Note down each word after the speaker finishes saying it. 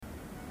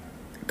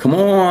Come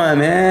on,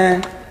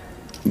 man.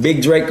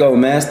 Big Draco,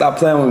 man. Stop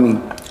playing with me.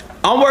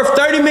 I'm worth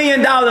 $30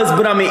 million,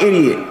 but I'm an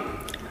idiot.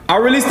 I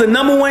released the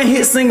 #1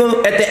 hit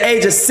single at the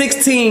age of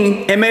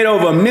 16 and made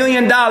over $1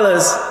 million,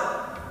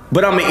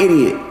 but I'm an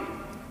idiot.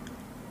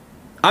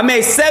 I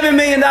made $7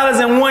 million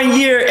in 1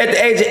 year at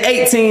the age of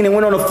 18 and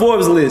went on the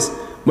Forbes list,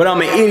 but I'm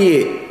an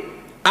idiot.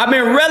 I've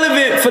been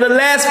relevant for the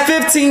last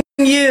 15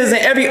 years, and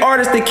every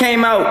artist that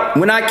came out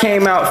when I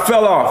came out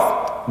fell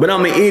off, but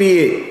I'm an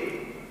idiot.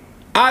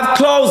 I've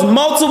closed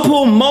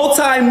multiple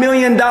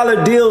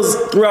multi-million-dollar deals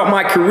throughout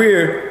my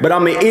career, but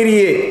I'm an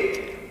idiot.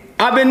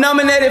 I've been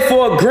nominated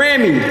for a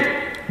Grammy,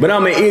 but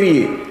I'm an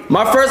idiot.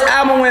 My first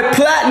album went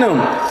platinum,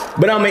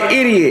 but I'm an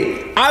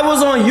idiot. I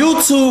was on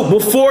YouTube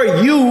before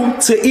you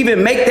to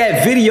even make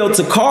that video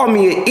to call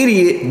me an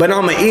idiot, but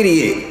I'm an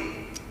idiot.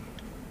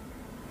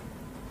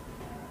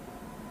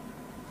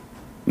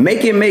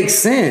 Make it make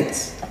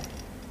sense.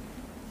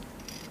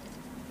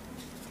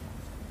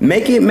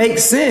 Make it make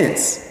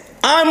sense.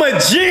 I'm a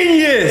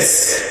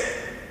genius.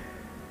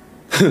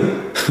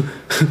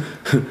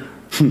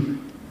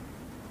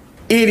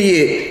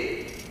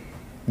 Idiot.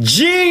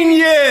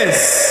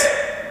 Genius.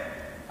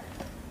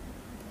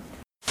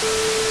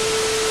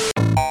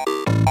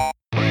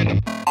 Random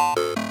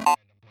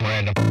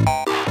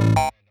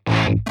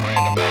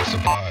Acts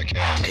of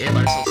Podcast.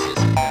 Everybody's so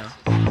sensitive now.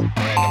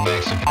 Random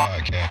Acts of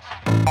Podcast.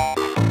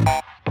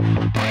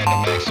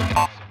 Random Acts of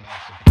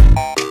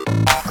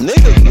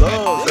Niggas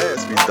love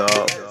Zaxby,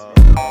 dog.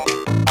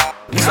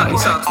 You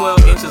saw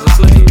 12 inches of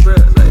sleeve, bro.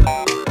 Like,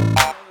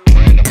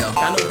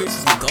 I know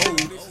bitches with gold.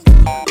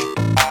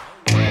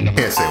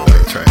 Can't say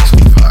white trash on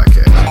the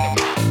podcast.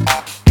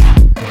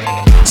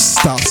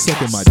 Stop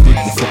sucking my dick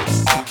before.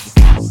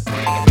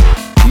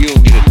 You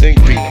don't get a think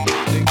piece.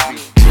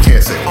 You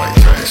can't say white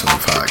trash on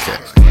the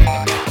podcast.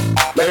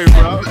 Hey,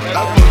 bro,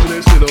 I posted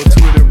that shit on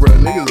Twitter, bro.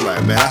 Niggas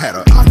like, man, I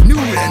knew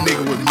that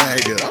nigga was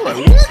mad good. I'm like,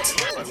 what?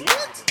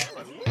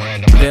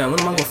 Damn, when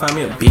am I gonna find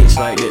me a bitch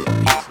like that?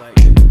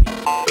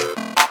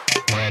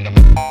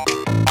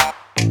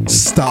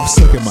 Stop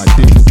sucking my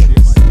dick.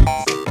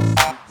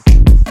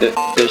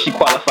 Does she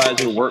qualify as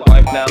your work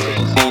wife now since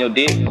she's seen your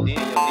dick?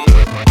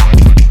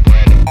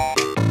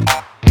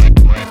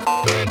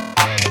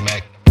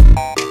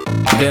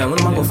 Damn, when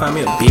am I gonna find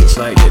me a bitch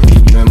like that?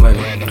 Give me money.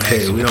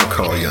 Hey, we don't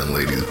call young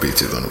ladies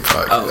bitches on the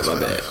podcast. Oh, my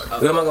bad.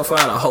 When am I gonna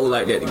find a hoe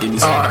like that to give me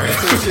some? Alright.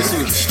 Just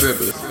see the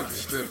strippers.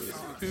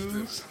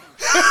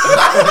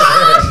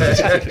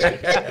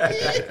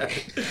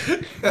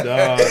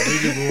 Nah,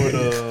 niggas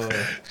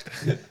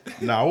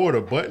I ordered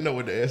a button up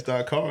with the S.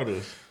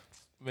 Carters.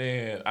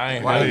 Man, I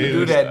ain't Why you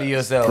do that to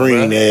yourself,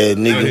 Green bro? ass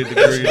nigga.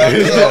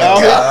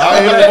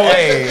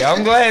 Hey,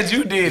 I'm glad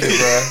you did it,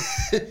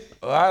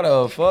 bro. Why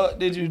the fuck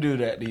did you do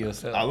that to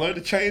yourself? I love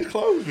the change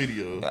clothes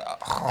video.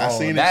 I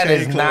seen that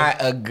change is clothes. not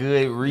a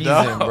good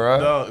reason,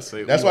 bro.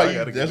 That's why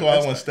I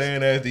want to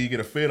stand after you get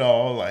a fit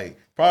all, like,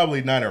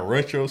 probably not in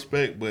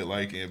retrospect, but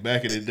like in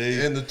back in the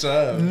day. In the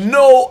time.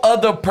 No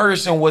other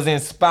person was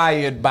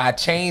inspired by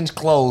change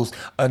clothes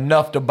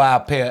enough to buy a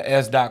pair of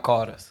S.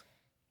 Carters.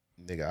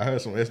 Nigga, I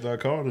had some S.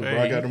 Carters, Hey,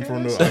 bro. I got them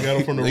from the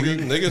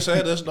niggas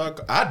had S.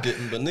 I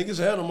didn't, but niggas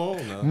had them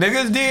on now.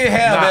 Niggas did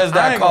have S.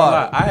 I ain't gonna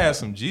lie, Carters. I had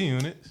some G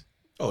units.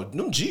 Oh,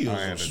 them G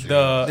units.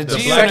 The The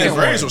G black units and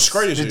grays was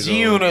crazy. The G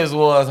units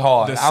was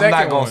hard. The I'm not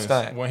second gonna ones,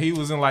 stunt. when he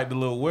was in like the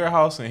little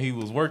warehouse and he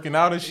was working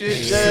out and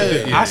shit.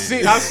 I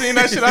seen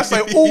that shit. I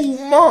say, ooh,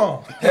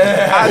 mom,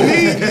 I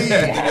need these.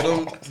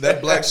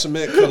 That black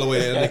cement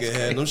colorway that nigga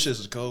had, them shits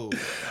is cold.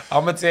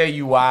 I'm gonna tell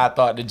you why I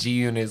thought the G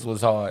units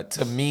was hard.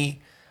 To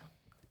me,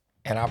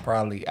 and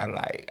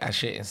I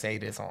shouldn't say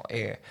this on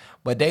air,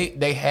 but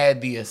they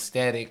had the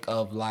aesthetic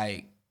of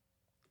like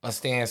a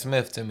Stan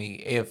Smith to me.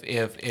 If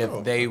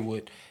they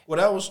would. Well,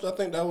 that was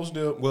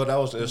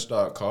the S.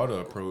 Carter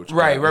approach.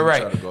 Right.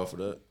 Try to go for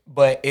that.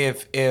 But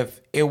if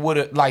it would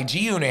have, like,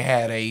 G Unit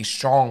had a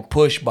strong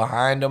push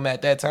behind them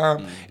at that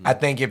time, I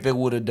think if it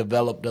would have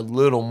developed a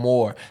little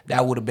more,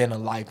 that would have been a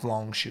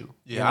lifelong shoe.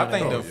 Yeah, I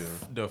think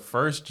the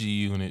first G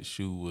Unit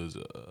shoe was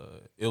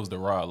it was the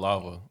Rod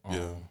Lava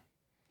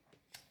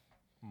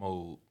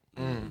mode.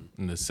 And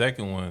the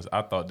second ones,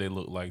 I thought they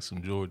looked like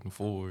some Jordan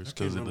 4s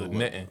because of the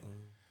netting.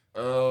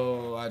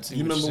 Oh, I see.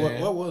 You remember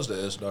what was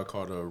the S.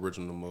 Carter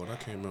original mode? I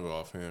can't remember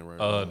offhand right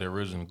now. The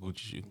original Gucci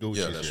shoe.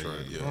 Yeah, that's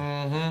right. Yeah.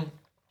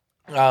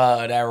 Mm-hmm.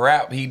 That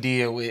rap he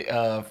did with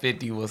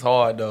 50 was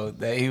hard though.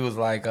 That he was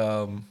like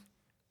the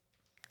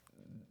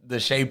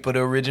shape of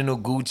the original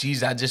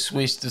Gucci's. I just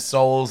switched the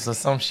soles or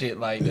some shit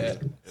like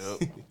that.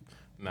 Yep.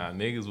 Nah,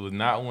 niggas was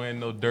not wearing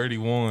no dirty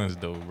ones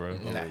though, bro.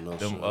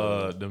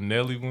 Them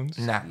Nelly ones.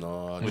 Nah.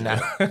 Nah,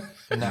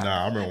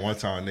 I remember one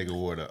time a nigga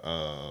wore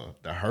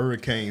the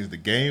Hurricanes, the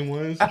game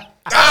ones.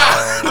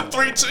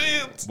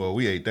 310. But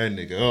we ate that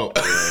nigga up,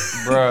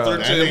 bro.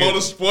 310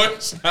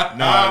 Motorsports.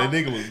 Nah, that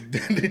nigga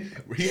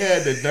was. He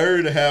had the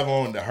nerve to have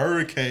on the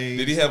Hurricane.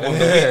 Did he have on the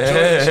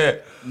wheat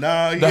joints?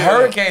 Nah, The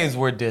Hurricanes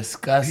were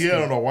disgusting. He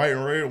had on a white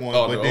and red one,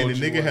 Oh, but the then the OG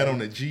nigga one. had on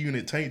the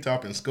G-Unit tank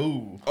top in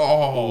school.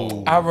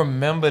 Oh. I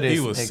remember this. He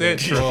was nigga. set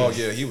tripping. Oh,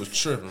 yeah, he was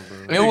tripping,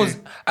 bro. It was.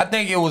 I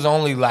think it was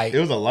only like. It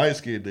was a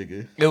light-skinned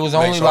nigga. It was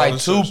Makes only all like the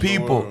two sense in the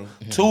people, world.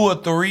 2 or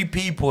 3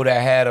 people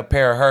that had a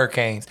pair of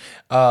Hurricanes.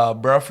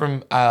 Bro,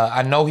 from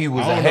I know he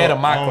was ahead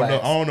of my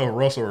class. I don't know if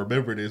Russell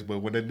remember this, but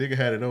when that nigga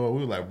had it on, we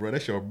were like, bro,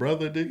 that's your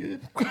brother, nigga?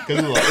 Because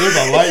it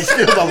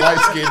was a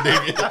light-skinned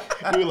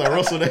nigga. We were like,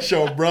 Russell, that's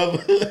your brother.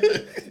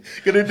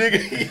 Because the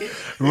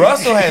nigga...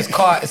 Russell has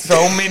caught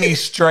so many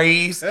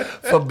strays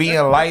for being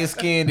light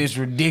skinned. It's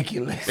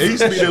ridiculous. It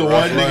used to be this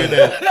one nigga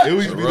that it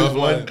used to be this Rough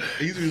one.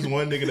 life. It used to be this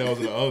one nigga that was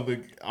in the other.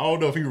 I don't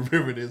know if he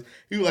remember this.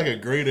 He was like a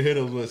grade ahead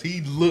of us.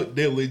 He looked,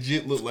 they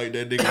legit looked like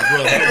that nigga's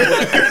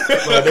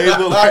brother. But they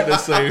look like the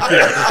same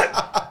thing.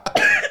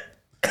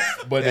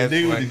 But the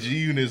nigga with the G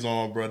units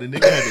on, bro. The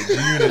nigga had the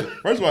G unit.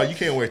 First of all, you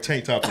can't wear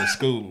tank tops in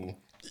school,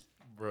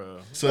 Bro.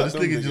 so this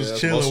Them nigga niggas just ass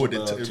chilling with the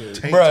muscle bound, too.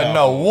 tank Bruh, top.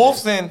 no, on.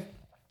 Wolfson,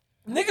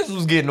 niggas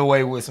was getting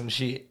away with some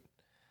shit.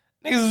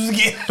 Niggas was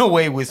getting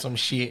away with some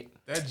shit.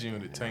 That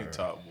G-Unit tank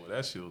top, boy.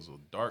 That shit was a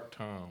dark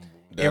time, boy.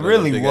 That It and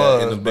really the big was,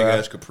 ass, and the big bruh.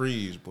 ass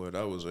capris, boy.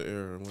 That was an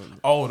error. wasn't it?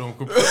 Oh, them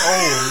Capris.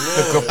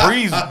 Oh, Lord.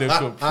 The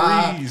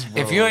Capris,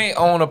 bro. If you ain't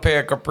own a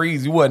pair of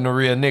capris, you wasn't a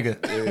real nigga.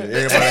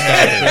 Everybody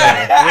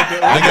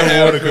had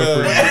Nigga wore the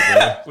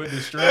Capris, bro. With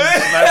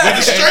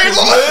the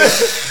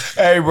strings.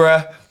 Hey,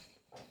 bruh.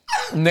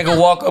 Nigga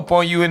walk up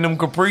on you in them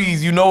capris,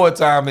 you know what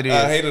time it is.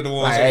 I hated the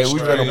ones Like, on hey, the we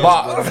strings, finna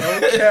bop.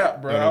 No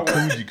cap, bro. I And the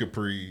went, Coogee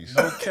Capris.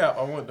 no cap.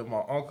 I went to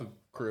my uncle's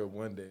crib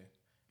one day.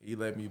 He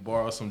let me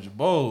borrow some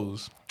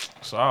Jabos.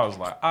 So I was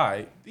like, all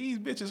right, these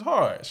bitches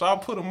hard. So I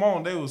put them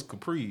on. They was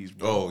Capris,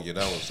 bro. Oh, yeah,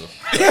 that was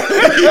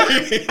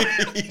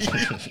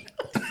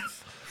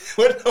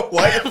What the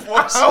white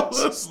I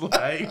was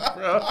like,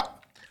 bro.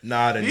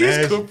 Nah, the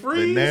These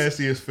Capris.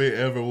 nastiest fit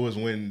ever was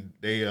when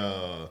they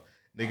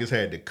niggas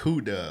had the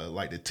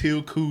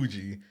teal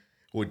Coogee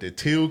with the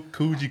teal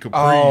Coogee Capris.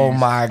 Oh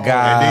my And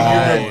God.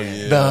 then you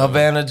remember, The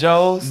Havana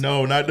Joes?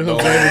 no, not the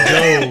Havana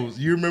Joes.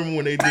 You remember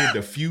when they did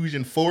the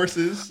Fusion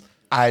Forces?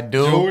 I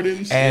do.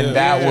 Jordans? And Yeah.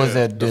 that was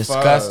Yeah. a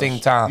disgusting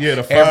fives. time. Yeah,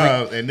 the Every-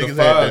 five and the niggas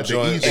five had the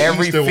joints.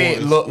 Every Easter fit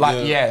ones. looked like,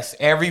 Yeah. yes,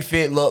 every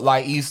fit looked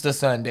like Easter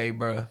Sunday,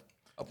 bro.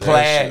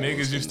 Plaid.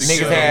 Niggas used to Niggas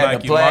sell had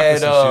Nike the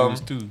plaid, moccasin shoes,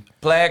 too.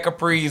 plaid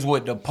capris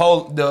with the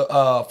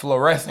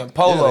fluorescent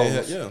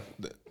polos. Yeah.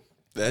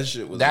 That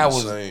shit was That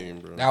was- insane,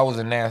 bro. That was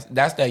a nasty.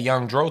 That's that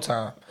Young Dro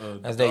time.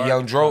 That's that dark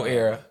Young Dro time.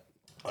 era.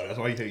 Oh, that's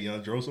why you hate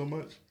Young Dro so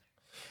much?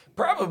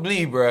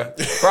 Probably, bruh.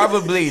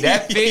 Probably.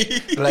 That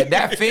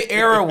fit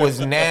era was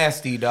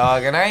nasty,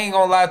 dog. And I ain't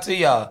gonna lie to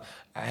y'all.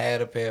 I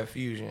had a pair of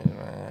Fusion,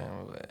 man.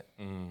 But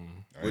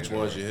Which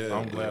ones you had?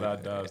 I'm glad I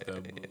dodged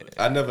that bullet.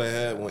 I never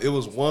had one. It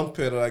was one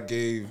pair that I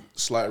gave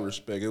slight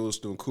respect. It was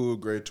the cool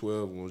grade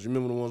 12 ones. You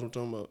remember the ones I'm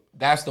talking about?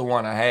 that's the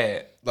one I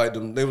had. Like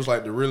them, they was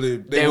like the really.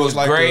 They was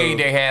like gray.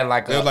 the- They had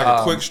like they a, was like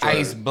a quick strap.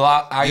 ice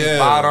block, ice Yeah.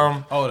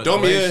 bottom. Oh, the Don't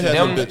gray had shit.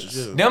 them Them,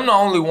 bitches. Yeah. them the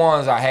only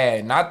ones I had,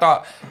 and I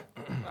thought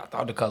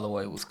the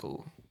colorway was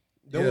cool.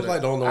 Them was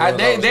like the only ones.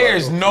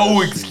 There's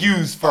no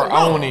excuse for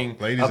owning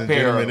Ladies a and pair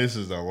gentlemen, of. this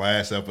is the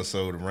last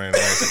episode of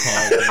Random Acts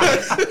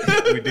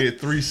Podcast. We did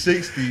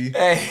 360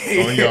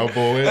 Hey. on y'all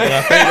boys. But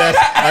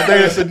I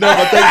think that's enough.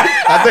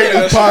 I think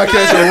this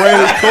podcast will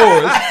ran its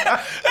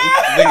course.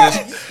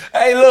 Niggas,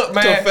 Hey, look,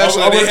 man.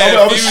 Confession. I'm They had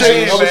gonna Fusion,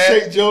 shake, man.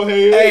 shake Joe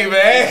head. Hey,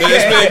 man.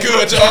 it's been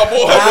good, y'all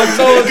boys. I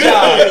told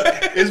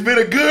y'all. It's been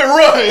a good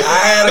run. I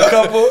had a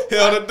couple.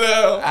 Held it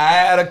down. I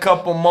had a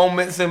couple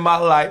moments in my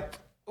life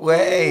where,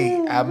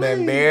 hey, I'm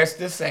embarrassed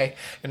to say,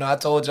 I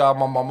told y'all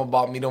my mama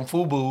bought me them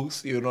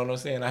FUBUs. You know what I'm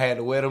saying? I had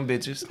to wear them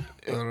bitches.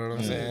 You know what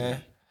I'm saying?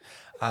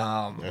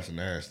 That's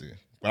nasty,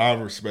 but I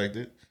respect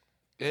it.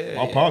 Yeah.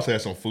 My pops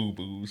had some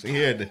FUBUs. He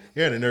had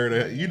the nerve.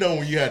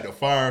 When you had the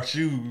fire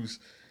shoes,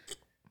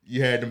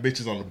 you had them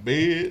bitches on the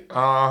bed.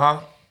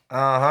 Oh,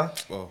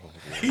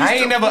 I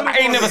ain't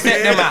never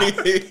set them out.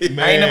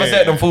 I ain't never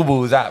set them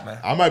FUBUs out, man.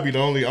 I might be the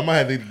only. I might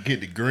have to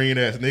get the green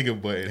ass nigga.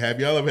 But have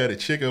y'all ever had a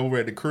chick over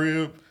at the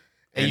crib?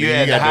 And you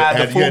then had to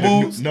hide the you had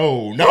FUBUs?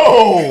 No, nigga.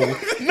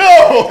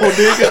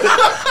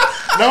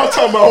 No, I'm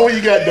talking about when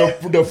you got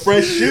the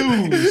fresh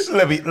shoes.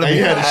 Let me And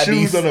you had the hide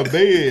shoes these. on the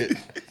bed.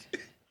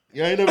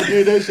 You ain't never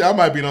did that shit. I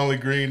might be the only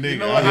green nigga.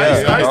 know I what?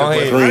 hate I used to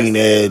it. put- Green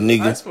ass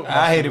nigga.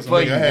 I hate it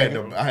for you. I had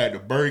the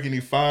burgundy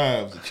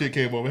fives. The chick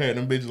came over, had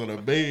them bitches on her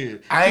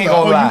bed. I ain't She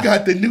gonna lie. You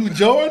got the new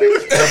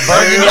Jordans?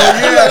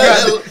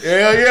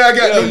 Hell yeah, I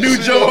got the new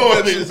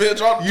Jordans.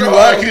 Bitch, You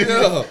like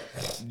it?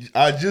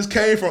 I just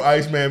came from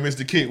Iceman,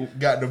 Mr. Kick,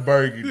 got the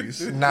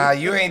burgundies. Nah,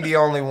 you ain't the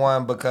only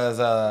one because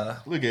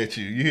Look at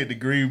you. You hit the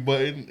green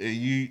button and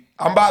you.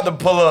 I'm about to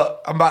pull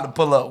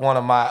up one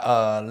of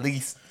my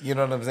least, you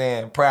know what I'm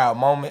saying, proud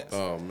moments.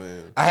 Oh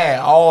man. I had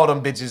all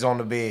them bitches on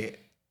the bed.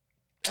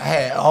 I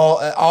had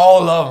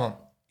all of them.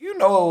 You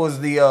know it was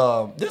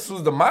the this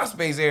was the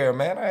MySpace era,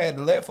 man. I had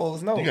to let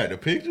folks know. You got the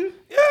picture?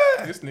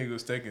 Yeah. This nigga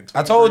was taking.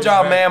 I told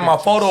y'all, 23 man, my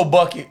pictures.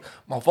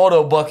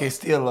 photo bucket's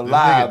still This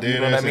alive. nigga You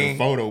dead know what I ass in mean?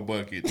 photo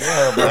bucket.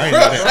 Yeah, bro. I ain't know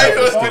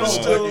that Photo was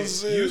still on.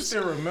 still You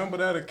still remember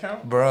that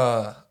account?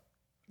 Bruh,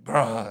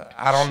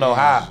 I don't know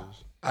how.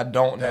 I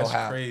don't know That's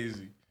how.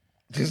 crazy.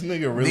 This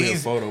nigga really a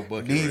photo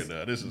bucket right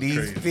now. This is these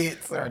crazy.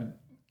 fits are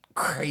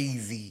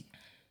crazy.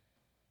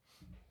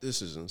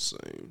 This is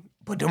insane.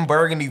 But them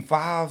burgundy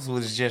fives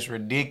was just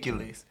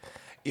ridiculous.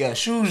 Yeah,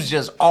 shoes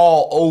just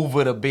all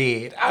over the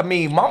bed. I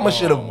mean, mama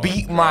should have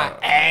beat my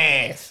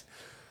ass.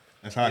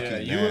 That's how I Yeah,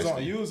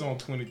 keep you was on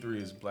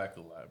 23 as Black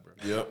Alive, bro.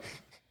 Yep.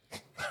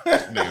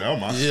 Nigga, that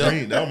was my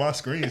screen. That was my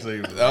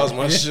screensaver. That was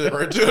my shit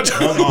right there. That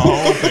was my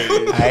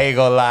homepage. I ain't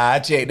gonna lie, I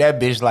checked that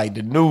bitch like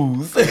the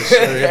news.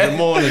 Every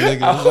morning,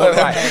 nigga. I was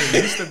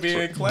like, Used to be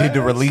in class. did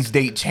the release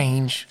date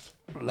change?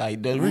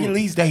 Like, the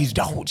release dates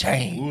don't We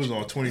change. was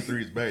on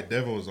 23's back.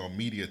 Devin was on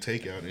media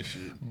takeout and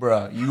shit.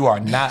 Bruh, you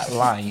are not He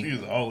lying. was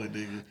the only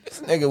nigga.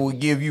 This nigga would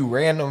give you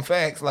random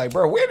facts like,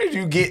 bro, where did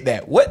you get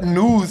that? What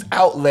news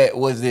outlet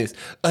was this?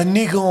 A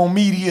nigga on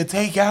media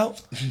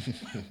takeout?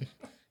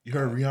 You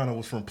heard Rihanna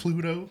was from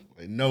Pluto?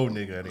 Like, no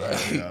nigga, I didn't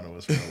hear Rihanna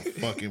was from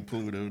fucking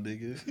Pluto,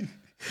 nigga.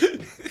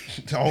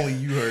 Only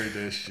you heard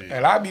that shit.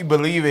 And I be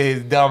believing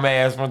his dumb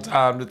ass from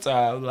time to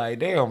time. Like,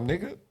 damn,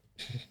 nigga.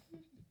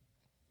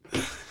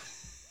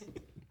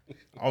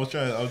 I was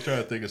trying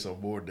to think of some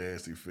more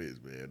nasty fits,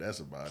 man. That's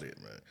about it,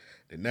 man.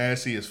 The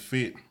nastiest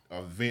fit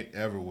event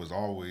ever was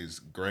always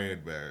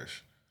Grand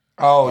Bash.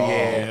 Oh,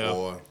 yeah.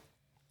 Boy.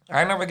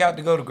 I never got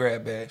to go to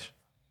Grad Bash.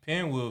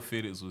 Pinwheel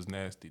fitteds was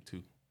nasty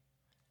too.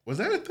 Was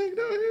that a thing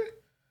down here?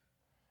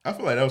 I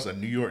feel like that was a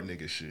New York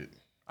nigga shit.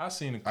 I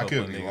seen a I couple could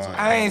of be niggas. lying.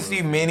 I ain't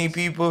see many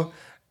people.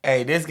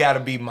 Hey, this got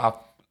to be my,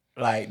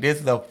 like, this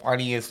is the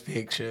funniest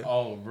picture.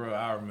 Oh, bro,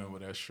 I remember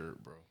that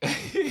shirt, bro.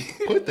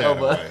 Put that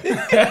away.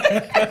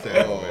 Put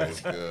that away.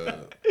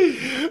 God.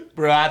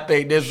 Bro, I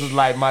think this was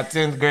like my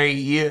 10th grade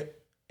year.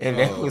 And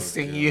that was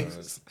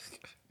seniors.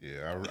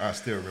 Yeah, I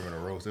still remember the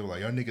roast. They were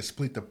like, y'all niggas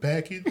split the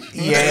package?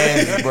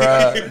 Yes,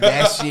 bro.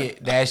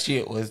 That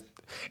shit was,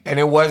 and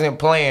it wasn't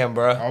playing,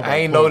 bro. I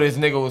ain't know this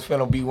nigga was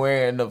finna be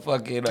wearing the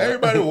fucking.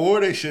 Everybody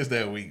wore their shits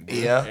that week, bro.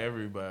 Yeah.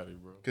 Everybody,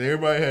 bro. Cause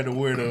everybody had to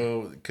wear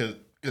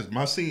cause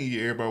my senior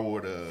year, everybody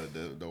wore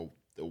the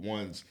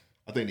ones.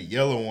 I think the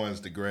yellow ones,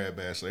 the Grad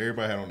Bash. So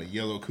everybody had on the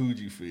yellow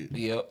Coogee fit.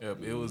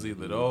 Yep. It was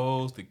either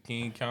those, the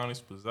King County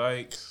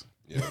Spazikes.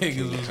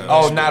 Niggas was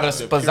Oh, now the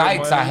Pure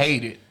Spazikes I Monies,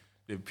 hated.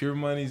 The Pure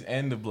Monies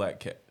and the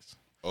Black Cats.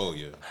 Oh,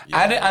 yeah.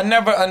 I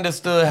never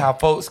understood how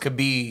folks could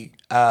be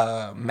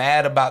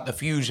mad about the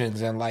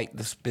fusions and like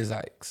the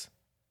Spazikes.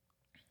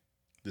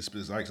 The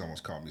Spazikes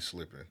almost caught me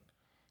slipping.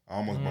 I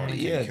almost bought the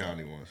yeah. King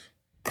County ones.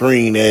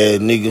 Green ass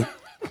nigga.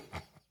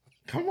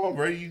 Come on,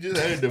 bro. You just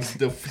had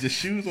the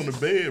shoes on the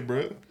bed,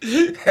 bro.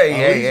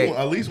 Hey.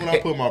 At least when I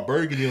put my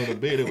burgundy on the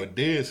bed, it was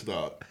dead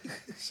stock.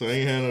 So I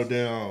ain't had no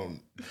damn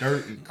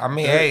dirt. I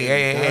mean, dirt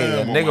hey, and a grime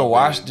on my nigga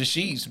washed bed. the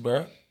sheets,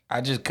 bro. I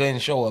just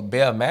couldn't show a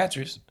bare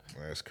mattress.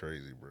 That's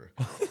crazy, bro.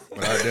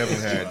 But I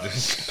definitely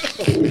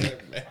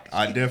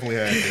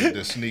had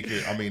the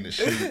sneaker. I mean the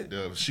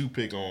shoe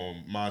pick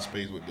on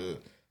MySpace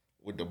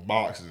with the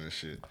boxes and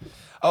shit.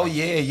 Oh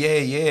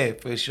yeah,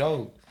 for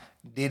sure.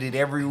 Did it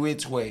every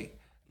which way.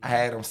 I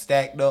had them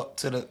stacked up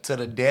to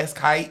the desk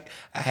height.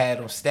 I had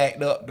them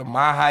stacked up to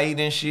my height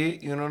and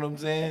shit. You know what I'm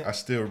saying? I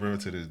still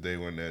remember to this day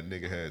when that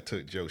nigga had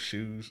took Joe's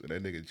shoes and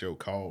that nigga Joe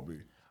called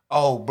me.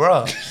 Oh,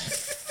 bruh.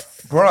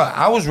 Bruh,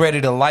 I was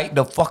ready to light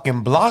the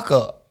fucking block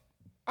up.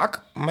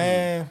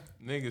 Man.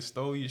 Niggas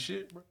stole your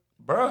shit, bro.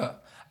 Bruh,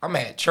 I'm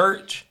at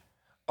church.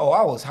 Oh,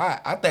 I was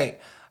hot. I think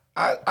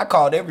I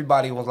called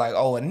everybody and was like,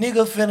 oh, a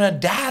nigga finna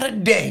die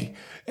today.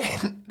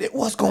 And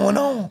what's going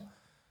on?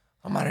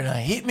 Somebody done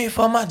hit me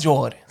for my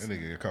Jordans. That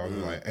nigga called me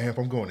like, Amp,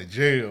 I'm going to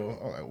jail.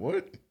 I'm like,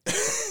 what?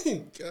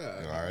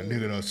 God. All right,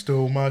 nigga done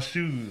stole my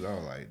shoes. I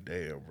was like,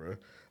 damn, bro.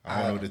 I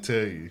don't know what to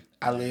tell you.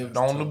 I lived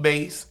on the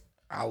base.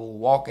 I was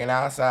walking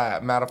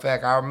outside. Matter of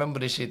fact, I remember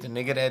this shit. The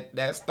nigga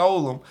that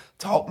stole them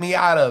talked me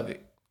out of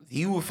it.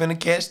 He was finna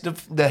catch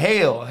the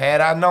hell had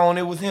I known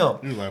it was him.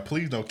 He was like,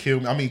 please don't kill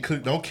me. I mean,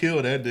 don't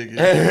kill that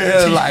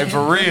nigga. Like,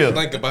 for real.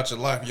 Think about your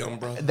life, young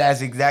bro.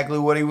 That's exactly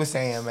what he was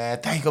saying, man.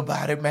 Think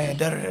about it, man.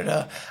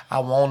 Da-da-da-da.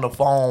 I'm on the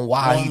phone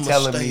while he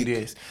telling me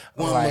this.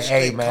 I'm like,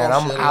 hey, man,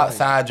 I'm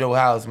outside your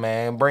house,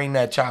 man. Bring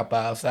that chopper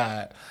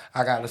outside.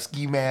 I got a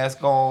ski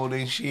mask on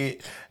and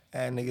shit.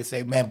 And nigga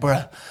say, man,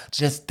 bruh,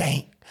 just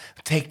think.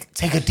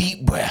 Take a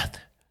deep breath.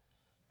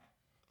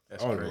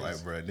 I was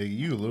like, bro, nigga,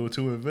 you a little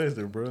too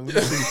invested, bro. Let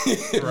me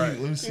see, let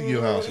me see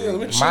your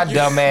house. My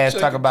dumb ass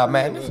talk about,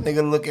 man, this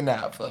nigga looking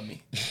out for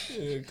me.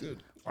 Yeah,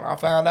 good. When I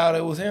found out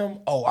it was him,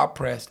 I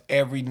pressed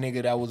every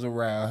nigga that was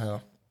around him.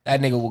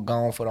 That nigga was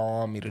gone for the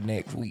army the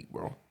next week,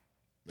 bro.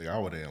 Nigga, I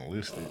would have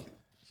enlisted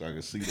so I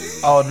could see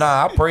that. Oh,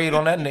 nah, I prayed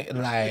on that nigga.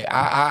 Like,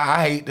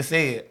 I hate to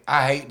say it.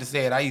 I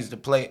used to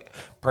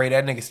pray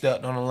that nigga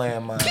stepped on the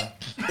landmine.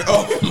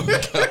 Oh,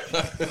 my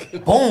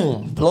God.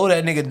 Boom, blow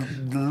that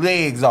nigga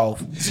legs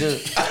off.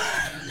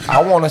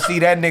 I want to see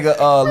that nigga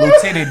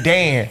Lieutenant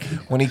Dan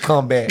when he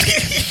come back.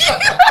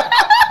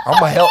 I'm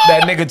gonna help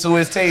that nigga to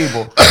his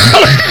table.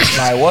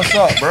 Like, what's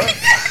up, bro?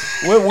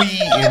 What we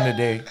eating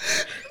today?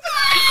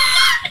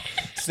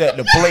 Set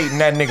the plate in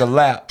that nigga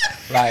lap.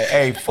 Like,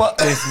 hey, fuck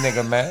this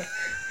nigga, man.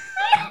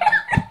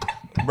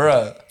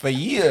 Bruh, for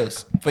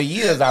years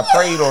I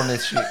prayed on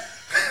this shit.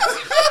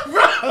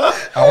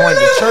 I went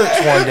to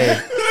church one day.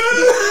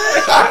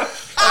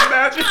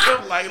 Imagine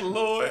him like,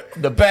 Lord,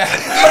 The back,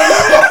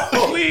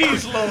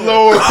 please, Lord.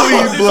 Lord,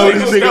 please blow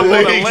this nigga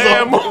legs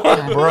off.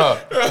 bruh.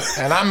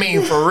 And I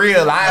mean for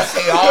real, I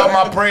say all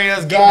my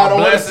prayers, get God, I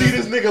my want to see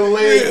blessings. this nigga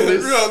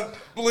legless.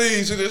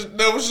 Please, you just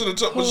never should have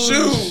took my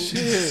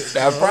shoes.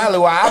 That's probably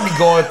why I be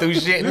going through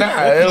shit now.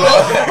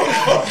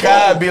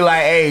 God be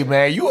like, hey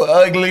man, you an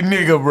ugly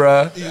nigga,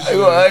 bruh.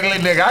 You an ugly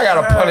nigga. I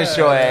gotta punish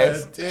your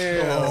ass.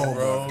 Damn,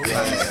 bro.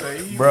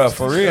 Bruh,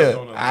 for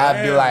real.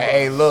 I'd be like,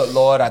 hey, look,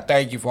 Lord, I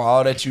thank you for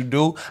all that you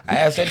do. I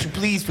ask that you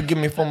please forgive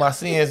me for my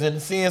sins and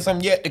the sins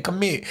I'm yet to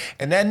commit.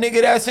 And that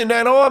nigga that's in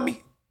that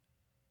army,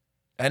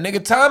 that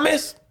nigga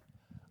Thomas,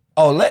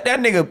 oh, let that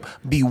nigga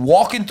be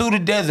walking through the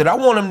desert. I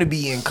want him to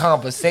be in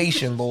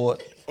conversation,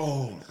 Lord.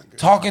 Oh, my God.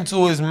 Talking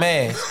to his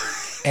man.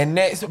 And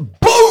next,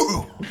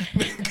 boom!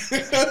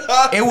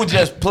 It would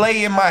just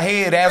play in my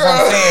head as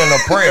I'm saying a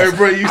prayer. Hey,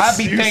 bro, I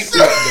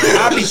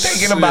be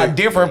thinking about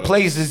different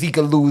places he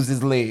could lose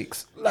his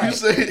legs. Like, You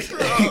say,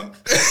 that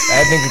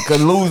nigga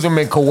could lose him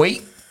in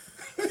Kuwait.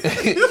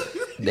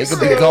 They could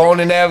be going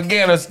in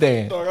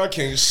Afghanistan. Dog, I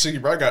can't see,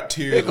 bro. I got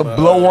tears. They could in my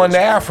blow eyes. one to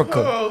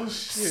Africa. Oh,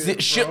 shit.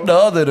 Ship the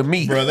other to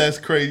me. bro, that's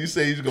crazy. You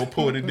say you gonna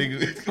pull the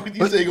nigga.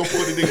 You say you gonna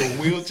pull the nigga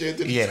wheelchair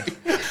to the Yeah. table.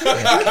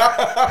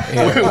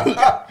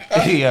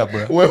 Yeah,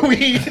 bro. Where we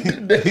eating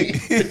today?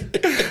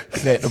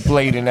 Set the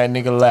plate in that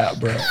nigga lap,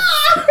 bro.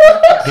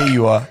 Here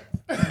you are.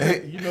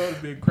 You know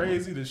it'd been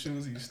crazy, the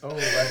shoes he stole,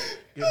 like get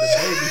the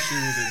baby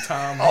shoes and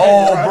time.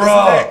 Oh,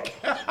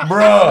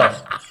 bro.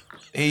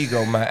 Here you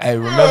go, man. Hey,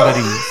 remember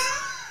these.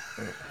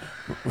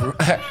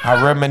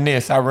 I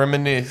reminisce. I'm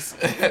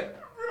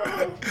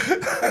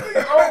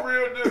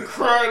real nigga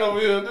crying over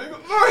here, nigga.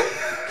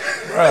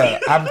 Bruh,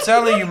 I'm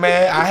telling you,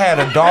 man, I had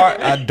a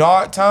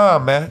dark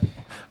time, man.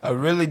 A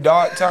really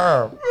dark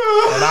time.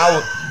 And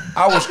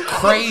I was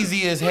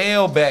crazy as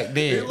hell back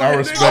then. I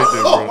respect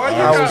it, bro. Why you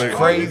I was got,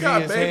 why you crazy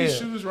got as baby hell.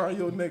 shoes around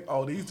your neck?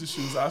 Oh, these the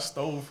shoes I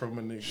stole from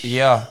a nigga.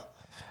 Yeah.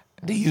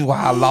 These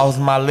why I lost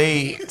my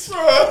legs.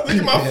 Bro, look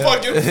at my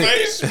fucking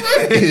face,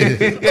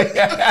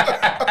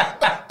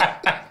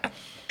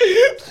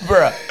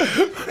 Bruh.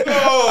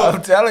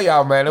 I'm telling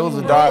y'all, man, it was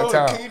a dark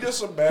Bro, time. can you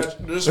just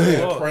imagine this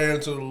man praying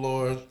to the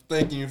Lord,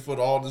 thanking you for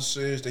all the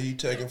sins that he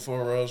taken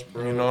for us,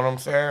 bro? You know what I'm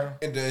saying?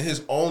 And then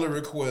his only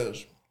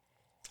request,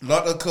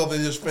 not to cover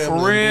his family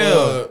For in real.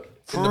 blood,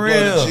 For in the blood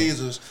real. of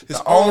Jesus. His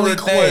The only only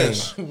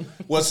request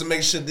was to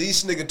make sure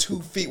these nigga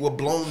 2 feet were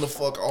blown the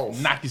fuck off.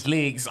 Knock his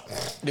legs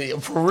off. Yeah,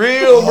 for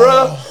real,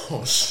 bro.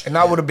 Oh, shit. And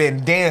I would have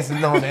been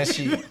dancing on that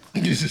shit.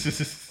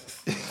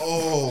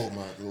 Oh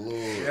my lord.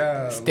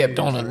 Yeah, Stepped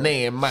on a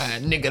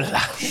landmine, nigga.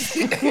 I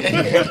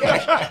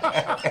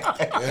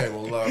ain't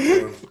gonna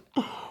lie,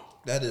 bro.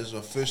 That is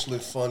officially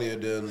funnier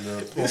than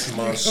the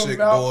Pokemon Sick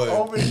mouth Boy.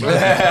 open, bro.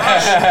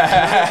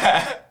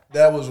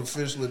 That was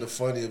officially the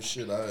funniest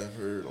shit I have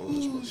heard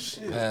on this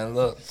one. Man,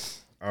 look.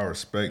 I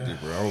respect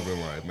it, bro. I would have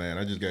been like, man,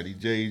 I just got these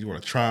J's. You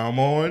want to try them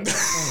on? Look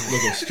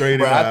them straight in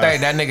Bro, the I eye.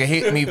 think that nigga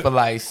hit me for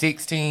like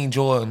 16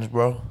 Jordans,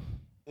 bro.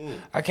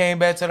 I came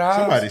back to the house.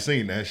 Somebody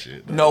seen that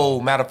shit. though.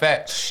 No, matter of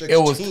fact, it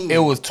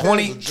was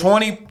 20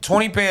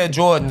 pair of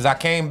Jordans. I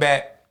came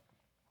back.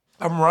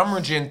 I'm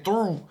rummaging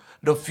through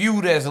the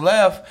few that's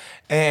left,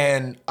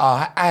 and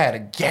I had a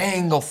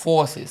gang of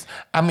Forces.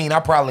 I mean,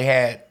 I probably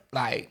had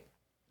like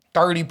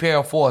 30 pair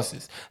of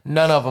Forces.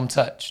 None of them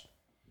touched.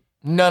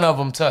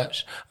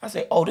 I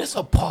say, oh, this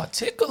a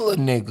particular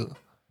nigga.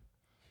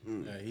 Yeah,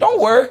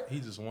 Don't worry. He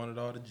just wanted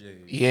all the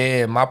J's.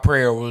 Yeah, my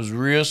prayer was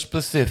real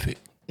specific.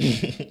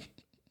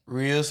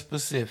 Real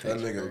specific. That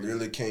nigga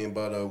really came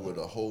by there with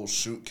a whole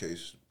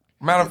suitcase.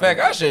 Matter of fact,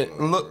 I should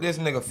look this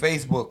nigga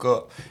Facebook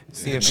up,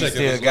 see if he Checking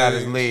still his got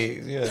his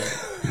legs. legs. Yeah.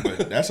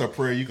 But that's a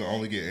prayer you can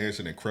only get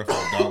answered in Creflo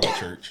Dollar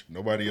Church.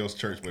 Nobody else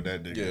church but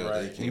that nigga. Yeah,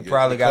 they can You get-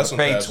 probably the got to custom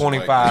pay pastor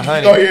might-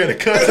 $2,500. Oh yeah, the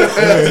cousin.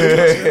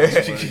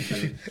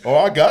 Oh,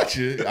 I got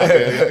you.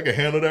 I can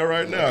handle that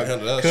right now.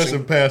 handle that Cousin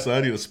shit. pastor, I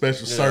need a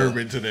special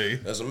sermon today.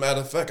 As a matter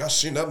of fact, I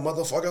seen that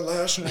motherfucker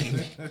last week.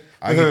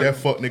 I get that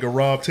fuck nigga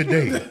robbed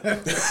today.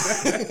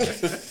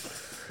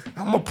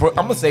 I'm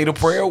gonna say the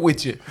prayer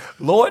with you.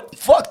 Lord,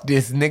 fuck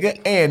this nigga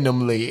and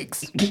them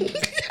legs.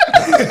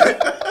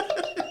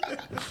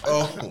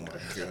 Oh my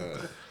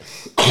god.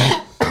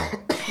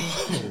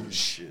 Oh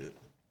shit.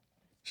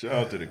 Shout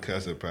out to the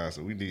cousin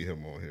pastor. We need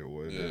him on here.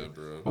 What? Yeah,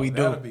 bro. We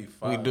That'll do. be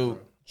fire, We do.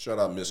 Shout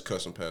out Miss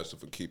Cousin Pastor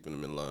for keeping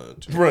him in line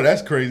too. Bro,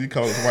 that's crazy.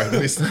 Calling somebody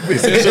Miss.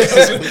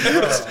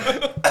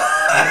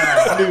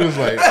 Nigga was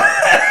like,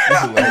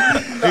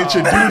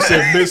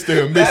 introducing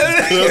Mr. and Mrs.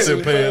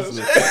 Cussing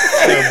Pastor.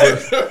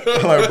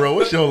 I'm like, bro,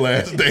 what's your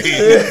last name?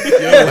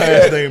 Your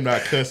last name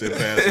not Cussing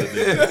Pastor,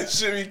 nigga. That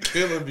shit be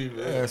killing me,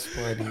 man. That's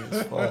funny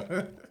as fuck.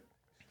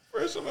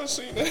 First time I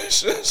seen that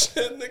shit, I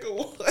said, nigga,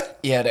 what?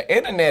 Yeah, the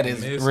internet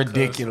is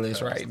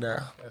ridiculous right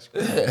now.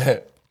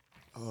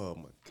 Oh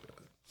my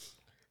god.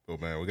 Oh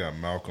man, we got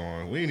Malk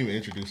on. We didn't even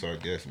introduce our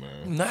guest,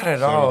 man. Not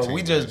at all.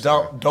 We just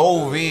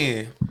dove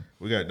in.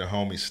 We got the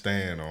homie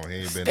Stan on. He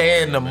ain't been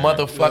Stan, on the here, man.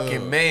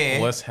 motherfucking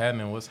man. What's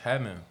happening? What's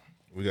happening?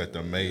 We got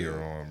the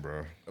mayor on,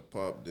 bro. I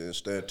popped in.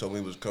 Stan told me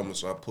he was coming,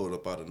 so I pulled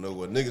up out of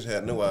nowhere. Niggas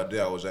had no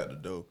idea I was at the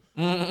door.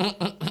 I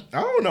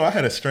don't know. I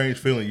had a strange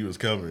feeling you was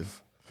coming.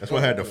 That's why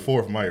I had the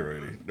fourth mic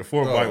ready. The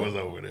fourth mic was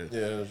over there.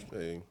 Yeah,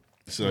 hey.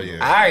 So yeah,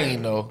 I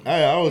ain't know. I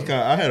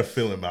had a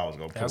feeling I was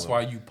gonna. That's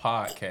why you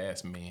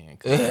podcast, man.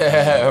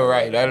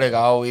 Right, that nigga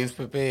always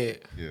prepared.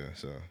 Yeah,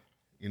 so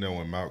you know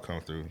when Malk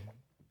come through,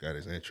 got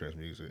his entrance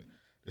music.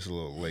 It's a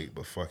little late,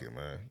 but fuck it,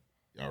 man.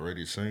 Y'all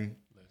ready to sing?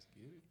 Let's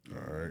get it.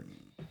 All right.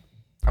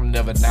 I'm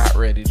never not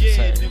ready to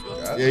sing.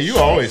 Yeah, you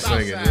always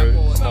singing,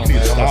 bro. No,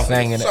 man, I'm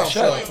singing that.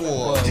 Shut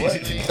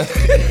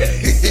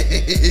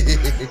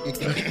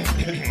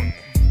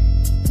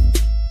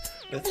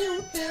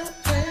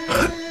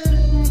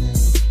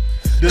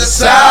The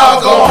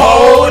South gon'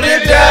 hold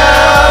it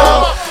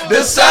down.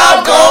 The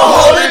South gon'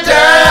 hold it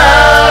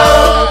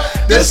down.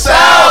 The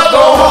South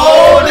gon'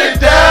 hold it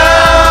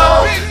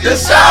down. The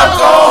South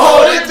gon'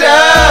 hold it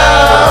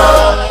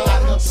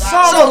down.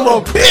 Son of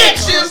a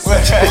bitches.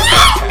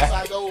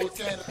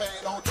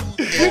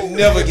 It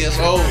never gets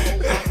old.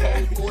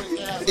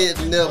 It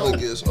never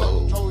gets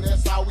old.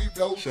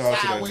 Shout out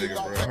to that nigga,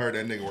 bro. I heard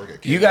that nigga work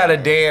at You gotta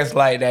dance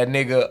like that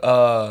nigga.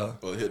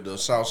 Or hit the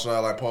south side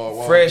like Paul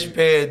Walker. Fresh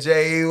pair of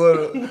J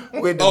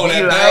with the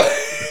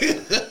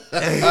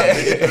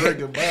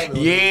that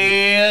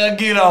yeah,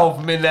 get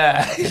off me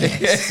now.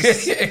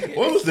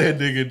 What was that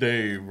nigga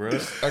name, bro?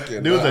 It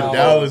was a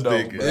Dallas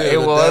nigga. It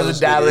was a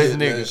Dallas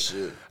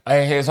nigga.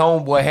 And his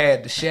homeboy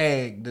had the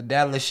shag, the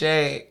Dallas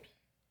shag.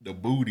 The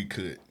booty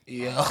cut.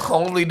 Yeah,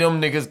 only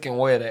them niggas can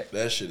wear that.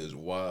 That shit is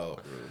wild,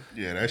 bro.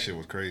 Yeah, that shit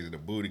was crazy. The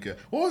booty cut.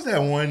 What was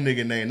that one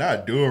nigga name?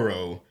 Not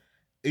Duro.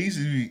 It used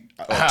to be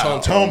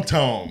Tom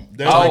Tom.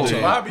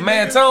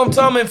 Man, Tom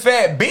Tom and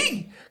Fat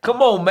B.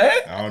 Come on, man.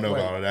 I don't know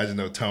about it. I just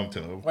know Tom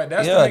Tom. Wait,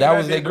 that's that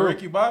was their group.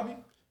 Ricky Bobby?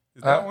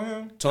 Is that one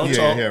him? Tom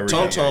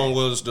Tom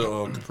was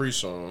the Capri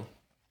song.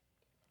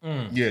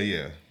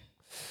 Yeah.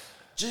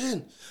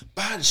 Jen,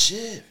 buy the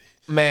shit.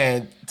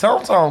 Man,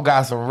 Tom Tom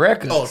got some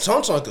records. Oh,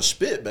 Tom Tom could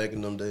spit back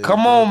in them days.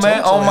 Come on,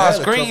 man. Tom On my had a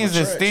couple screens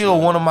is tracks, still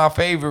man. one of my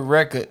favorite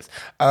records.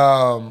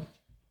 I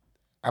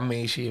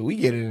mean, shit, we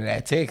get into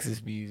that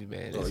Texas music,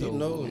 man. Oh, yeah.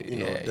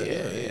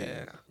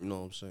 You know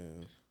what I'm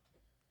saying?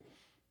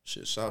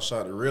 Shit,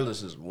 Southside the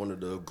Realest is one of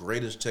the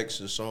greatest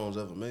Texas songs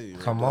ever made.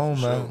 Right? Come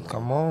on, man. Sure,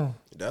 Come on.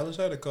 Dallas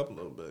had a couple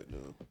of them back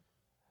then.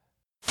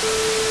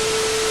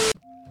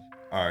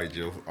 All right,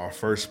 Joe. Our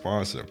first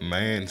sponsor,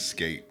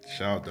 Manscaped.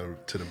 Shout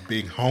out to the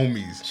big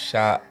homies.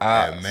 Shout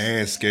out. At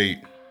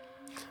Manscaped.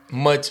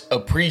 Much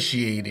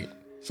appreciated.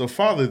 So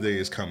Father's Day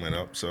is coming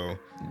up. So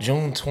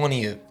June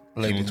 20th,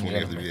 ladies June and 20th to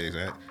gentlemen. be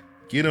exact.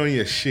 Get on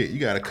your shit. You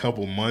got a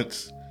couple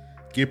months.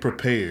 Get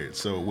prepared.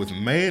 So with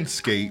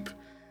Manscaped,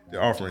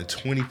 they're offering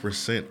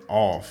 20%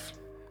 off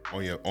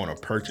on a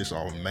purchase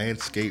on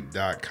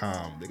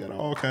manscaped.com. They got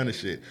all kind of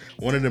shit.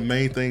 One of the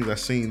main things I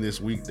seen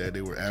this week that they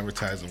were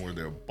advertising were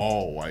their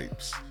ball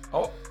wipes.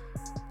 Oh.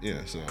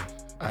 Yeah, so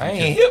I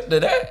ain't hip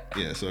to that.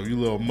 yeah, so if you a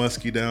little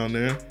musky down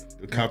there,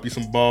 copy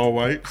some ball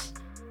wipes.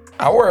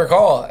 I work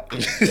hard.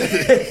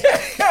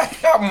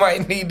 I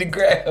might need to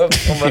grab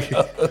some of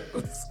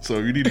those. So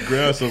if you need to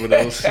grab some of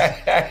those,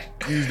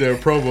 use their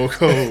promo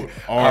code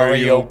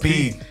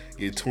RAOP.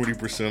 Get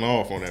 20%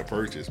 off on that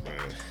purchase, man.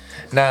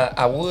 Now,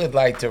 I would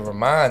like to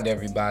remind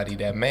everybody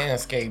that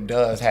Manscaped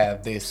does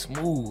have this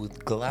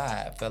smooth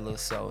glide,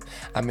 fellas. So,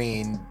 I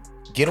mean,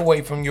 get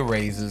away from your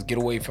razors, get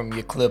away from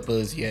your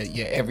clippers,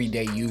 your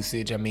everyday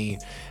usage. I mean,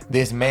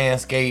 this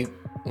Manscaped,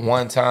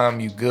 one time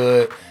you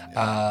good,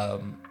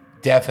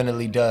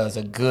 definitely does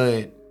a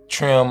good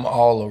trim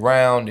all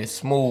around. It's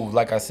smooth.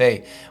 Like I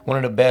say, one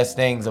of the best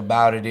things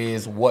about it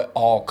is what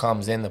all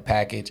comes in the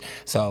package.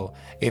 So,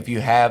 if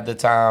you have the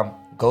time,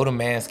 go to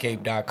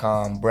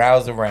manscaped.com,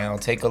 browse around,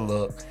 take a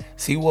look,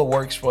 see what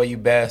works for you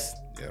best.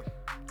 Yeah.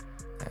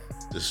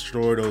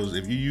 Destroy those.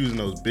 If you're using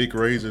those big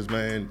razors,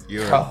 man,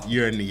 you're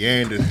a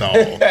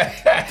Neanderthal.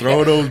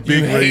 Throw those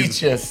big razors.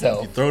 Hate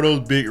yourself. You throw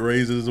those big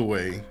razors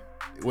away.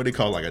 What they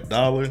call like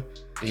 $1?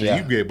 So Yeah.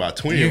 you get about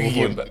 20 of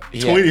them for,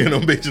 yeah. 20 of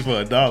them bitches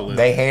for $1.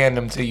 They hand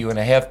them to you in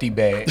a hefty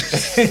bag.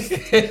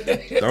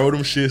 Throw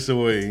them shits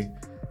away.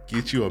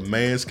 Get you a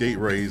Manscaped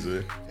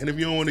razor. And if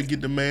you don't want to get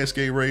the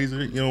Manscaped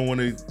razor, you don't want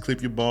to clip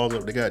your balls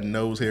up, they got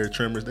nose hair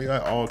trimmers. They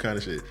got all kind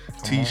of shit.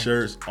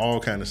 T-shirts, all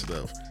kind of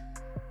stuff.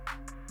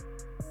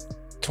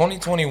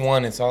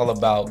 2021, it's all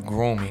about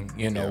grooming.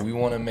 You know, we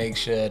want to make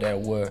sure that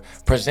we're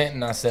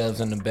presenting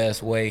ourselves in the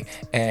best way.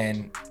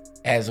 And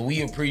as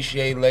we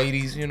appreciate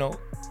ladies, you know,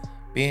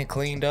 being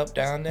cleaned up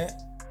down there,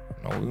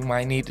 you know, we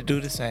might need to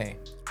do the same.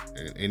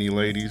 And any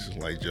ladies,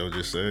 like Joe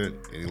just said,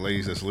 any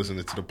ladies that's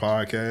listening to the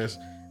podcast,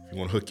 if you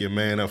want to hook your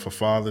man up for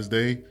Father's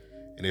Day,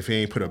 and if he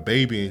ain't put a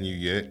baby in you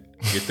yet,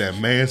 get that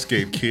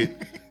Manscaped kit,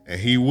 and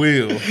he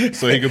will,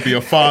 so he could be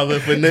a father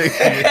for next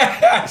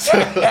year. So,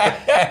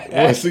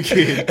 once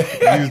again,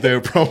 use their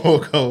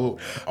promo code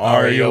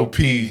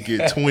RAOP,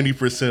 get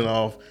 20%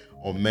 off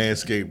on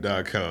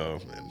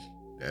manscaped.com, and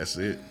that's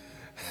it.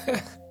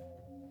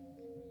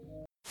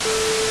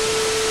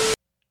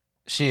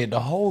 Shit, the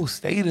whole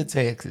state of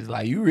Texas,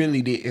 like, you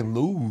really didn't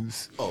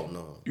lose. Oh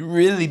no. You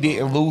really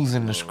didn't lose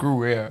in the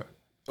screw era.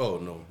 Oh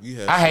no.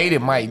 I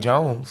hated Mike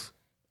Jones.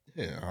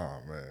 Yeah,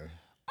 oh man.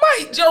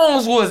 Mike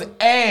Jones was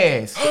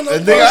ass. I ain't saying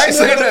that.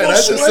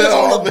 That's just said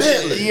all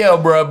that. Yeah,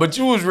 bro, but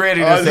you was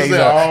ready to say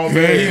something.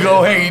 Here you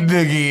go, hate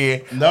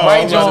nigga. No,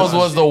 Mike Jones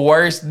was the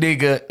worst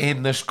nigga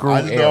in the screw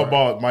I just era. know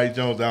about Mike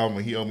Jones'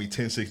 album. He owed me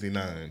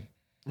 $10.69.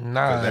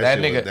 Nah,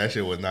 that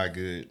shit was not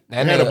good. He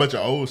had a bunch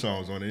of old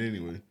songs on it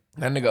anyway.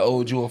 That nigga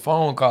owed you a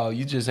phone call.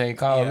 You just ain't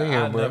called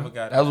in, bro.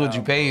 That's what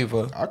you paid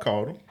for. I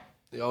called him.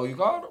 Oh, you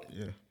called him?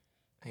 Yeah.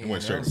 He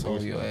went straight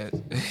to your ass.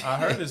 I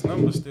heard his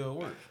number still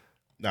works.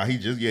 Nah, he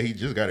just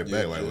got it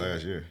back like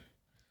last year.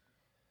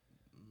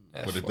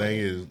 But the thing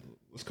is,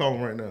 let's call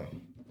him right now.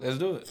 Let's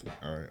do it.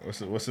 All right.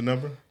 What's the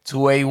number?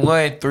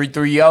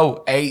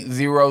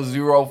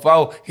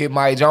 281-330-8004. Hit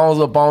Mike Jones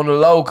up on the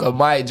low, cause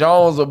Mike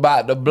Jones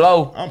about to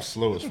blow. I'm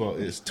slow as fuck.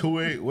 It's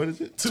 28. What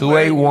is it?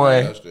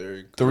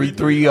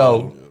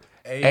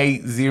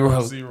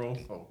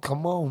 281-330-8004.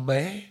 Come on,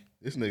 man.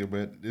 This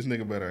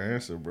nigga better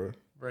answer, bro.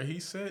 Bro, he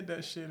said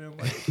that shit in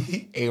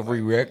like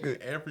every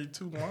record, every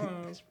 2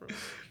 lines, bro.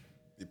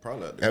 He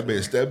probably that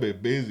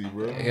bitch busy,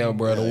 bro. Yeah,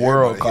 bro. The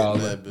world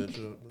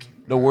calling.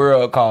 The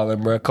world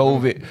calling, bro.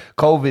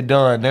 COVID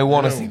done. They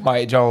want to see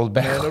Mike Jones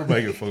back. Man,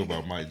 nobody give a fuck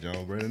about Mike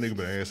Jones, bro. That nigga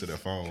better answer that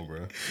phone,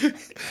 bro.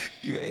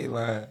 You ain't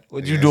lying.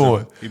 What you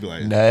doing? He be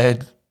like,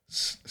 Ned.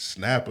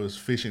 Snappers,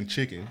 fish and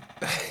chicken.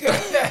 He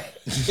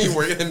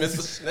working at Mr.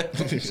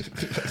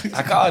 Snappers.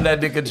 I called that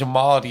nigga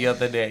Jamal the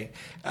other day.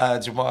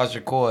 Jamal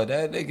Shakur.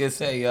 That nigga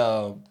say,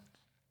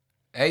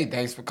 hey,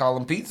 thanks for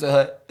calling Pizza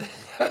Hut.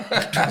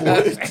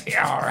 What?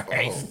 All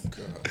right. Oh,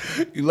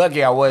 you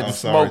lucky I wasn't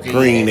smoking.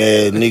 Green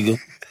ass nigga.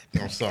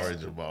 I'm sorry,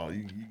 Jamal.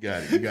 You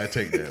got it. You got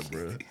to take that,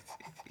 bro.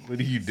 What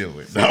are you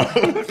doing? No.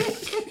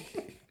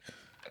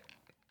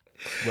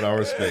 But I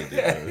respect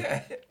it,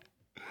 bro.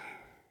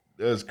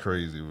 That's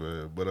crazy,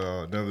 man. But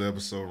another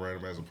episode of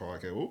Random Acts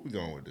Podcast. What we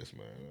going with this,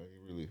 man?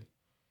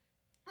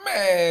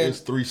 Man.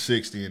 It's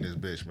 360 in this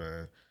bitch,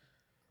 man.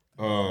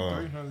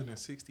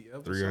 360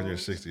 episodes.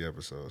 360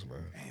 episodes,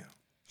 man. Damn.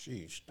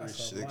 Sheesh,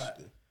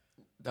 360.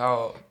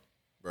 Dog.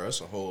 Bro,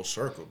 that's a whole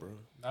circle, bro.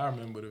 I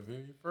remember the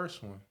very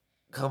first one.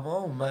 Come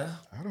on, man.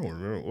 I don't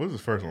remember. What was the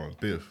first one?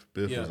 Biff.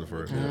 Biff was the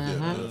first one.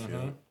 Yeah, Biff,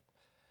 yeah.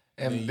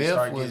 And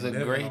Biff was a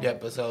great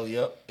episode.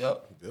 Yep.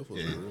 Biff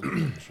was a really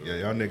good episode. Yeah,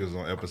 y'all niggas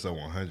on episode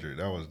 100.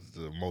 That was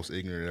the most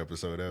ignorant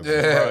episode ever.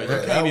 Yeah, bro,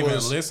 you can't even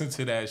listen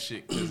to that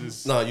shit.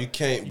 No, you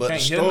can't. But the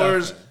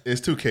stories,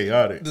 it's too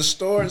chaotic. The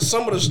stories,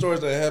 some of the stories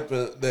that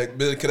happened,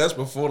 because that's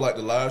before like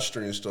the live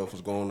stream stuff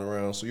was going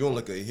around. So you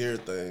only could hear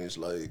things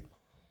like,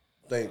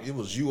 think it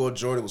was you or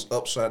Jordan was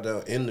upside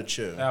down in the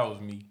chair. That was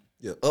me.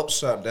 Yeah,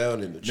 upside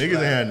down in the chair.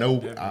 Niggas ain't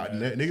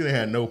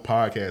had no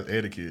podcast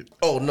etiquette.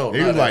 Oh no,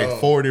 it was like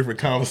 4 different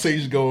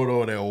conversations going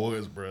on at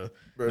once, bro.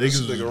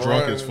 Niggas was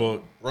drunk as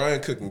fuck.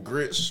 Ryan cooking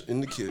grits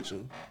in the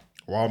kitchen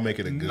while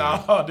making it good.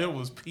 Nah, that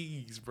was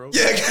peas, bro.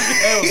 Yeah,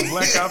 that was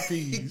black eyed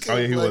peas. Oh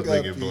yeah, he was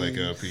making black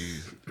eyed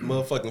peas.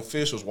 Motherfucking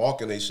fish was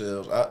walking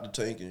themselves out the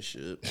tank and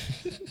shit.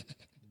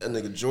 That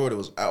nigga Jordan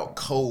was out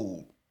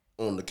cold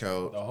on the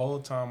couch. The whole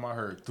time I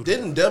heard.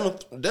 Didn't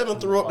Devin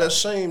threw up that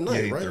same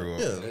night,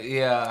 right?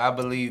 Yeah, I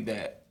believe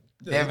that.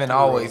 Devin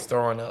always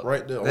throwing up.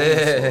 Right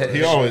there.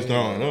 He always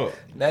throwing up.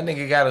 That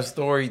nigga got a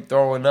story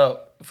throwing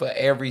up for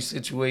every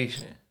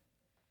situation.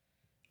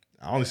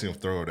 I only seen him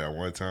throw it that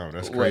one time.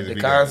 That's crazy. What,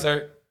 the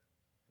concert?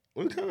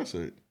 What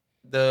concert?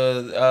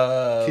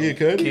 The Kid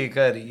Cudi? Kid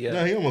Cudi, yeah.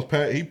 No, he almost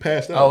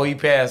passed out. Oh, he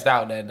passed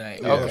out that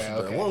night. Yeah,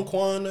 okay. One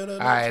Quan that all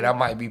right, I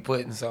might be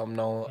putting something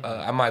on.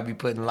 I might be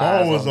putting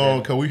live. Quan was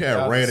on because we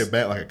had ran it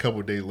back like a couple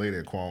of days later.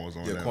 And Quan was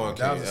on. Yeah, that Quan one.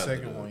 That was the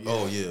second one. Yeah.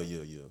 Oh yeah.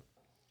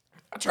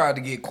 I tried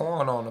to get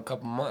Quan on a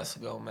couple months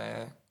ago,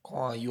 man.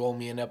 Quan, you owe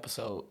me an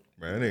episode.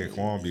 Man, that nigga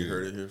Quan be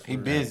heard it here. He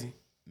busy.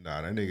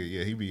 Nah, that nigga,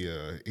 yeah, he be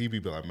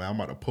like, man, I'm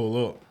about to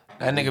pull up.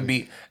 That nigga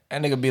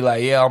be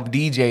like, yeah, I'm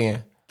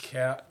DJing.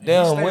 Cap.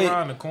 Damn,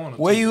 around the corner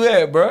where too. you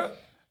at, bro?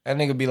 That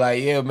nigga be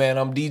like, yeah, man,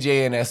 I'm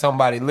DJing at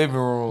somebody's living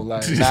room.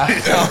 Like, nah,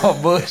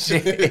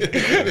 bullshit.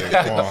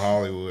 Quan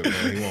Hollywood,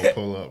 man, he won't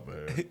pull up,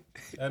 man.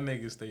 That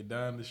nigga stay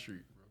down the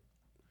street,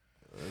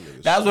 bro.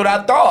 That's what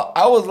I thought.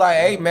 I was like,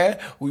 hey, man,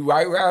 we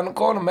right around the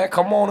corner, man.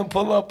 Come on and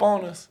pull up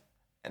on us.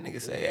 That nigga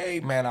say, hey,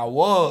 man, I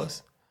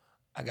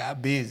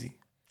got busy.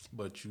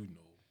 But you know,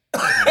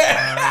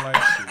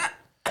 like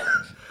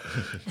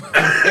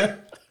shit.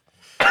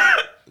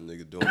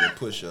 Nigga doing a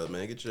push up,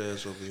 man. Get your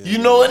ass over here. You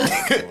know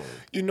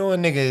a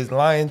nigga is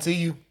lying to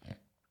you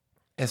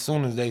as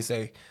soon as they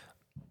say,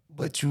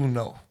 but you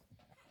know.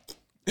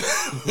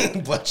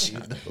 But you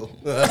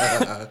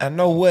know. I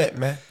know what,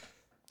 man.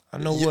 I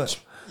know what.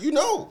 You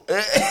know.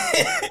 Like,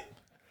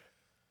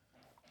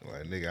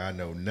 nigga, I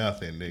know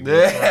nothing,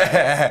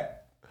 nigga.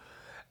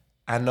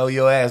 I know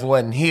your ass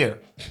wasn't here.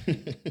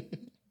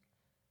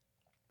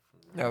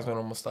 That's what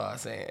I'm gonna start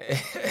saying.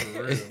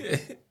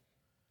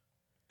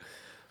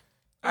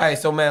 All right,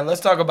 so man,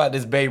 let's talk about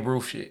this Babe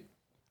Ruth shit.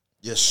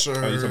 Yes, sir.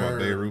 Oh, you talking about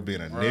Babe Ruth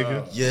being a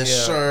nigga?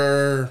 Yes,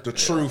 sir. The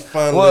truth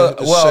finally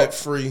is set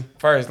free.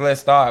 First,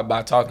 let's start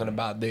by talking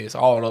about this.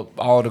 All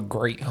the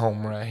great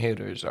home run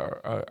hitters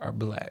are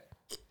black.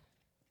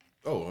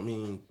 Oh, I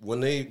mean, when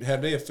they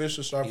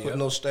officially start putting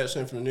those stats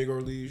in from the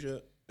Negro Leagues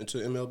yet into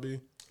MLB?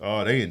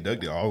 Oh, they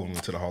inducted all of them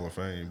into the Hall of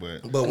Fame,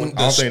 but when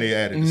I don't think they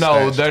added the No,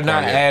 stats they're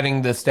not yet.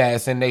 adding the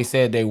stats, and they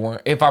said they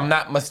weren't. If I'm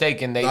not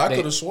mistaken, I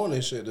could have sworn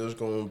they said they was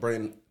going to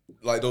bring,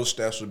 like, those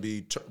stats would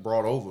be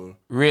brought over.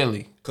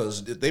 Really?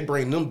 Because they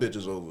bring them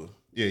bitches over.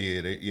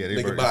 Yeah, they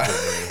Nigga, bring about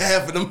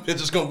half of them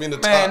bitches going to be in the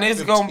top Man, it's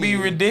 15. going to be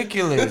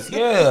ridiculous.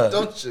 Yeah.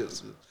 Them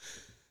shits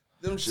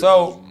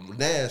So- was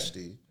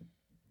nasty.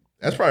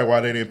 That's probably why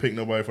they didn't pick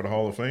nobody for the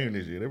Hall of Fame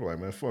this year. They were like,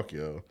 man, fuck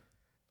y'all.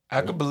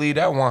 I could believe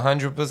that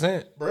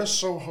 100%. Bro, it's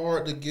so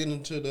hard to get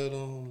into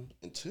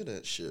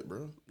that shit,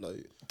 bro.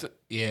 Like,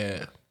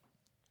 Yeah.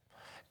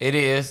 It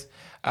is.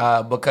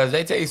 Because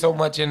they take so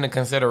much into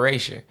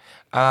consideration.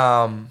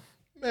 Man,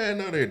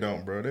 no, they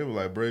don't, bro. They were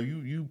like, bro,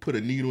 you put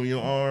a needle in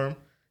your arm.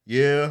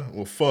 Yeah,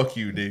 well, fuck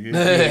you, nigga.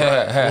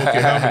 I don't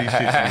care how many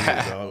shit you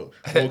hit, dog.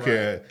 I don't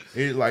care.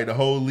 It's like the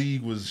whole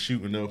league was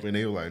shooting up, and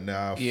they were like,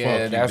 nah, fuck you,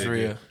 that's nigga.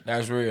 real.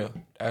 That's real.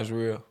 That's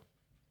real.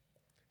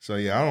 So,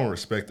 yeah, I don't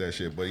respect that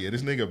shit. But, yeah,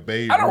 this nigga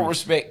Babe I don't Ruth-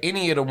 respect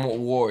any of them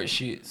award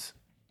shits.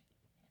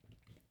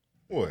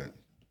 What?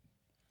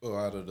 well,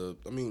 out of the,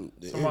 I mean,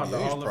 the Talking about the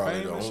NBA's Hall of probably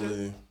Fame the and shit?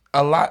 only.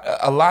 A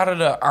lot of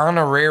the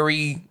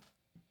honorary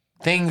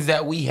things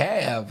that we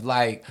have,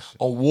 like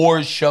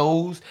award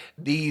shows,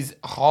 these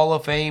Hall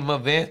of Fame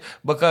events,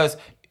 because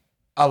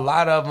a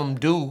lot of them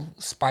do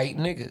spite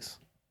niggas.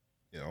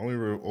 Yeah, only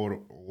real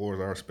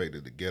awards I respect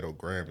is the Ghetto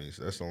Grammys.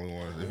 That's the only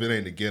one. If it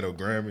ain't the Ghetto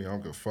Grammy, I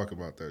don't give a fuck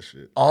about that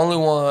shit. Only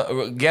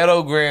one,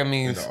 Ghetto And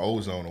Grammys, the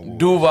Ozone Award.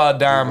 Duval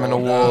Diamond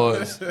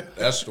Awards,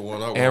 That's the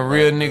one I want. and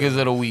Real Niggas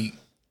of the Week.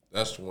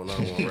 That's the one I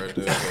want right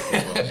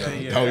there.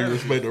 Yeah, Oh, you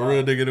respect the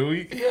real nigga of the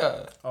week?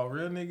 Yeah. Oh,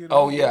 real nigga.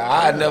 Oh yeah,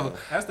 I never.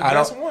 That's the I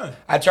best don't- one.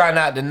 I try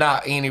not to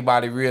knock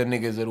anybody Real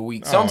Niggas of the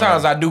Week.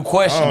 Sometimes I do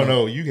question. I don't them.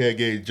 know. You had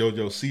gave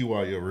JoJo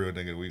Siwa your real nigga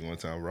of the week one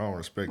time, bro. I don't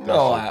respect that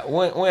No, shit.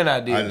 when I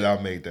did.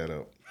 I made that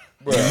up.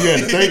 You had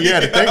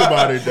to think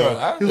about it though.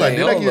 Bro, He's like,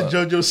 did I hold give up.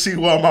 JoJo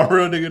Siwa my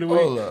real nigga of the week?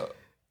 Hold up.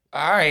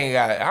 I ain't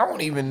got it. I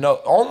don't even know.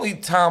 Only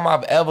time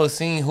I've ever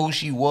seen who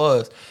she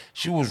was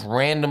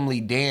randomly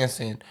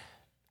dancing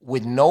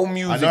with no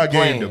music I know I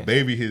playing. gave the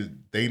baby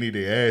they need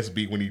their ass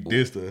beat when he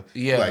dissed her.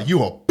 Yeah. Like,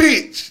 you a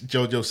bitch,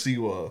 JoJo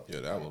Siwa.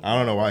 Yeah, that was. I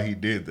don't know why he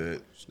did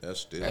that.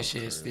 That's still. That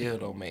shit still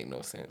don't make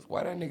no sense.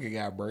 Why that nigga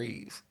got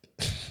braids?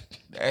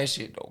 That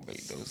shit don't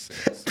make no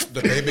sense.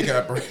 The baby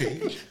got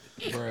braids.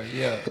 Bro,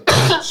 yeah.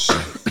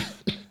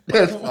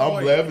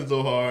 I'm laughing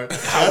so hard.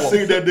 I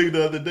seen that nigga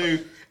the other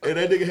day, and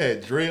that nigga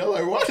had dreads. I'm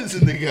like, why does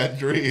this nigga got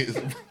dreads?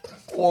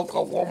 Woke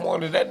up one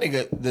morning, that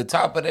nigga, the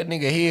top of that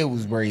nigga head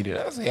was braided.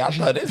 I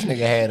thought this nigga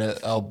had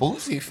a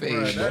boosie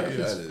face. Bro, Bro. that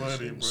is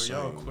funny, bro.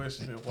 Y'all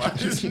questioning why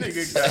this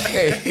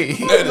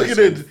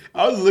nigga got.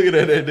 I was looking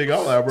at that nigga.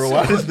 I'm like, bro,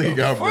 why this nigga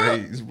got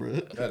braids, bro?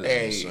 That is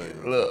Hey,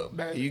 insane. look,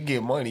 man, you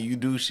get money, you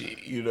do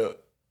shit, you know.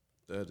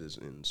 That is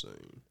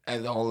insane.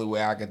 That's the only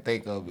way I can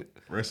think of it.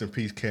 Rest in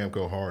peace, Cam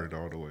Go Hard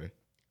all the way.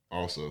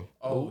 Also,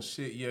 Oh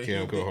shit, yeah,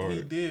 Cam Go he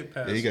Hard. did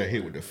pass. Yeah, he got hit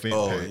away. with the fin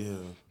Oh pack. yeah,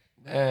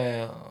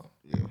 Damn.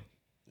 Yeah,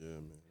 yeah,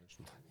 man.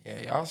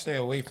 Yeah, y'all stay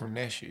away from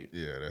that shit.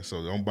 yeah.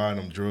 So don't buy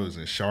them drugs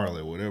in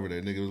Charlotte, whatever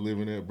that nigga was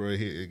living at, bro.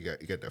 He got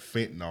the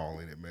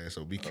fentanyl in it, man.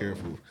 So be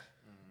careful.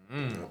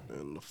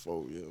 And the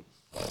foe,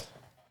 yeah.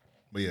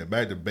 But yeah,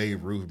 back to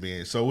Babe Ruth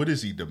being. So what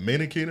is he,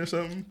 Dominican or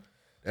something?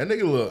 That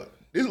nigga look.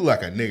 This look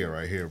like a nigga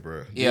right here,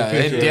 bro. Yeah,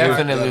 This it picture-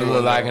 definitely that look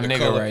one, like a the nigga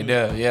color. right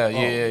there.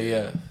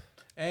 Yeah.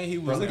 And he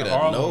Bro, was look in at that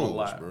Harlem a nose,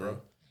 lot, bro. bro.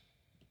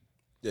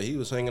 Yeah, he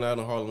was hanging out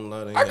in Harlem a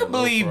lot. Ain't I had can no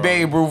believe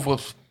problem. Babe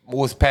Ruth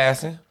was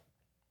passing.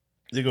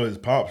 There go his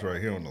pops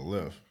right here on the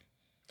left.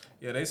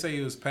 Yeah, they say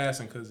he was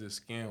passing because his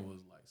skin was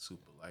like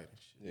super light and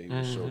shit.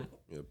 Yeah, he was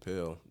so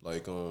pale.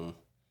 Like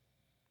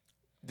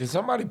Did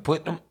somebody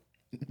put them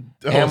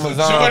Oh,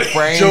 Amazon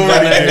frames Jordy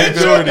on that did.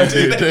 nigga? Jordy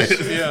did that.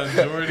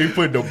 Yeah, Jordy. He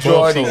put the bumps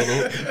Jordy. on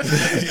him.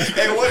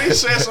 hey, what he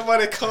said?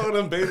 Somebody called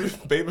him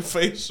baby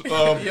face.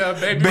 Yeah,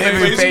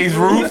 Baby face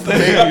Ruth.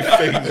 Baby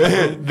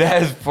face.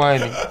 That's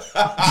funny.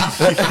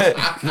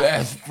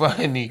 That's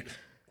funny.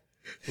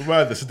 I'm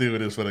about to steal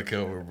this for the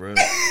cover, bro.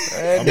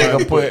 That I'm about nigga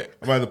to put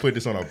I'm about to put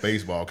this on a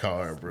baseball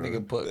card, bro.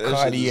 nigga put That shit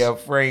Cartier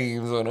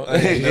frames on never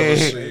them.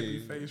 seen. Baby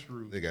face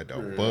Ruth. They got the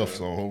buffs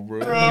on him, bro.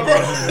 Bro,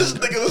 this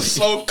nigga was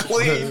so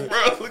clean,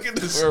 bro. Look at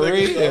this For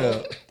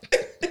nigga.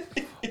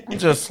 real.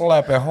 just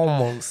slapping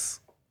homos.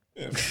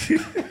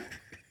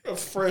 A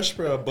fresh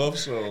pair of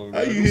buffs on.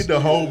 How you hit the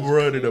home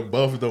run and the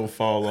buffs don't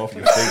fall off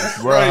your face?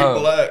 Right,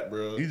 black,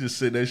 bro. He just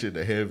sent that shit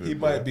to heaven. He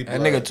bro. might be That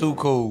black. nigga too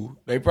cool.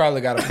 They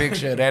probably got a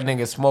picture of that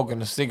nigga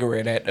smoking a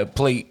cigarette at the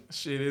plate.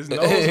 Shit, his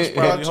nose is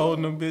probably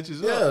holding them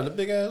bitches Yeah, up. the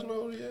big ass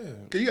nose,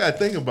 yeah. You gotta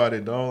think about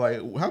it, dog. Like,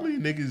 how many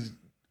niggas?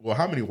 Well,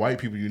 how many white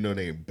people you know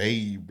named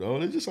Babe,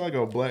 dog? It's just like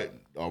a black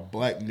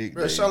nickname.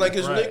 Bro, it sound like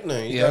his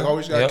nickname. He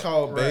always got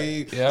called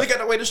Babe. Yep. Look at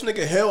the way this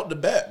nigga held the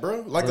bat,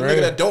 bro. Like a For nigga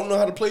real. that don't know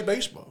how to play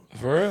baseball.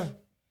 For real.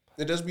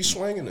 They just be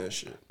swinging that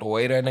shit. The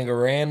way that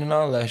nigga ran and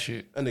all that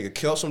shit. That nigga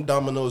killed some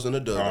dominoes in the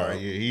dugout. All right,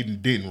 yeah, he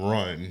didn't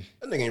run.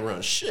 That nigga ain't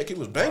run shit. He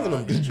was banging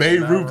them bitches.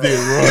 Babe Ruth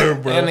didn't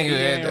run, bro. That nigga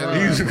had that. Yeah,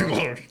 he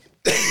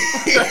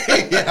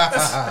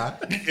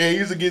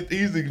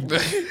used to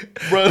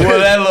bro. Well,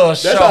 that little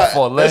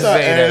shuffle, let's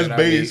that's say how that, ass I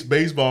mean.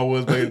 baseball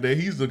was back then.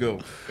 He used to go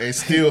and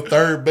steal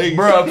third base,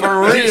 Bro,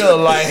 for real,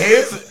 like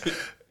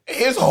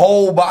his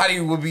whole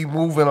body would be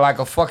moving like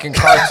a fucking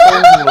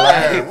cartoon.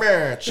 Like,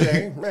 Man,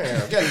 Che,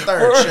 man, get for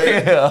third,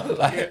 Che. real.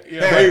 Like,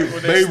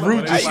 Babe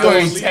Ruth I just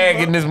ain't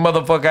tagging this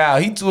motherfucker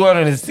out. He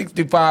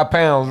 265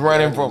 pounds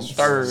running from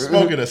third.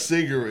 smoking a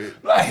cigarette.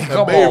 Like, And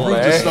come Babe on, Ruth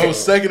man. just stole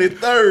second and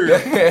third.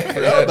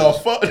 What the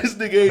fuck? This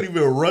nigga ain't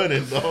even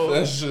running, dog.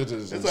 That shit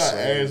is That's how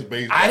insane. ass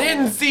baseball. I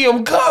didn't see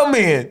him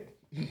coming.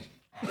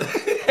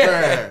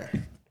 Man.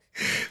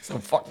 Some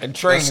fucking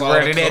train That's all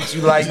running the at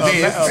you like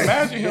this.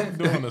 Imagine him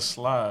doing a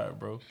slide,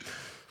 bro.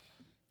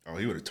 Oh,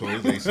 he would have tore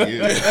his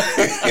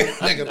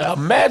ACL.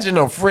 Imagine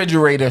a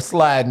refrigerator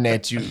sliding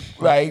at you.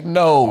 Like,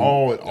 no.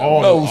 all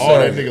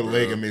that nigga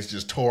ligaments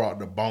just tore out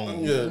the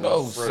bone. Yeah,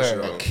 No, fresh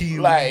sir. out.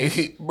 Like,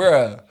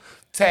 bruh,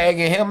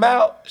 tagging him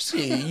out,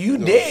 shit, you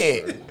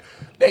dead.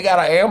 They got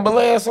an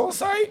ambulance on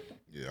site?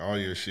 Yeah, all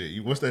your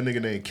shit. What's that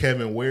nigga named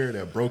Kevin Ware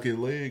that broke his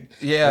leg?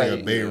 Yeah,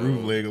 Like a Babe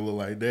Ruth leg look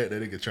like that.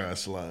 That nigga trying to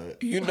slide.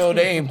 You know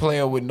they ain't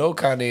playing with no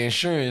kind of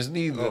insurance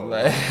neither.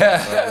 Like,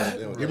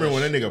 You remember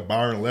when that nigga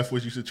Byron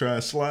Leftwich used to try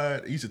and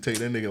slide? He used to take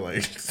that nigga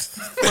like,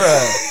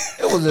 bruh,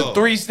 it was a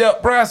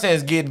 3-step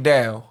process getting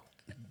down.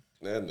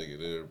 That nigga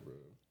there, bro.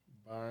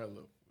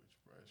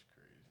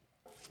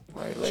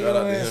 Like, Shout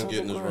out to him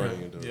getting his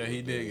ring, though. Yeah,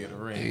 he did get a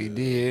ring. He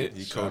did.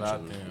 He Shout out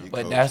coaching. to him. He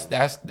But coaching.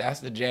 that's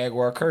the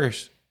Jaguar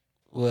curse.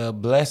 Well,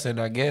 blessing,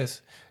 I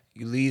guess.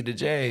 You lead the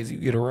Jags, you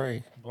get a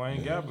ring.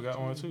 Blaine Gabbert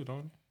got one too,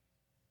 don't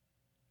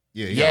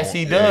he? yeah. Yes,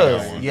 he got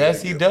does. one.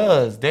 Yes, he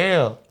does.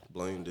 Damn.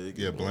 Blaine did.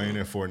 Yeah, get Blaine one.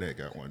 and Fournette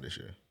got one this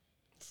year.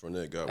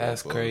 Fournette got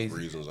That's one for crazy.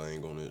 reasons I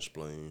ain't gonna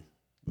explain.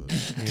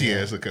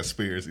 Yeah, it's a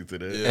conspiracy to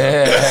that.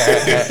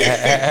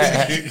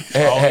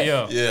 Oh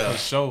yeah, Yeah. for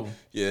sure.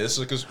 Yeah, it's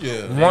a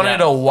yeah. One of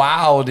the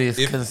wildest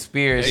If-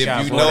 conspiracies. if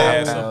Got you one know-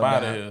 ass up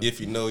out of here. If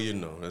you know, you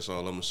know. That's all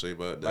I'm gonna say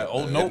about that. Like,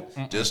 oh, And nope.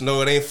 just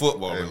know it ain't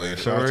football Hey, man, related.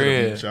 shout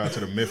real. out to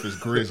the Memphis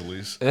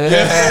Grizzlies. Leave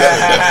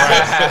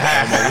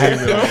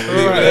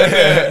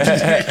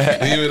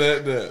it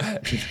at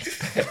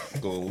that.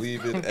 Gonna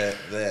leave it at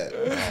that.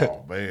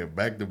 Oh man,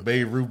 back to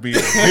Babe Ruth being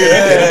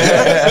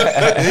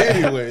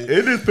Anyway,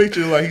 in this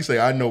picture, like he say,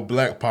 I know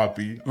Black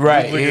Poppy.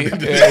 Right. Just He, look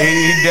at he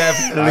this.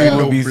 definitely I know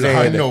would be Black.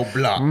 I saying know that.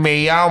 Black.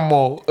 Me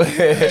amo. but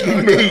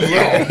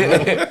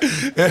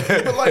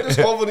like this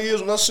over the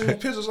years when I seen the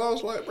pictures, I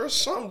was like, bro,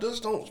 something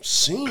just don't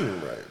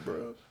seem right,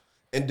 bro.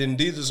 And then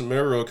Jesus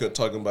Mero kept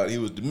talking about he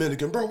was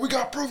Dominican, bro. We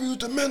got proof he was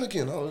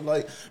Dominican. I was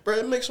like, bro,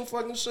 it makes some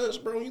fucking sense,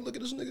 bro. When you look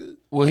at this nigga,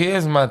 Well,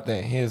 here's my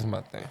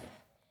thing.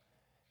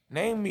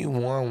 Name me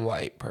one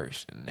white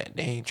person that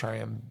they ain't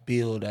trying to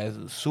build as a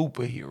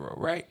superhero,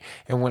 right?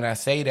 And when I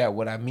say that,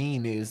 what I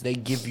mean is they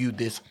give you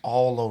this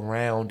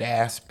all-around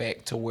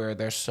aspect to where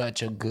they're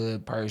such a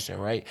good person,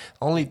 right?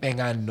 Only thing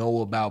I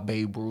know about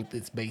Babe Ruth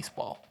is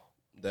baseball.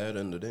 that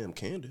and the damn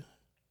candy.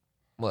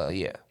 Well,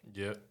 yeah,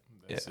 Yep,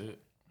 that's it.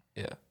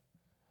 yeah.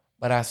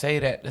 But I say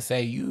that to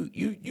say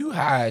you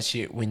hide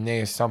shit when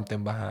there's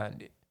something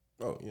behind it.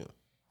 Oh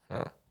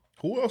yeah.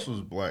 Who else was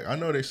black? I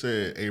know they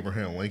said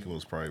Abraham Lincoln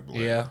was probably black.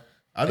 Yeah.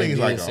 I think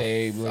They it's did say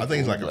Abe Lincoln I think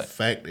it's was like a black.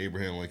 fact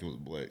Abraham Lincoln was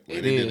black. Like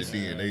It they is.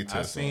 did a DNA test. I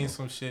on seen him.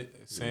 some shit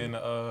saying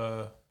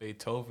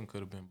Beethoven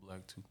could have been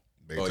black too. Oh,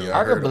 Beethoven. yeah,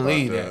 I heard could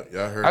believe about that.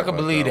 Yeah, I heard I could about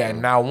believe that.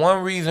 one. Now,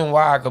 one reason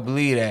why I could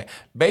believe that,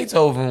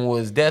 Beethoven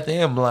was deaf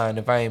and blind,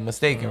 if I ain't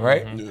mistaken,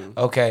 right? Yeah.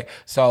 Okay,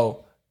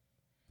 so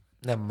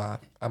never mind.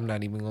 I'm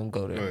not even gonna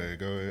go Go there.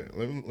 ahead.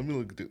 Let me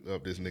look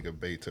up this nigga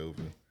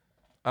Beethoven.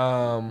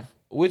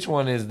 Which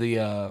one is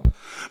the?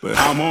 But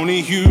I'm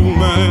only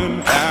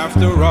human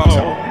after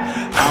all.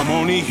 I'm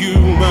only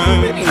human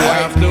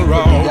after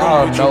all.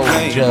 Y'all Don't put your know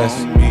blame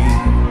just on me.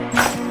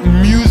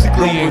 musically Don't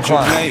put your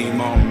inclined.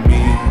 blame on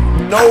me.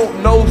 No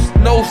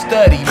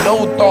study,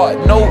 no thought,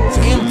 no Look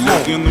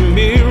influence. in the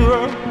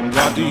mirror.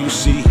 What do you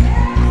see?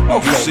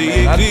 You see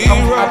Okay, it man.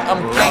 clearer.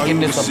 I'm All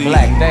thinking you this a see.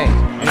 black thing.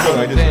 I feel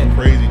like this is a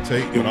crazy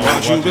take, but I What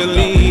was you watching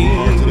believe. Dr.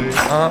 Umar today.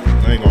 I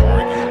ain't gonna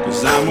argue.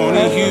 Cause I'm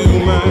only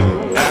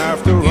human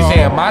after all. You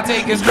saying my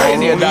take is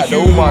crazy or Dr.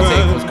 Umar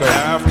take was crazy?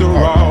 After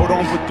all,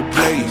 don't put the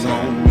blaze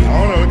on me. I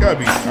don't know. It gotta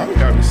be something.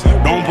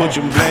 Don't put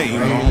your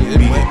blame on It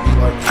me. might be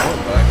like one,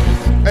 but I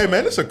can't. Hey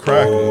man, it's a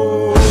cracker.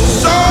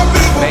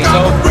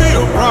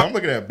 Beethoven. I'm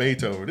looking at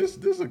Beethoven. This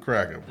is a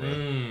cracker,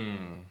 bro.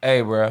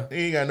 Hey, bro. He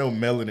ain't got no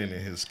melanin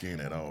in his skin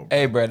at all. Bro.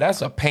 Hey, bro.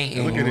 That's a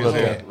painting Look you at his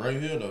looking hair. at. Right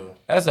here, though.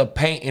 That's a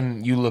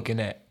painting you looking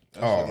at.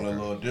 That's looking a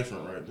little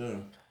different right there.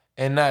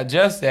 And not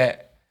just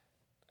that,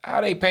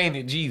 how they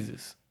painted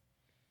Jesus.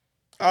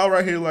 All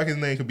right here, like his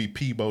name could be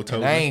Peebo Toven.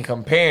 And I ain't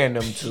comparing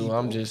them to.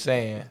 I'm just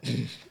saying.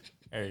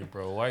 Hey,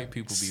 bro, white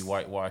people be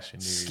whitewashing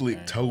these.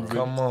 Slick Toven.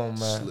 Come on,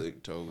 man.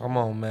 Slick Toven. Come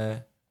on,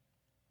 man.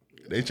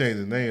 They changed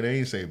his name. They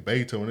ain't say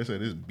Beethoven. They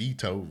said this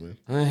Beethoven.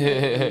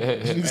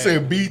 Hey. He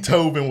said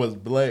Beethoven was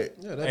black.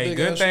 Yeah, that Hey, big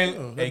good ass,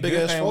 thing- that hey, big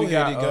good ass thing we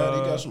forehead he got, got. He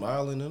uh, got some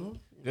island in him.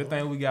 Good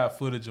thing we got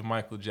footage of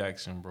Michael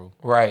Jackson, bro.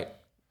 Right.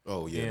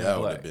 Oh yeah, Yeah, that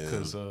would black, have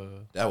been. 'cause,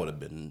 that would have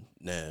been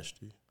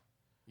nasty.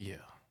 Yeah.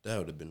 That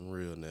would have been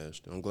real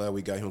nasty. I'm glad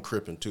we got him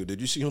cripping too.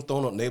 Did you see him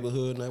throwing up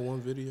neighborhood in that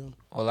one video?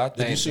 Well, I think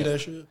Did you see that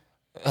shit?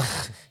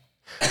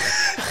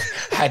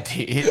 I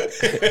did.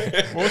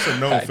 What's a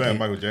known I fact? did.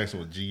 Michael Jackson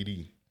was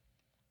GD.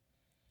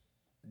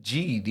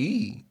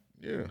 GD.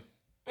 Yeah.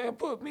 Man,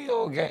 put me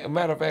on game.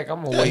 Matter of fact,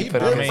 I'm gonna Yeah, wait he for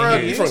been that. from,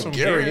 he he is from from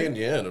Gary, Gary.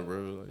 Indiana,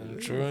 bro.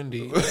 Like, True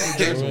indeed.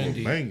 Jackson True was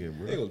indeed. banging, he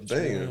bro. was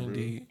banging, bro.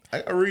 Indeed. I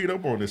gotta read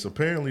up on this.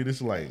 Apparently, this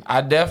is like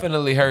I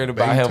definitely heard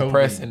about him Beethoven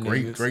pressing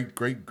great,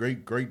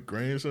 niggas. great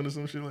grandson or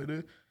some shit like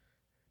that.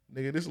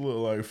 Nigga, this look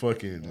like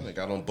fucking. They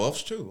got on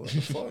buffs too. What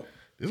the fuck?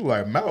 This look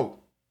like Mount.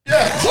 Hey,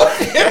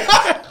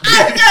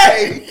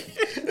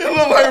 It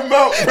look like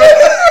Mount, bro.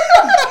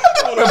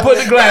 Man, put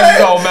the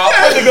glasses on, Mal.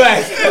 Put the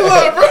glasses.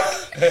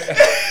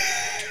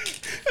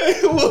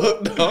 hey,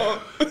 look, dog.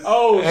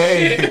 Oh,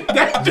 Hey. shit.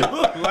 That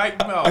dude like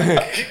Mel.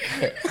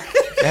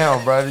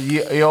 Damn, brother.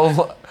 Yo,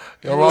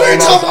 They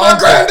talking my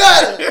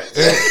granddaddy.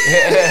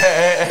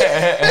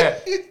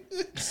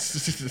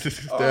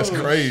 That's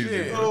crazy.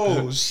 shit. Bro.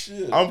 Oh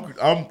shit.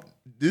 I'm.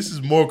 This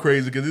is more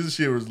crazy because this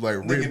shit was like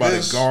written at by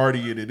this. the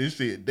Guardian and this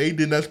shit. They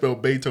did not spell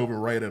Beethoven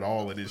right at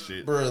all in this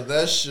shit. Bro,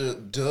 that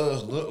shit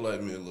does look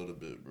like me a little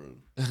bit, bro.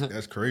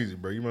 That's crazy,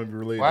 bro. You might be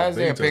related. Why to is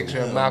there a Beethoven. picture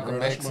of Yeah, Malcolm bro,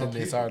 that's X my in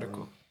this people,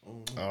 article?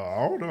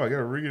 I don't know. I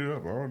gotta read it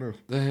up. I don't know.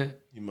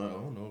 You might, I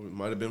don't know. It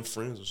might have been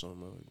friends or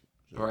something.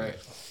 Right.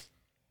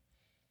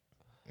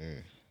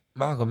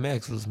 Malcolm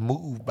X was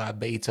moved by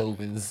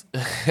Beethoven's.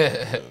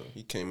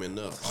 He came in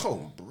up.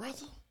 Oh,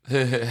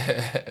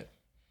 brother.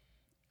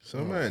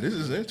 So man, this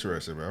is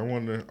interesting, man. I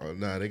wonder. Oh,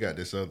 nah, they got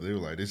this other. They were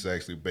like, this is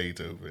actually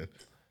Beethoven.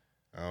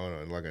 I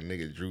don't know. Like a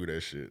nigga drew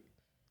that shit.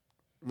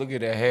 Look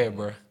at that hair,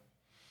 bro.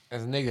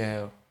 That's nigga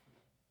hair.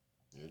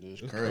 It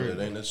is curly. It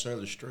ain't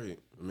necessarily straight.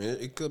 I mean,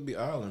 it could be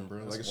island, bro.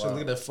 Like I said,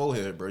 look at that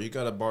forehead, bro. You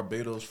got a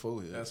Barbados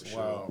forehead. That's for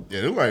wild.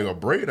 Yeah, they look like a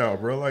braid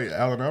out, bro. Like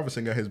Allen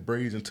Iverson got his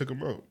braids and took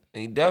them out.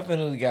 He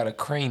definitely got a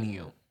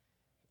cranium.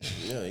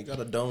 Sure. Yeah, he got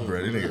a dome.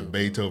 Bro, this nigga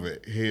Beethoven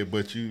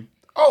headbutt you.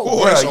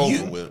 Oh, it's bro,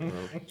 over with, bro.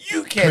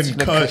 you catching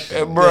the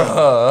Concussion.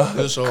 bruh.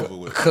 It's over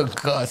with.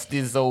 Concussed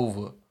is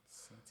over.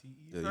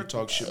 Yeah, you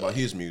talk shit about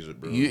his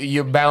music, bro.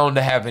 You're bound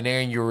to have an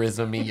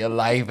aneurysm in your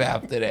life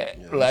after that.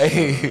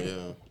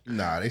 Yeah.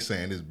 Nah, they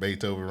saying this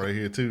Beethoven right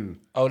here too.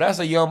 Oh, that's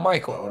a young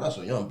Michael. Oh, that's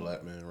a young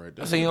black man right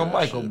there. That's a young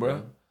Look at that Michael, shit,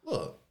 bro.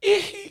 Look.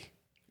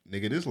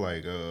 Nigga, this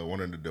like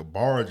one of the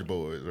Barge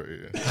boys right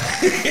here.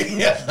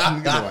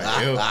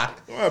 Nigga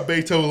like why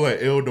Beethoven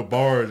like El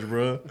DeBarge,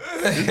 bro?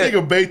 This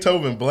nigga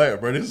Beethoven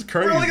black, bro. This is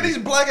crazy. Bro, look at these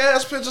black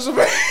ass pictures of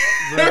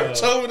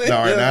Beethoven.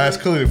 Nah, right now it's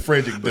clearly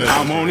Frederick Douglass.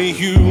 I'm only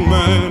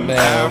human Man,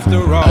 after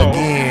all.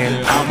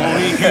 again. I'm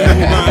only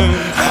human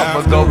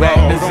I'ma go back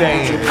to Don't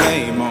saying. put your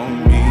blame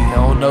on me. I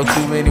don't know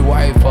too many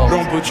white folks.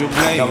 Don't put your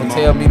blame Don't on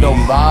tell me no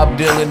Bob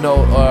Dylan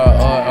or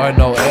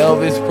no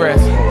Elvis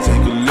Presley.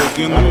 Take a look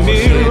in the I don't wanna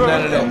hear mirror.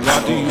 none of that.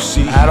 What do you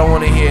see? I don't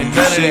want to hear none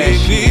of See that it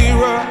shit.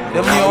 clearer.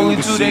 Them the only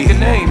two they can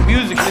name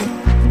musically.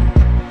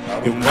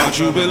 And what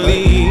you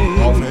believe.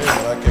 Offhand,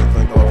 but I can't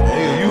think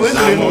offhand. You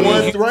listening to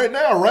one right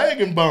now,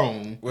 Rag and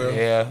Bone. Well,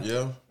 Yeah.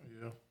 Yeah.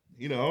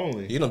 You know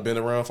only. He done been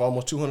around for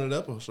almost 200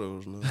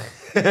 episodes now.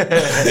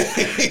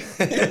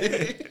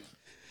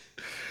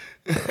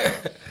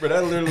 But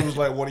that literally was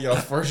like one of y'all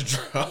first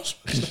drops.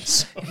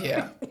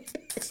 Yeah.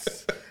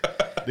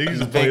 They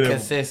used to Been play that.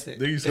 consistent.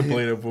 They used to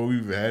play that before we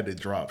even had to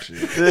drop shit.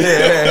 Shout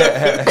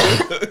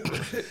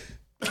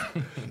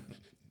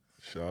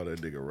out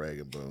that nigga Rag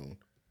and Bone.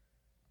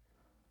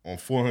 On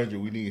 400,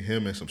 we need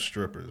him and some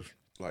strippers.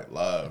 Like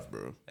live,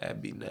 bro.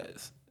 That'd be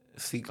nuts.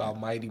 Seek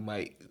Almighty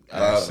might.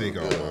 Seek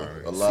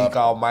Almighty. Seek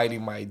Almighty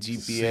might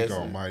GPS. Seek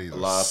Almighty. A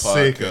live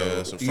Sick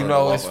podcast. of. in You front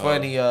know, of it's Waffle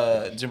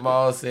House. funny.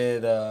 Jamal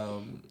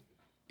said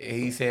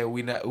he said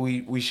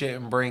we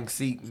shouldn't bring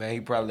Seek, man. He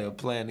probably a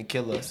plan to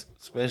kill us,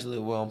 especially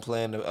if we don't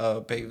plan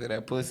to pay for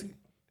that pussy.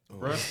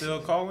 Bro, still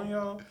calling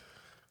y'all?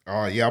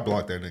 Oh, yeah, I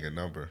blocked that nigga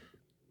number.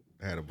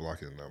 I had to block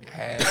his number.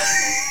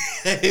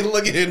 Hey,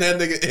 look at that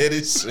nigga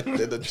Eddie shit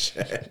in the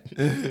chat.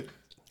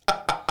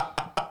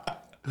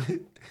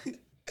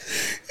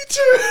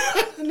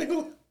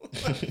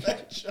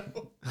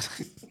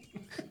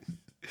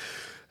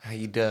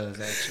 He does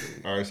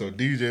actually. All right, so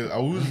DJ, I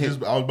was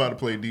about to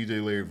play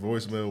DJ Larry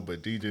voicemail,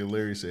 but DJ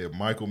Larry said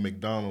Michael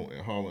McDonald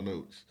and Hall &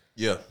 Oates.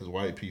 Yeah. It's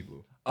white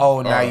people.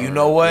 Oh, now you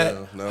know what?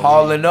 Yeah, now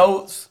Hall we- and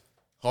Oates.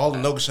 Hall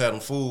and Oates had them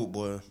food,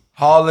 boy.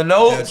 Hall and They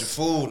had Oates. your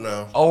food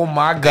now. Oh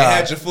my They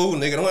had God. your food,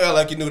 nigga. Don't act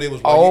like you knew they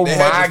was white. Oh They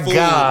had my your food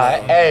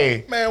God. now.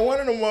 Hey. Man, one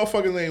of them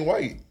motherfuckers ain't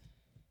white.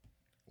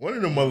 One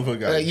of them motherfuckers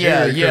got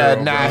Yeah, Jerry yeah.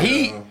 curl, Nah, bro.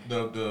 he.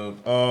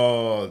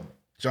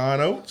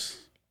 John Oates.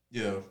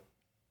 Yeah.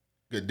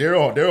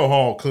 Daryl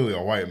Hall clearly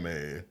a white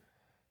man.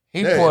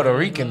 He That- Puerto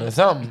Rican or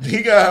something.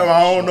 He got,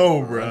 I don't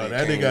know, bro.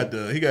 That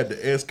nigga got the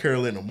S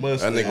curl and the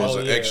mustache. That nigga was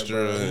an yeah, extra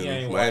bro. He in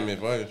ain't Miami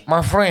Vice.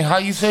 My friend, how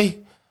you say?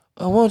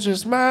 I want you to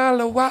smile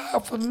a while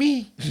for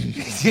me.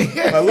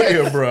 Now, look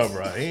here, bro.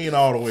 He ain't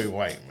all the way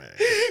white, man.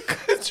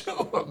 Could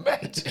you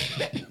imagine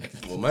that?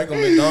 Well, Michael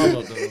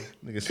McDonald, though.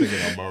 Nigga singing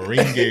a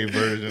merengue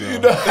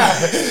version of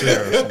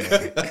Sarah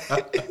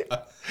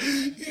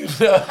Smith. You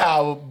know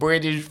how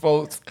British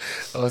folks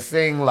will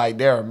sing like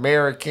they're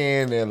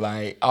American and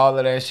like all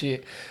of that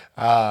shit.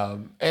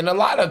 And a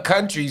lot of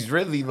countries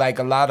really, like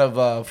a lot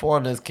of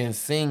foreigners can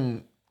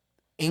sing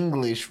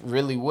English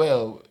really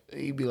well.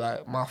 He'd be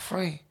like, my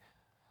friend.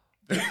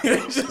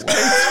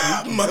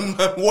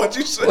 What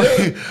you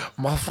say?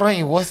 My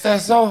friend, what's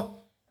that song?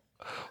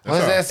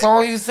 What's that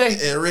song you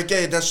say?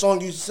 Enrique, that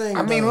song you sing.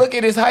 I mean, look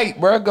at his height,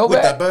 bro. Go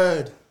with back. that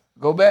bird.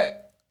 Go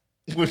back.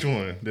 Which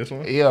one? This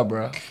one? Yeah,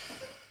 bro.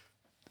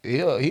 He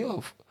a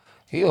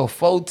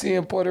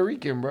 4'10" Puerto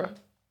Rican, bro.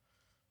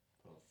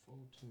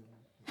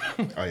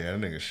 Oh yeah,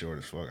 that nigga short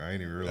as fuck. I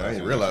ain't even realize. I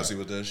didn't realize he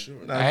was that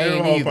short. Nah, I Daryl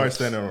ain't Hall either. probably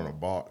standing on a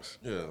box.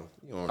 Yeah.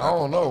 You I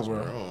don't know,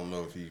 bro. I don't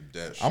know if he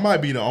that I short. might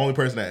be the only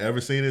person that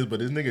ever seen this, but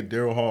this nigga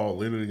Daryl Hall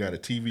literally got a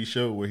TV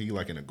show where he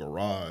like in a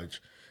garage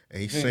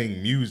and he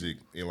sang music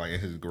in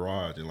his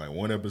garage. In like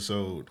one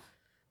episode,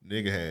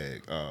 nigga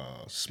had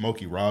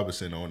Smokey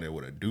Robinson on there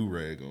with a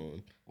do-rag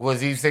on. Was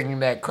he singing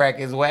that Crack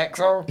His Wax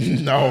song?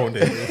 No,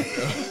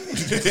 nigga.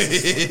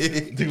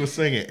 He was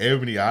singing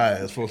Ebony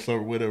Eyes for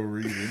whatever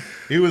reason.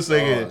 He was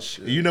singing,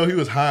 you know, he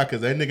was high because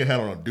that nigga had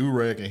on a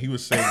do-rag and he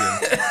was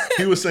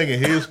singing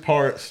his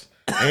parts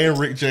and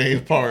Rick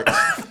James' parts.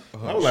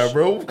 I was like,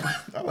 bro,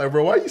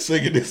 why you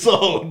singing this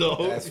song,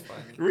 dog? That's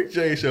funny. Rick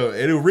James show,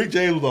 and Rick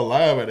James was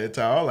alive at that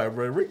time. I was like,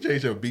 bro, Rick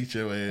James should beat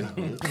your ass.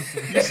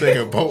 You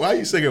singing both? Why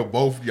you singing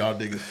both y'all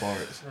niggas'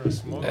 parts?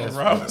 Smokey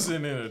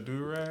Robinson in a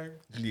do-rag.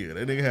 Yeah,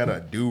 that nigga had a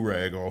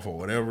do-rag on for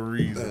whatever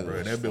reason,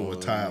 bro. That bitch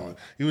was tired.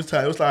 He was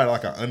tired. It was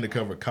like an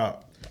undercover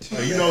cop.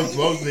 Like, you know,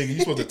 most niggas, you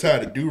supposed to tie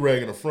the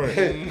do-rag in the front.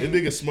 That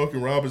nigga Smokey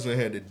Robinson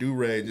had the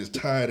do-rag just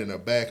tied in the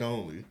back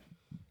only.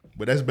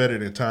 But that's better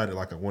than tied to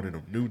like one of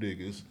them new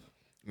niggas.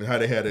 And how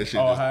they had that shit.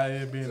 Oh, how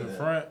it be in the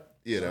front?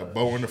 Yeah, that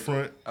bow in the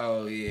front.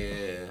 Oh,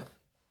 yeah.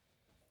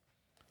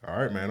 All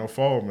right, man. Don't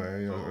fall,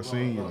 man. You know, I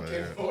seen you,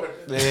 man.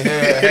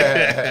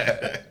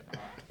 Yeah.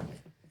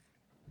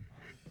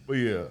 But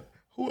yeah,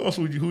 who else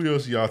do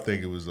y'all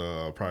think it was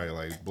probably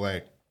like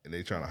black and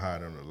they trying to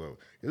hide under the low?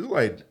 It's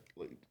like,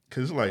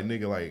 cause it's like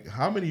nigga, like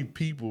how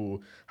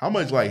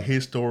much like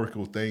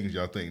historical things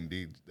y'all think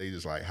they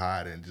just like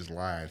hide and just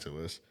lying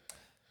to us?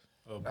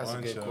 That's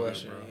a good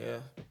question. Yeah. A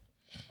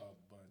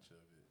bunch of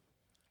it.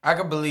 I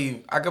could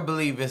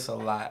believe it's a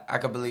lot. I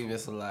could believe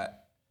it's a lot.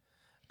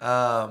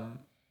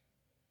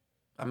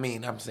 I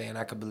mean, I'm saying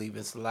I could believe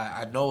it's a lot.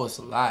 I know it's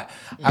a lot.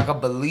 I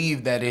could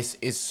believe that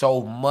it's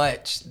so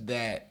much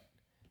that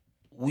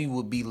we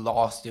would be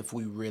lost if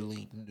we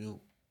really knew.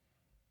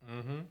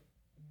 Mm-hmm.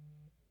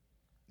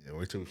 Yeah,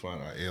 wait till we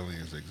find out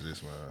aliens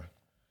exist, man.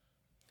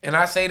 And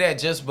I say that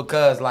just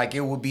because, like,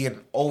 it would be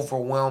an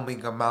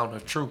overwhelming amount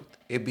of truth.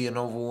 It'd be an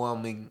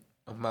overwhelming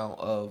amount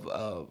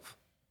of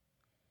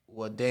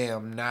well,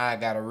 damn, now I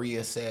got to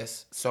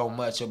reassess so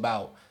much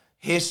about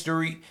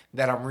history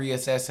that I'm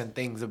reassessing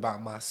things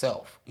about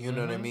myself. You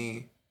know what I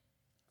mean?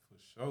 For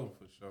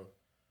sure.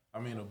 I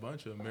mean, a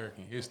bunch of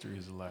American history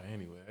is a lie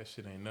anyway. That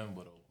shit ain't nothing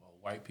but a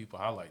white people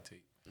highlight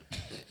tape.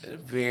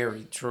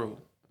 Very true.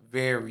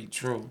 Very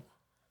true.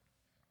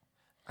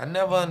 I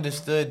never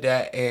understood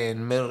that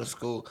in middle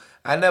school.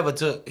 I never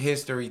took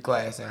history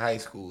class in high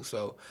school.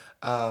 So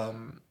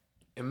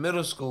in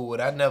middle school,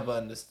 what I never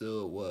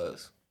understood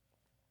was,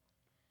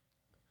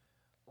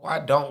 why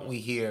don't we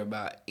hear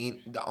about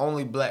the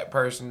only black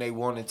person they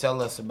want to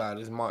tell us about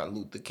is Martin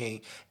Luther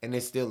King, and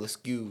it's still a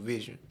skewed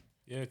vision.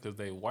 Yeah, because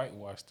they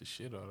whitewashed the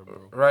shit out of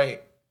bro.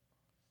 Right.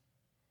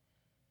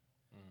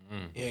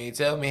 Mm-hmm. Yeah, you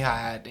tell me how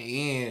at the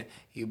end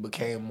he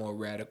became more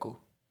radical.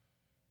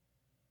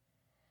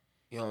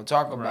 You know,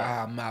 talk about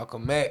how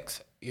Malcolm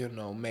X,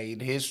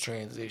 made his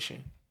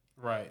transition.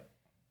 Right.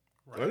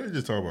 What they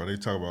just talk about? They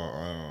talk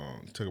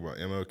about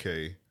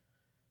MLK.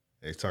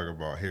 They talk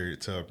about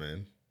Harriet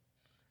Tubman.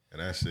 And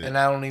that's it. And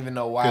I don't even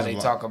know why they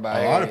talk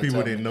about it. A lot of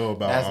people didn't know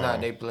about. That's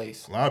not their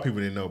place. A lot of people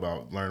didn't know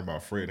learn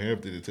about Fred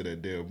Hampton until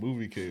that damn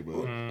movie came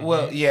out. Mm-hmm.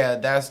 Well, yeah,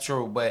 that's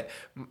true, but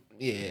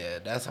yeah,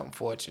 that's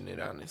unfortunate,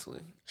 honestly.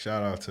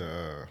 Shout out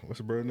to what's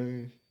the brother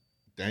name?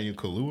 Daniel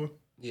Kaluuya.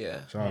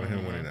 Yeah. Shout out to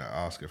him winning that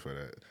Oscar for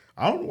that.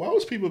 I don't know why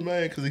was people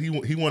mad because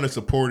he won a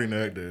supporting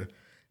actor,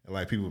 and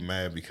like people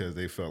mad because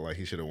they felt like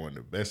he should have won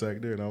the best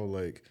actor, and I was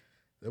like,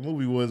 that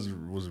movie was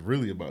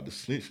really about the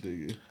snitch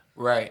nigga.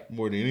 Right.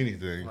 More than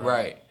anything.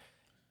 Right.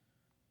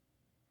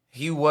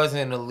 He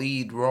wasn't a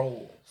lead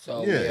role.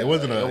 So Yeah, it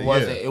wasn't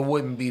it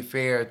wouldn't be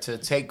fair to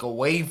take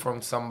away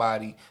from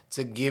somebody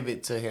to give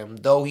it to him.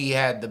 Though he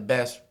had the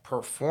best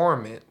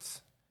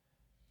performance.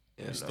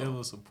 He's still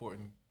a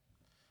supporting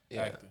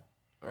actor.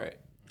 Right.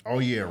 Oh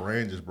yeah,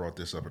 Rand just brought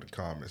this up in the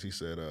comments. He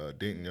said,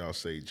 didn't y'all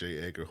say J.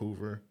 Edgar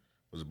Hoover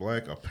was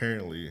black?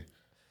 Apparently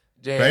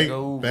J. Edgar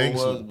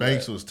Hoover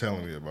Banks was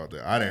telling me about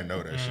that. I didn't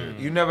know that shit.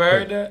 You never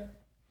heard that?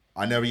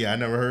 I never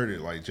heard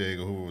it. Like J.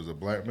 Edgar Hoover was a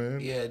black man.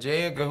 Yeah,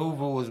 J. Edgar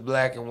Hoover was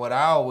black, and what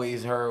I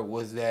always heard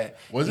was that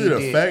Was it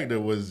a fact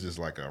or was it just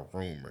like a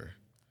rumor?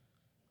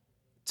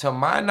 To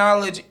my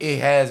knowledge, it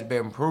has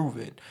been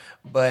proven,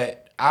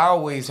 but I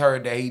always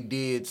heard that he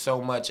did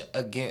so much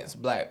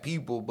against black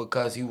people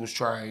because he was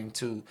trying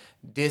to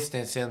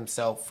distance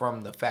himself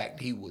from the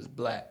fact he was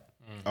black.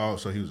 Oh,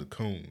 so he was a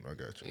coon. I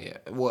got you. Yeah.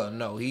 Well,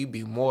 no, he'd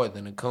be more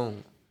than a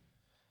coon.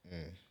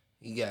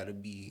 He got to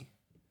be.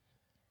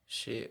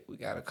 Shit, we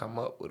got to come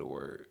up with a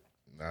word.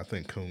 Nah, I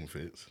think coon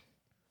fits.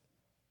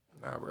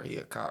 Nah, bro, he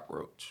a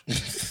cockroach.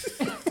 That's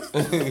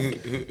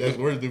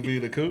worse than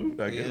being a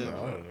coon? I guess. Yeah, I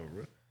don't know,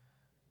 bro.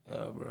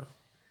 Yeah, bro.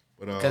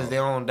 But Because they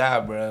don't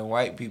die, bro. And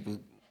white people,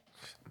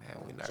 man,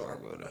 we not going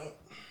to go there.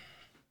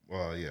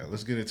 Well, yeah,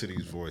 let's get into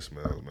these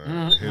voicemails,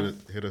 man.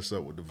 Hit us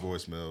up with the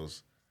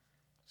voicemails.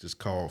 Just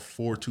call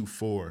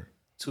 424-260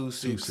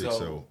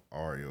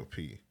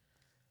 REOP.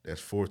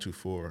 That's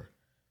 424-260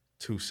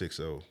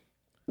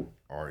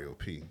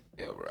 REOP.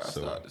 Yeah, bro, I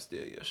started to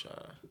steal your shine.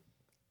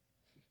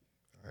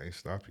 I ain't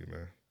stop you,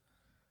 man.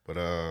 But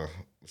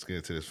let's get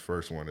into this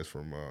first one. It's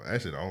from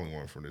actually the only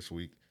one from this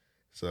week.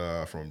 It's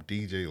from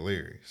DJ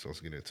Larry. So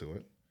let's get into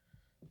it.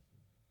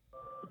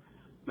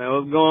 Man,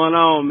 what's going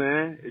on,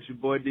 man? It's your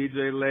boy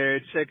DJ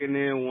Larry checking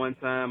in one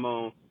time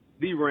on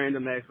the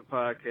Random Acts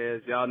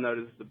Podcast. Y'all know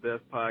this is the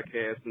best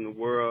podcast in the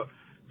world.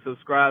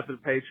 Subscribe to the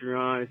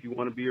Patreon if you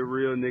want to be a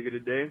real nigga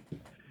today.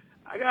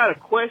 I got a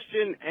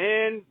question,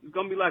 and it's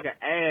going to be like an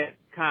ad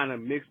kind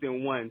of mixed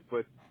in one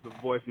for the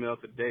voicemail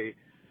today.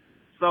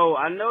 So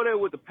I know that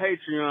with the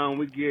Patreon,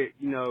 we get,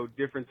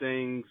 different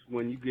things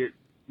when you get,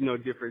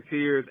 different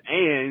tiers.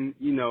 And,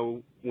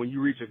 when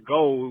you reach a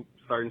goal,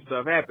 certain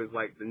stuff happens.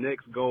 Like the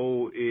next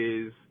goal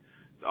is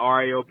the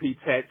RAOP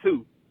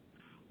tattoo.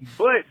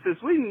 But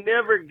since we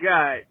never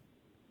got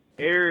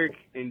Eric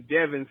and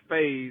Devin's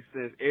face,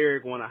 since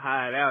Eric want to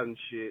hide out and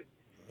shit,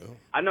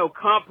 I know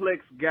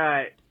Complex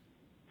got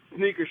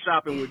sneaker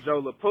shopping with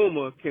Joe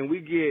LaPuma. Can we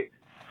get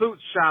suit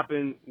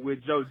shopping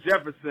with Joe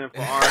Jefferson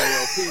for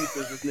RAOP, since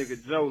this nigga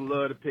Joe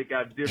love to pick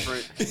out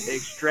different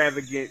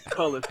extravagant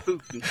color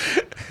suits and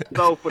shit.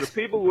 So for the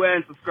people who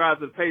hadn't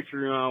subscribed to the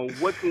Patreon,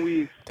 what can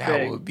we expect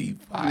That would be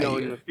fire.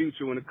 in the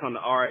future when it comes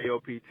to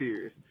RAOP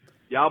tiers?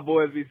 Y'all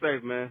boys be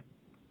safe, man.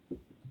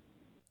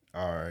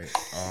 All right.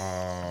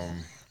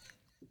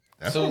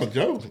 That's on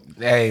Joe.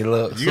 Hey,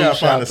 look. You gotta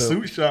find a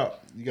suit shop.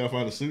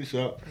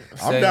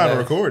 I'm down to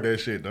record that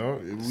shit,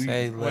 dog. Is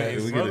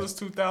Brothers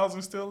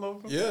 2000 still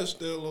open? Yeah, it's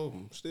still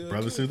open.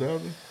 Brothers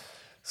 2000?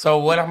 So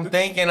what I'm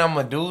thinking I'm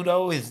going to do,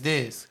 though, is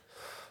this.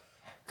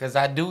 Because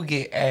I do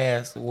get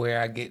asked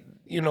where I get,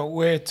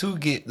 where to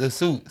get the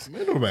suits.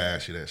 Man, nobody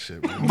ask you that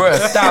shit, man. Bruh,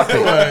 stop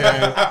it.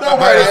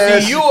 Nobody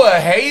ask you a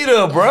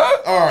hater, bruh.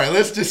 All right,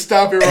 let's just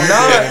stop it right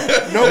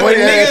there. When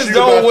asked niggas you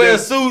don't about wear that.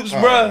 suits,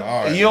 All bruh,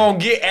 right. you don't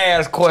get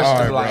asked questions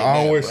All right, like bro. that.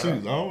 I don't wear bruh.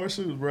 suits. I don't wear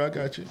suits, bro. I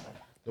got you.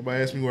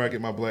 Nobody asked me where I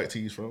get my black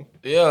tees from.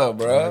 Yeah,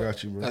 bruh. I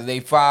got you, bro. Because they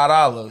 $5.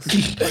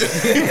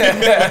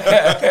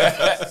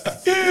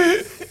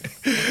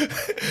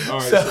 All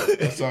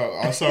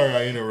right, I'm sorry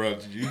I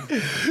interrupted you.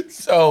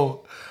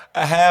 So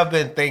I have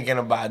been thinking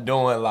about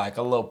doing like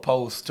a little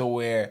post to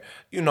where,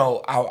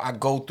 I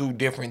go through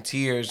different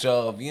tiers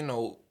of,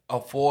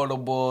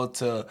 affordable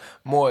to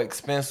more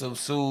expensive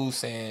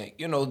suits and,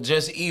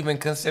 just even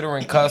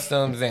considering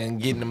customs and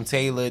getting them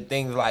tailored,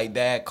 things like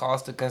that,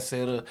 cost to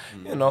consider,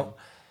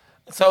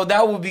 So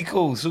that would be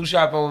cool. Suit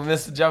shopping with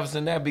Mr.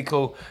 Jefferson, that'd be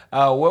cool.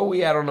 Where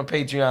we at on the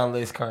Patreon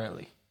list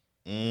currently?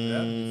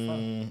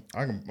 I'm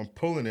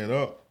pulling it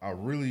up. I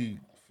really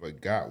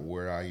forgot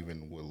where I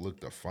even would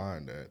look to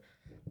find that.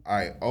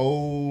 I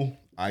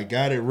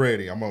got it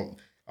ready. All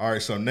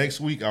right, so next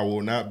week I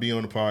will not be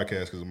on the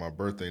podcast because of my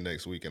birthday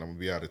next week, and I'm gonna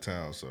be out of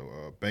town.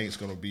 So Bank's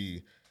gonna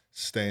be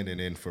standing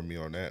in for me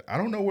on that. I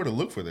don't know where to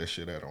look for that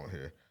shit at on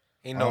here.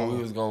 He know we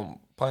was gonna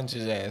punch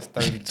his ass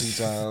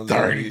 32 times.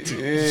 32.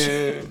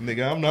 Yeah.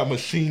 Nigga, I'm not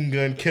Machine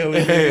Gun Kelly.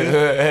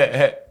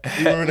 Nigga.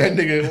 You remember that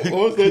nigga?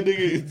 What was that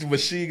nigga?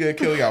 Machine Gun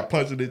Kelly got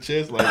punched in the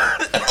chest like.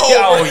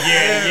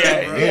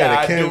 Yeah,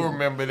 I do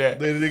remember that.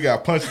 They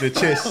got punched in the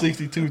chest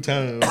 62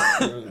 times.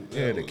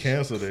 Yeah, to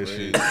cancel that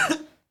shit.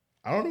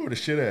 I don't know where the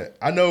shit at.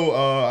 I know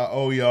I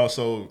owe y'all,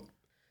 so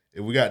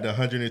if we got the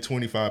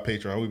 125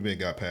 Patreon, we've been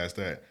got past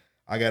that.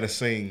 I gotta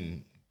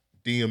sing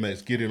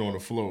DMX Get It on the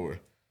Floor.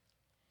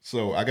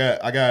 So I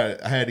got a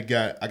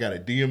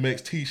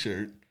DMX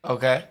t-shirt.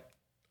 Okay.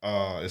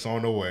 It's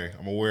on the way.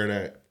 I'm gonna wear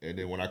that, and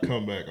then when I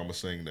come back, I'm gonna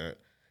sing that.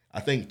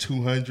 I think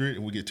 200.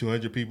 If we get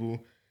 200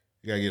 people,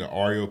 you gotta get an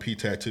REOP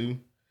tattoo,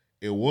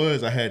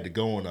 I had to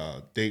go on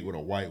a date with a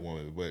white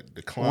woman, but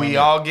the climate. We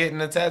all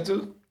getting a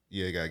tattoo?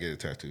 Yeah, you gotta get a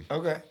tattoo.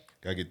 Okay.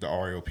 Gotta get the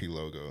RLP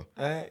logo.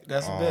 All right,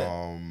 that's a bit.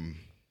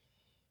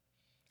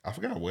 I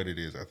forgot what it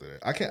is after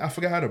that. I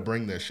forgot how to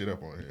bring that shit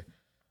up on here.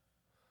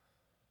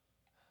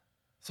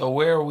 So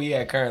where are we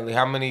at currently?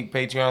 How many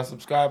Patreon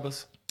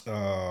subscribers?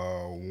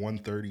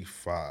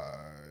 135.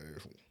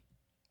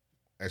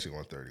 Actually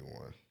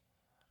 131.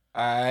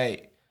 All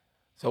right.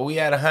 So we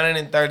at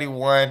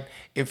 131.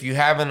 If you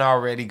haven't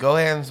already, go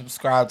ahead and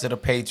subscribe to the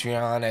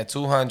Patreon. At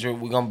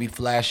 200, we're going to be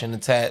flashing the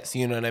tats.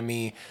 You know what I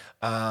mean?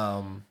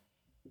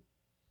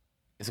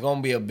 It's going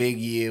to be a big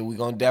year. We're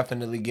going to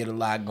definitely get a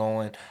lot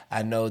going.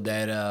 I know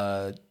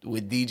that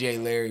with DJ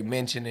Larry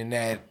mentioning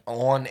that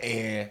on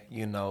air,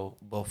 you know,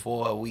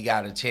 before we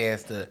got a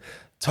chance to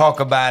talk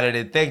about it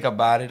and think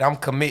about it, I'm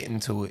committing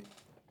to it.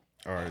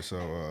 All right, so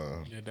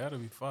yeah, that'll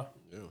be fun.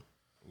 Yeah,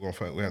 we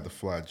have to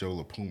fly Joe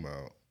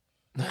LaPuma out.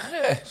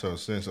 So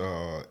since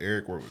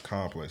Eric worked with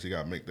Complex, he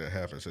got to make that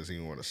happen since he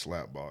didn't want a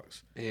slap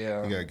box.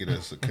 Yeah, he got to get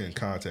us in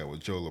contact with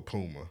Joe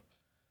LaPuma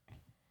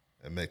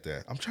and make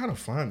that. I'm trying to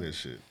find this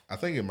shit. I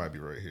think it might be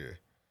right here.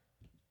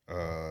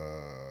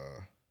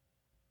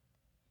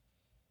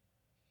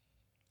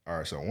 All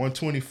right, so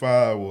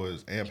 125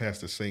 was Amp has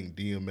to sing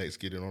DMX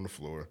Get It on the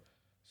Floor.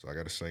 So I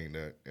got to sing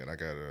that, and I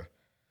got to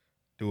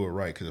do it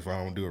right, because if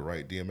I don't do it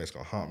right, DMX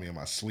going to haunt me in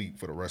my sleep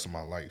for the rest of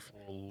my life.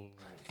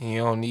 You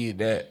don't need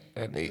that.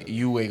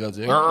 You wake up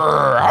to where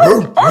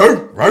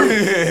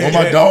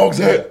my dogs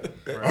at?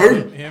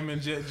 Him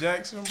and Jet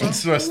Jackson, bro.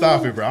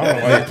 Stop it, bro. I don't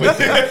know why you put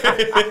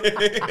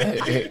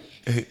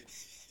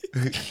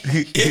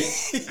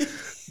that.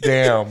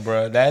 Damn,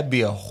 bro. That'd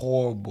be a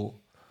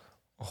horrible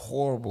mix.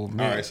 All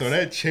right, so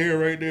that chair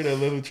right there, that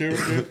little chair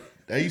right there,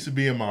 that used to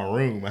be in my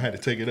room. I had to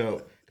take it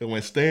out. Because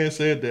when Stan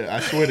said that, I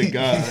swear to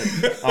God,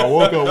 I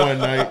woke up one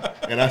night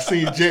and I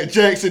seen Jet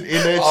Jackson in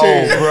that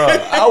chair. Oh, bro.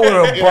 I would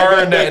have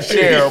burned that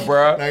chair,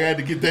 bro. I had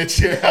to get that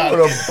chair out. I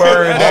would have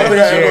burned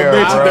that chair,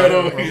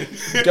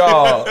 bro.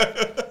 Dog.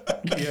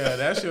 Yeah,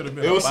 that should have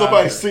been. It was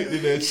somebody sitting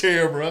in that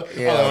chair, bro.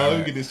 Yeah, let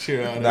me get this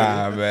chair out.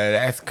 Nah, man,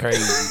 that's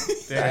crazy.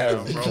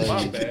 Damn, bro,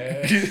 my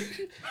bad.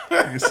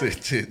 You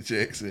said Jet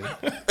Jackson.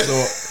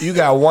 So you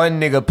got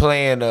one nigga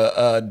playing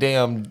a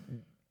damn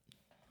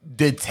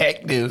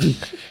detective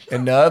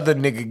and the other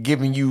nigga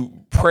giving you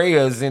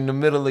prayers in the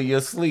middle of your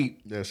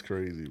sleep. That's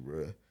crazy,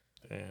 bro.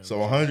 Damn, so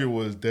 100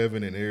 was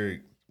Devin and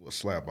Eric was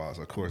slapbox.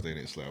 Of course they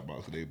didn't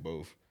slapbox. They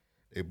both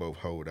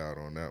hold out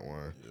on that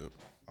one. Yep.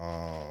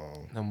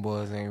 Them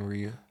boys ain't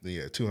real.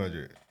 Yeah,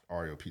 200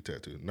 RLP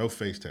tattoo. No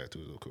face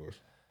tattoos, of course.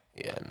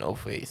 Yeah, no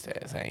face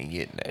tats. I ain't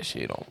getting that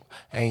shit on.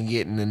 I ain't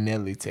getting the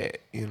Nelly tat.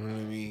 You know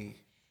what I mean?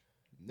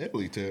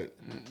 Nelly tat?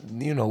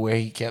 You know where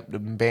he kept the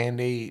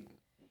Band-Aid?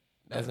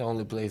 That's the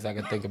only place I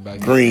can think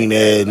about. Green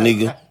ass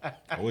nigga.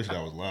 I wish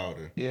that was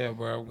louder. Yeah,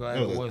 bro. I'm glad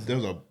it wasn't. There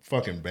was a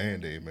fucking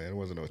Band-Aid, man. It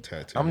wasn't no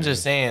tattoo. I'm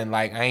just saying,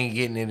 like, I ain't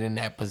getting it in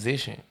that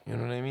position. You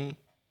know what I mean?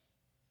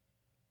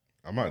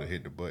 I might have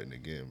hit the button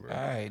again, bro.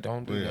 All right,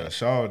 don't do that.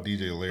 Shout out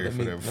DJ Larry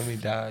let me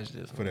dodge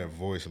this for that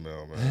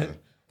voicemail, man.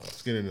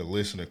 Let's get into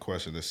listener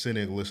questions. To send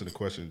in listener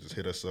questions, just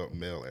hit us up,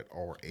 mail at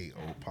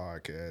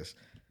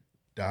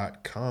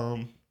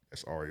raopodcast.com.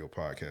 That's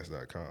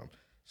raopodcast.com.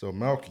 So,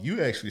 Malk,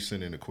 you actually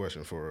sent in a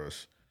question for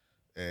us,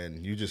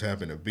 and you just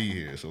happen to be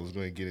here, so let's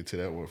go and get into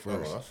that one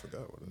first. Oh, I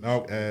forgot what it is.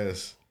 Malk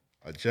asked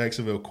a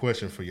Jacksonville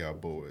question for y'all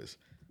boys.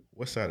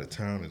 What side of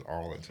town is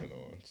Arlington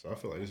on? So I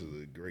feel like this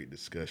is a great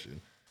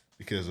discussion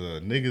because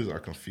niggas are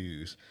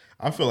confused.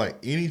 I feel like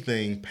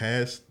anything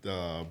past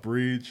the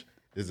bridge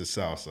is the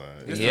south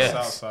side. It's the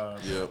south side.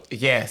 Yep.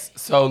 Yes.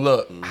 So,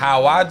 look,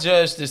 how I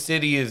judge the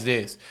city is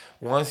this.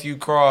 Once you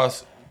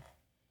cross...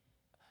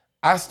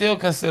 I still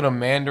consider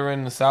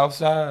Mandarin the south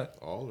side.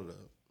 All of that.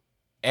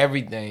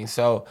 Everything.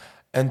 So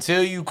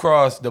until you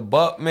cross the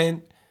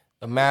Buckman,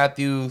 the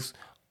Matthews,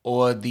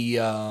 or the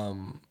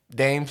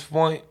Dames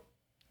Point,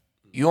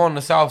 you're on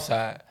the south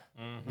side.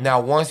 Mm-hmm.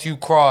 Now, once you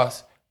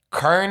cross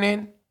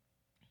Kernan,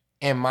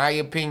 in my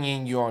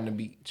opinion, you're on the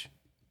beach.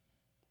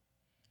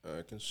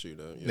 I can see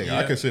that. Yeah. Nigga,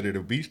 I consider the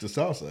beach the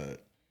south side.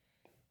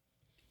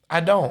 I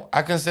don't.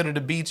 I consider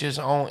the beach its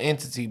own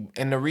entity.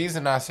 And the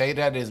reason I say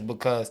that is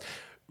because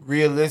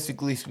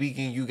realistically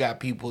speaking, you got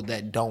people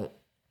that don't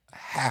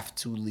have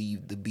to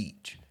leave the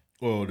beach.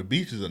 Well, the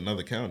beach is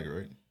another county,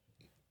 right?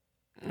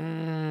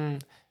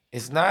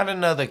 It's not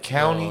another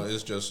county. No,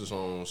 it's just its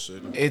own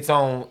city. It's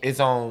on,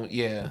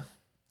 yeah.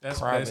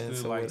 That's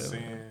basically like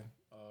saying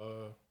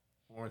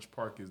Orange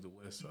Park is the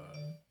west side.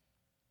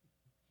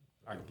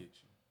 I get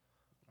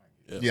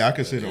you. Yeah, I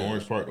consider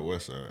Orange Park the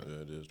west side. Yeah,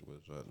 it is the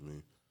west side to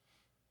me.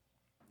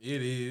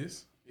 It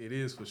is. It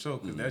is for sure,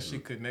 because that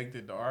shit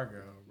connected to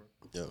Argyle, bro.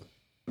 Yeah.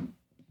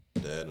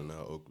 Dad and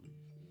now Oakley.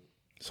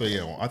 So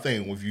yeah, I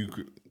think if you,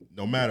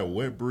 no matter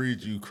what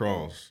bridge you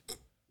cross,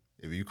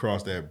 if you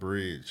cross that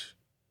bridge,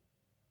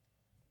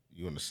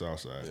 you on the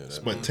south side. Yeah,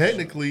 but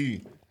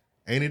technically,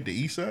 ain't it the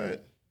east side?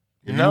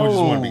 If you just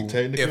want to be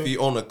technical, If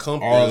you on the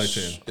compass,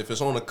 Arlington. if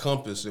it's on the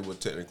compass, it would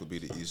technically be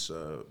the east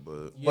side.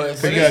 But you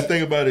gotta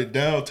think about it.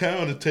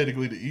 Downtown is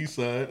technically the east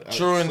side.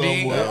 True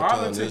indeed. Somewhat.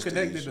 Arlington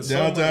connected to so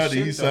downtown much the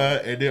shit, east though.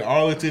 side, and then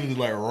Arlington is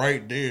like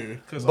right there.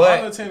 Because But-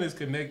 Arlington is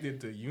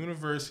connected to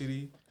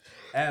University,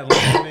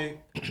 Atlantic,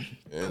 all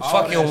that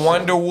fucking shit.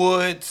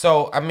 Wonderwood.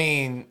 So I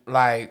mean,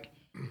 like,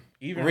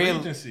 Even real-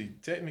 Regency,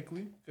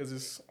 technically, because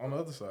it's on the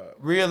other side.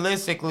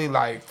 realistically,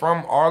 like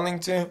from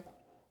Arlington,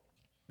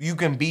 you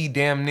can be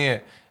damn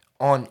near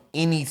on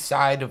any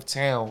side of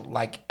town,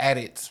 like at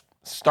its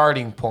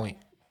starting point.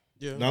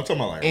 yeah, No, I'm talking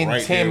about like In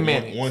right 10 there,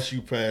 minutes. once you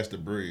pass the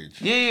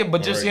bridge. Yeah,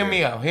 but just hear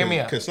me out. Hear me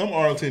out. Because some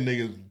Arlington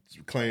niggas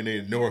claim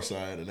they north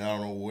side, and I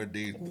don't know what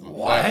they.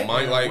 What?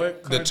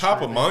 What the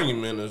top of country?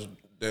 Monument is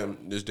down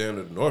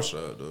to the north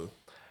side though.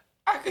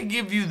 I could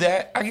give you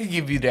that. I could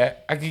give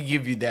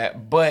you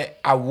that. But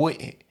I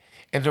wouldn't.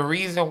 And the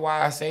reason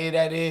why I say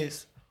that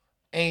is,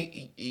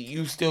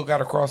 you still got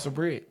to cross a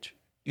bridge.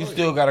 You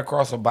still got to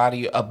cross a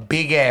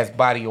big ass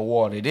body of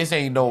water. This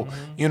ain't no,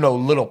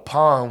 little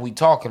pond we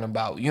talking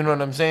about. You know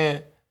what I'm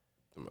saying?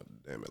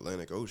 Damn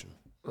Atlantic Ocean.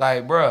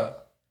 Like, bruh,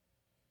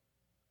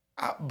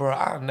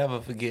 I'll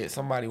never forget.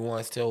 Somebody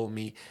once told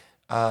me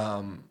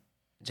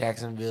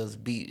Jacksonville's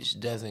beach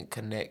doesn't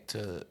connect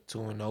to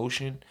an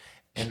ocean.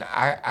 And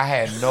I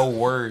had no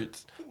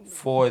words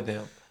for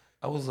them.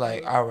 I was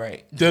like, all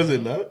right. Does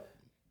it not?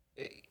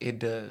 It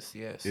does,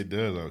 yes. It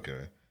does.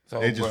 Okay. So,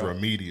 They just bro,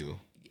 remedial.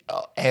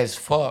 as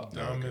fuck.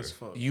 Dumb as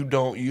fuck. You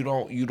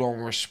don't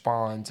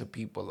respond to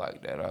people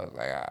like that. I was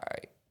like, all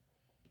right.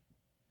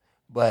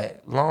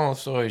 But long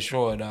story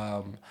short,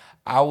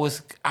 I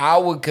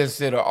would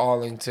consider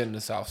Arlington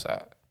the South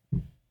Side.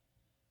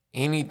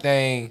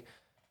 Anything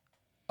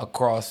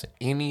across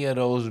any of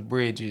those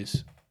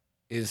bridges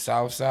is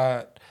South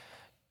Side.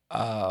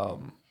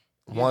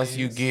 Once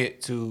you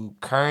get to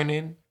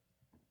Kernan,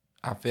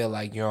 I feel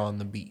like you're on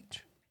the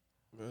beach.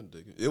 I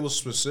dig it. It was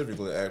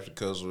specifically actually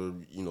because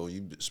of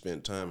you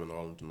spent time in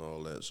Arlington and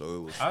all that, so it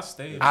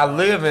was. I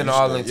live in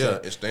Arlington. Yeah,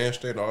 it's Stan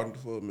stayed in Arlington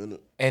for a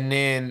minute. And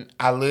then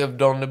I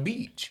lived on the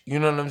beach. You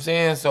know what I'm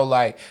saying? So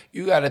like,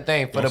 you got to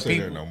think for Don't the say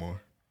people. that no more.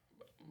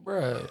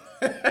 Bruh,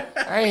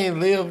 I ain't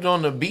lived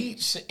on the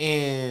beach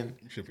in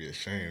You should be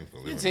ashamed for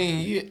living. 15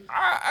 years.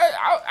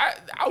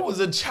 I was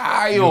a You a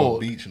child.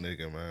 beach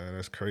nigga, man.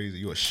 That's crazy.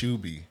 You a shoe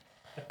bee.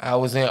 I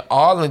was in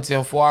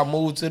Arlington before I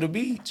moved to the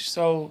beach.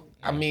 So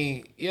I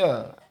mean,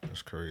 yeah,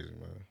 That's crazy,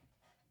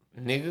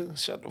 man. nigga,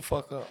 shut the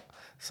fuck up.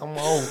 Some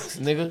oaks,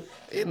 nigga,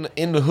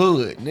 in the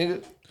hood,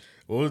 nigga.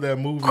 What was that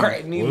movie?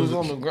 Crack needles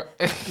on the ground.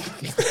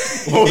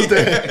 What was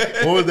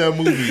that? What was that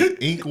movie?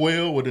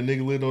 Inkwell, where the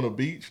nigga lived on the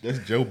beach. That's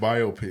Joe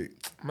biopic.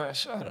 Man,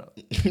 shut up.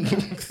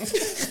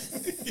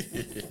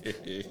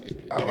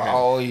 I've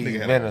always Nigga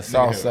had been a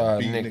South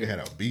Side nigga nigga. had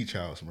a beach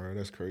house, bro.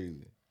 That's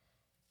crazy.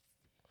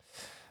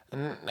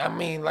 I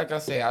mean, like I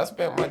said, I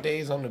spent my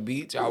days on the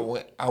beach. I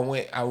went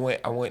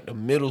to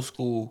middle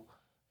school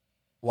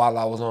while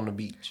I was on the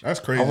beach. That's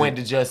crazy. I went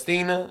to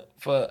Justina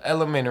for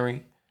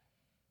elementary,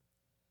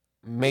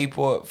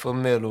 Mayport for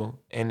middle,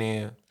 and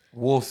then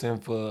Wilson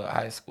for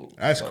high school.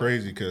 That's So,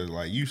 crazy because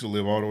like you used to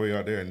live all the way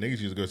out there, and niggas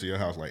used to go to your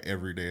house like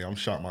every day. I'm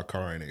shot my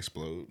car and it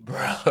explode.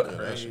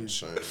 That's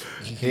insane.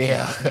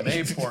 Yeah.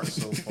 Mayport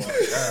so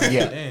far. God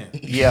Yeah. damn.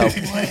 Yeah,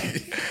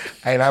 boy.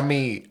 And I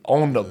mean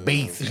on the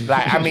base.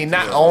 Like I mean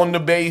not on the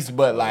base,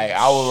 but like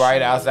I was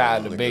right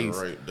outside the Nigga base.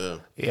 right there.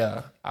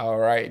 Yeah, I was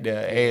right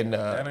there. And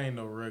That ain't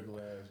no regular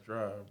ass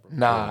drive, bro.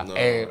 nah, No.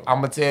 and I'm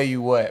gonna tell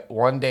you what.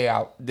 One day,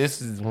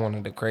 this is one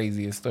of the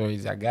craziest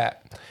stories I got.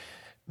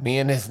 Me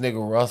and this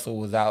nigga Russell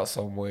was out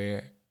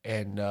somewhere,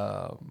 and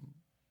or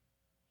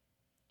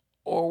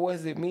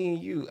was it me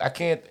and you? I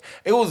can't.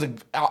 It was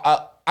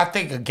I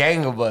think a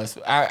gang of us.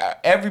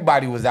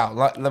 Everybody was out.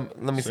 Let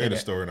me say Say the that.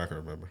 story, and I can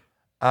remember.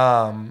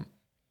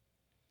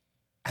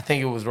 I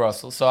think it was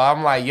Russell. So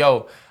I'm like,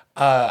 yo,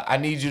 I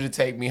need you to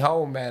take me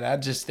home, man. I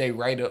just stay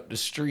right up the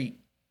street.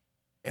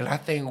 And I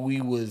think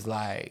we was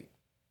like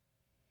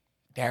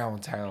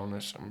downtown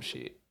or some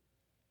shit.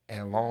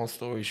 And long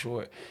story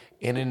short,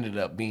 it ended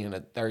up being a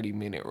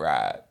 30-minute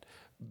ride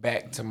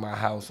back to my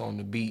house on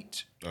the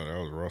beach. Oh, that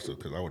was Russell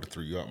because I would have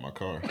threw you out my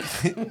car.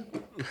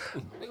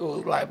 It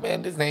was like,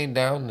 man, this ain't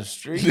down the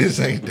street. This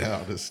ain't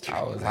down the street.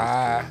 I was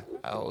high.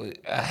 I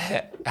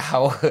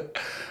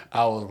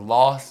was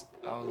lost.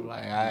 I was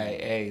like, all right,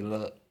 hey,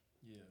 look.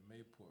 Yeah,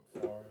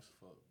 Mayport far as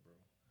fuck, bro.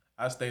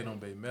 I stayed on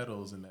Bay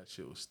Meadows and that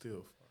shit was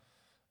still far.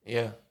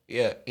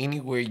 Yeah.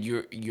 Anywhere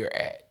you're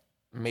at,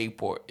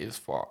 Mayport is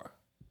far.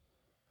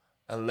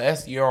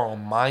 Unless you're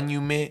on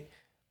Monument,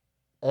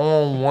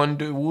 on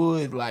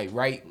Wonderwood, like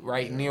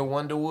right near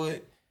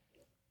Wonderwood,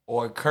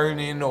 or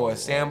Kernan or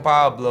San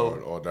Pablo.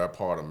 Or that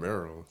part of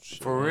Maryland.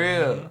 For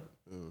real.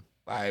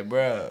 Like,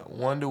 bruh,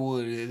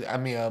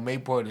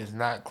 Mayport is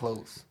not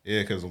close.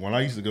 Yeah, because when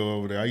I used to go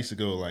over there, I used to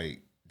go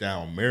like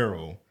down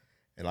Merrill,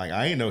 And like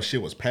I ain't know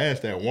shit was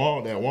past that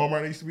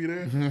Walmart used to be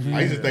there.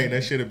 I used to think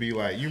that shit would be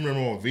like, you remember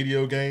on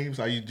video games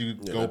how you do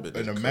go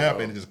in the map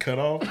and it just cut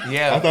off?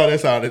 Yeah. I thought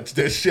that's how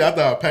that shit. I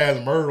thought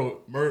past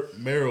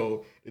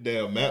Merrill, the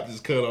damn map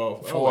just cut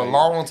off. For a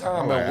long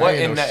time, it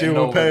wasn't that shit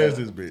over past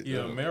there. this bitch.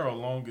 Yeah, Merrill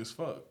long as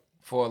fuck.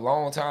 For a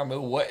long time,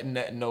 it wasn't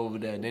nothing over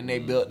there. Then they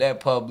built that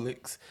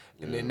Publix,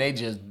 and then they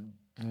just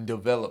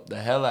developed the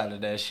hell out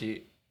of that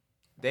shit.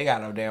 They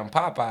got no damn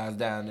Popeyes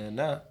down there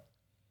now.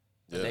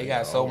 Yeah, they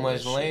got so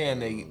much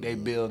land shit, they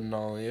building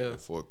on, yeah.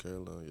 Fort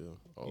Carolina, yeah.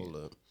 All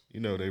that. You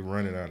know they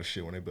running out of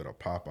shit when they build a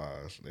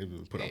Popeyes. They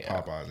put up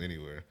Popeyes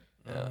anywhere.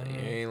 Yeah, you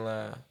ain't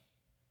lying.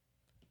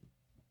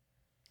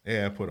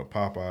 Yeah, I put a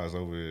Popeyes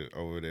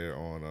over there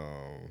on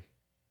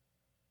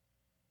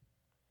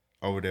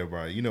over there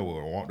by the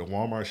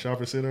Walmart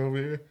shopping center over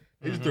here.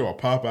 They just throw a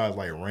Popeyes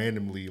like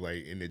randomly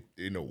like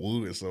in the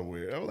woods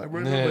somewhere. I was like,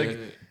 bro,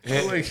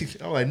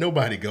 I'm like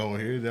nobody going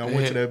here. Then I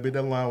went to that bit.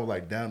 That line was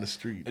like down the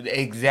street.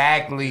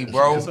 Exactly,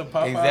 bro. It's a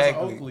Popeyes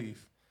exactly. Oak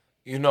Leaf.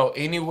 You know,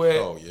 anywhere.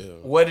 Oh yeah.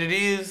 What it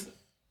is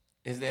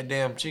that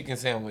damn chicken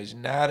sandwich.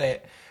 Now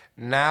that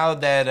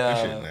that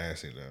shit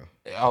nasty though.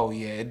 Oh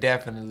yeah, it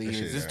definitely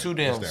is. It's too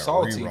damn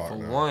salty for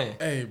one.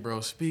 Hey,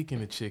 bro.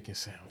 Speaking of chicken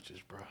sandwiches,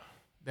 bro,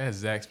 that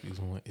Zaxby's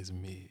one is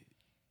mid.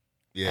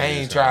 Yeah, I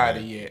ain't tried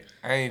it yet.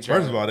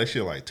 First of all, that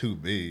shit like too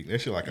big. That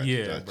shit like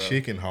a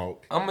chicken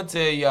hawk. I'm gonna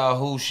tell y'all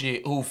who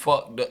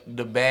fucked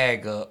the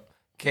bag up.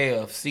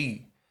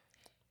 KFC.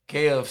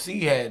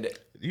 KFC had.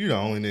 You the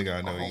only nigga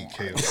I know eat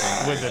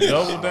KFC. With the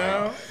double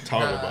down?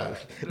 Talk about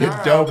it. The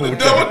double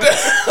down.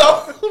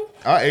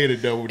 I ate a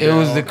double down. It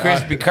was the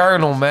crispy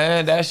kernel,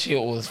 man. That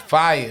shit was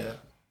fire.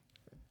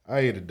 I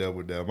ate a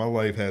double down. My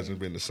life hasn't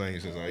been the same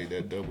since I ate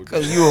that double down.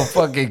 Cause you a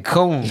fucking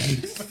coon.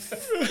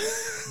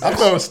 I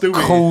thought it was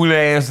stupid. Cool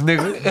ass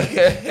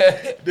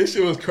nigga. This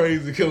shit was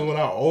crazy because when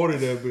I ordered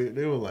that bit,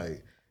 they were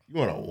like, "You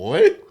want a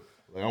what?"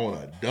 Like I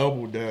want a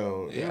double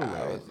down.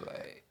 Yeah,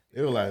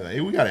 they were like,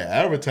 "Hey, we got to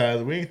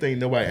advertise. We ain't think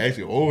nobody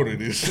actually ordered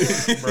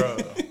this shit, bro."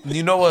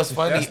 You know what's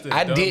funny? That's the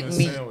dumbest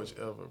sandwich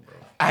ever, bro.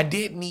 I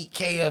didn't eat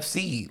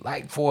KFC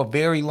like for a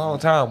very long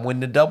time.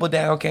 When the Double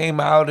Down came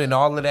out and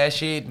all of that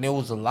shit, and there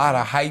was a lot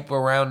of hype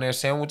around their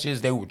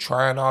sandwiches, they were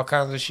trying all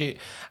kinds of shit.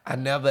 I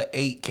never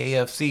ate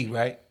KFC,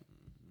 right?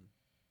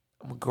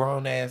 I'm a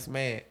grown ass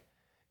man.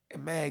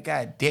 And man,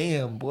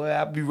 goddamn, boy,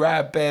 I be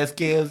riding past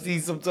KFC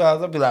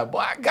sometimes. I be like, boy,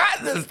 I got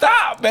to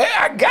stop, man.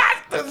 I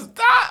got to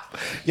stop.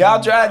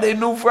 Y'all tried their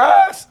new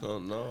fries? Oh,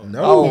 no.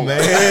 No,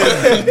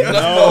 man.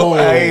 No.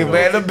 Hey,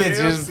 man, the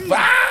bitch is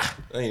fire.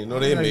 I didn't know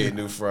they made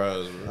new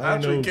fries, bro. I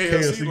treat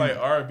KFC like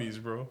Arby's,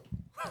 bro.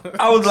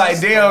 I was like,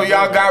 damn,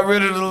 y'all got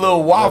rid of the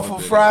little waffle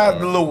fries,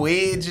 the little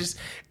wedges.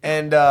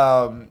 And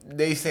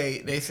they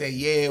say,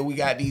 yeah, we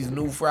got these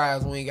new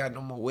fries. We ain't got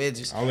no more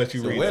wedges. I'll let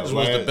you read wedges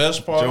was the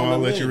best part. Joe, I'll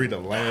let you read the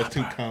last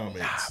two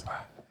comments.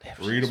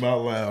 Read them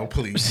out loud,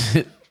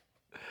 please.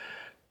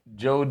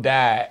 Joe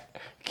died.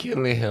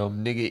 Killing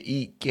him. Nigga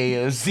eat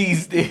KFC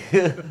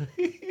still.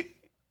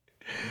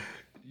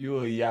 You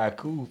a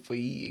Yaku for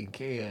eating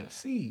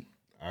KFC.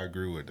 I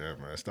agree with that,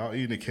 man. Stop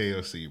eating the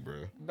KFC,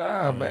 bro.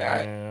 Nah,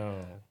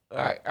 man. All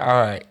right.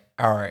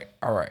 All right,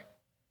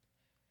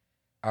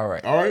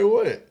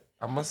 what?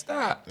 I'm gonna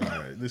stop. All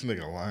right, this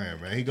nigga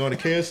lying, man. He going to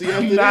KFC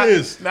after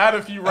this. Not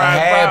if you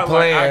ride by,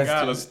 like, I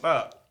gotta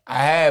stop. I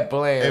had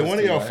plans. Hey, one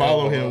of y'all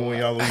follow him when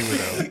y'all leave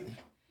it out.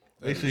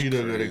 Make sure you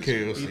don't go to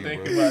KFC, You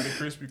think bro. about the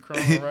crispy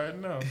kernel right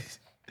now.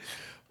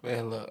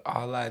 Man, look,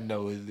 all I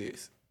know is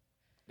this.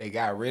 They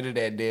got rid of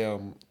that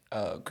damn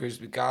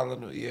crispy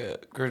kernel,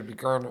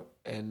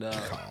 and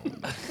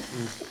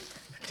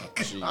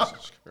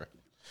Jesus Christ.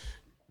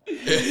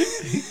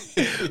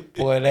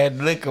 boy, that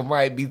liquor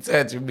might be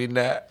touching me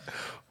now.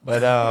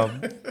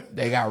 But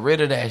they got rid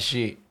of that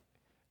shit.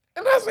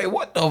 And I say,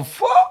 what the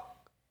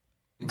fuck?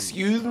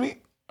 Excuse me?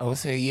 I would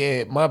say,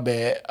 yeah, my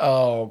bad.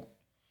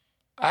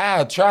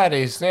 I tried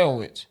a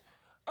sandwich.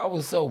 I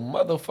was so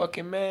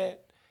motherfucking mad.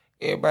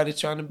 Everybody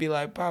trying to be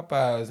like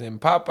Popeyes, and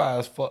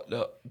Popeyes fucked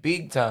up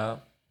big time.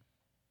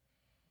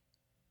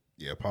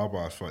 Yeah,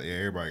 Popeyes fuck. Yeah,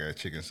 everybody got a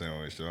chicken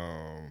sandwich.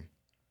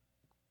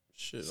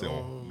 Shit.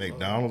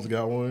 McDonald's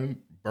got one.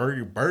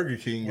 Burger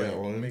King got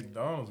one.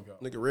 McDonald's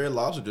got one. Nigga, Red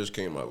Lobster just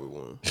came out with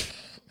one.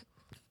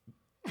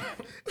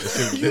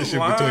 That shit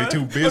between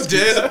two biscuits.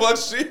 Dead fuck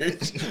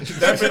serious.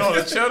 That been on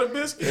a cheddar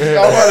biscuit?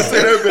 I was about to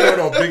say that been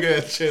on a big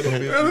ass cheddar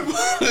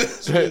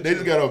biscuit. They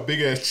just got a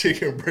big ass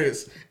chicken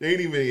breast. They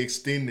ain't even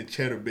extend the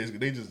cheddar biscuit.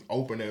 They just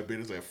open that bit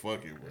and say,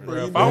 fuck it,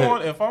 bro.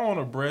 Bro, if I want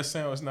a breast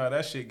sandwich now,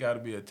 that shit gotta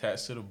be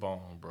attached to the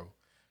bone, bro.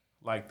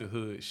 Like the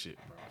hood shit,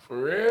 bro. For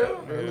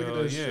real? Man, look at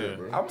that shit,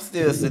 bro. I'm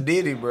still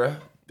Sadiddy, bro.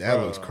 That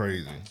looks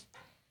crazy.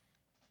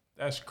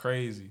 That's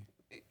crazy.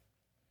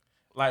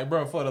 Like,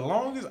 bro, for the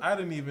longest, I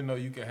didn't even know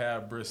you could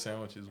have breast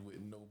sandwiches with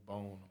no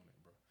bone on it,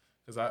 bro.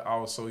 Because I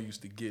was so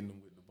used to getting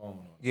them with the bone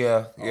on it.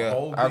 Yeah, A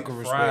whole I big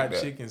can fried respect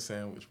that. chicken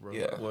sandwich, bro.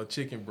 Yeah. Well,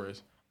 chicken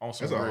breast. on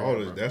some That's bread,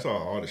 bro. That's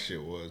all the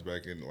shit was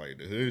back in like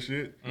the hood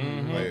shit.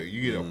 Mhm. Like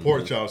you get a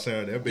pork chop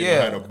sandwich, that bitch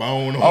Yeah. had a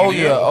bone on Oh it.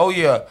 yeah, oh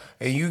yeah,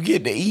 and you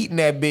get to eating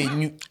that bit,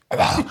 and you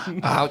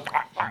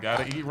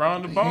Gotta eat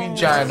round the bone. you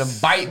trying to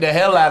bite the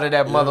hell out of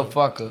that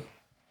motherfucker.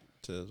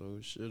 Tears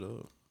old shit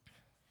up.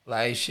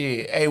 Like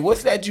shit. Hey,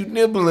 what's that you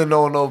nibbling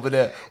on over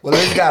there? Well,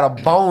 it's got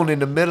a bone in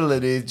the middle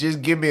of this.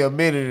 Just give me a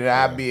minute and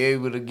I'll be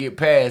able to get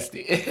past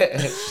it.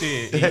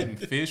 Shit, eating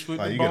fish with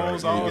the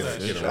bones, all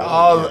that shit.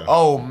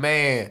 Oh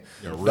man.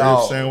 A rib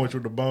Dog, sandwich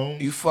with the bone.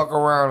 you fuck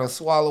around and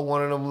swallow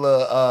one of them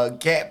little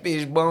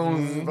catfish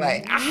bones. It's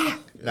like,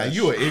 Now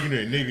you an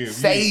ignorant nigga.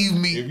 Save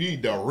me. If you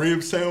eat the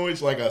rib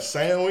sandwich like a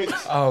sandwich,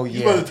 Oh you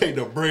yeah. better take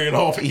the bread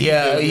off. and eat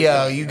Yeah, that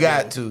yeah, bitch. you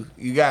got to.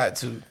 You got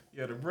to.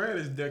 Yeah, the bread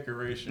is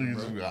decoration,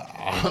 bro.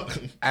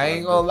 I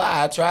ain't gonna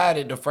lie, I tried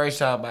it the first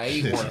time I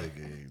ate one.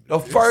 The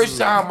first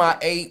time I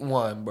ate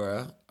one,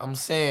 bruh. I'm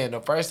saying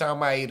the first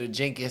time I ate a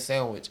Jenkins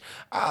sandwich,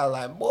 I was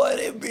like, boy,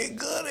 that be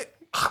good.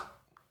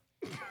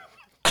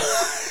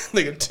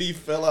 Nigga teeth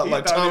fell out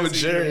like thought Tom he and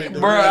was Jerry. eating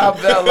Bruh, I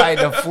felt like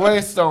the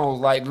Flintstones,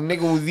 like the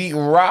nigga was eating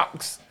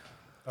rocks.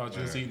 I was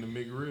just eating the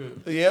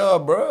McRib. Yeah,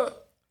 bruh.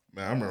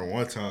 Man, I remember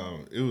one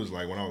time, it was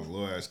like when I was a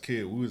little ass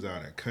kid, we was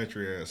out in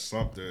country ass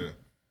Sumter,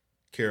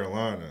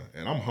 Carolina,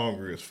 and I'm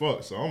hungry as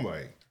fuck. So I'm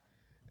like,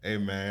 hey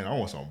man, I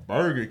want some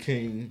Burger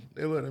King.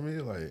 They look at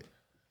me like,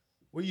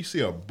 where you see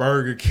a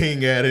Burger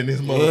King at in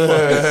this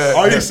motherfucker?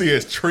 All you see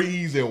is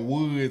trees and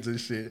woods and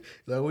shit.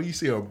 Like, where you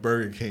see a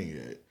Burger King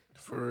at?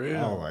 For real.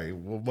 I'm like,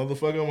 well,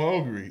 motherfucker,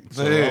 I'm hungry.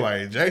 So I'm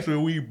like,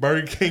 Jackson, we eat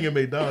Burger King and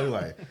McDonald's.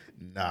 Like,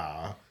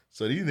 nah.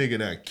 So these niggas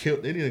done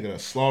killed, they niggas done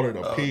slaughtered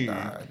a pig.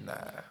 Nah.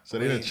 So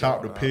they done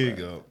chopped the pig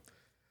up.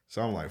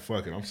 So I'm like,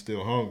 fuck it, I'm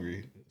still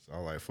hungry. So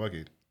I'm like, fuck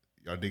it.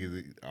 Y'all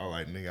niggas, I'm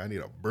like, nigga, I need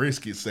a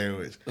brisket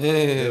sandwich.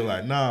 They're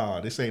like, nah,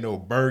 this ain't no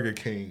Burger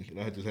King. And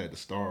I just had to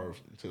starve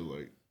until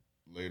like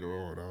later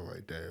on. I was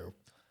like, damn.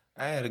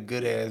 I had a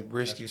good ass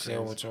brisket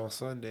sandwich on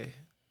Sunday.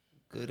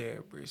 Good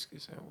ass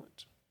brisket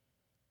sandwich.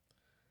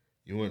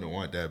 You wouldn't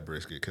want that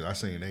brisket because I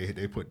seen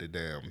they put the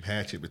damn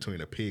hatchet between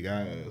the pig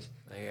eyes.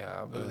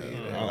 Yeah, I believe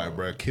that. I'm like,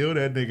 bro, kill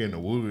that nigga in the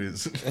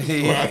woods.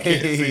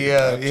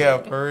 yeah,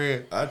 for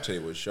real. I tell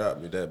you what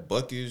shot me, that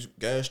Buc-ee's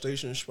gas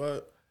station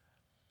spot.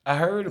 I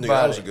heard Nigga,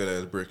 about that was it. a good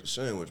ass brisket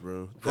sandwich,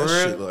 bro. For That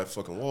real? shit look like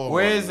fucking Walmart.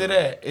 Where is man. it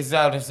at? It's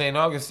out in St.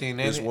 Augustine,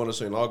 ain't It's it? one in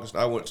St.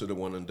 Augustine. I went to the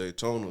one in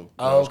Daytona. when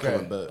I Oh, was okay.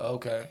 coming back.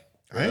 Okay.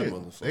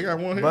 They got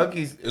one here.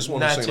 Buc-ee's It's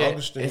one not in St. yet.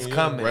 Augustine. It's yeah,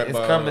 coming. right It's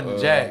by, coming to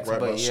Jack's, right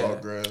by but yeah.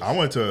 Saltgrass. I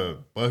went to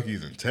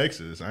Buc-ee's in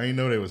Texas. I didn't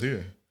know they was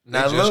here.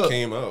 Now They just look,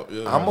 came out.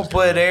 Yeah, I'm gonna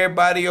put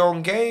everybody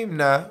on game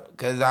now,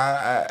 cause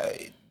I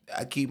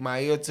keep my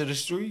ear to the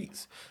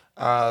streets.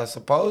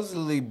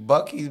 Supposedly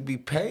Buc-ee's be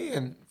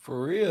paying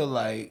for real.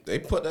 Like They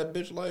put that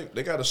bitch like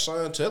they got a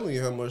sign telling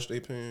you how much they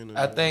paying.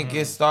 I think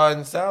its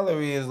starting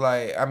salary is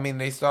like, I mean,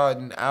 they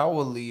starting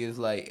hourly is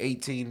like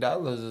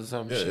 $18 or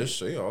some Yeah, shit. they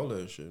say all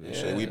that shit. They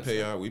say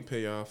we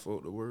pay our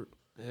folk to work.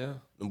 Yeah.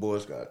 Them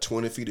boys got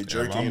 20 feet of If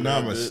jerky. I'm in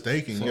not that bitch.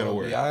 mistaken, So, you gotta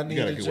wear y'all need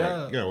a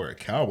job. you gotta wear a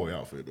cowboy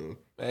outfit though.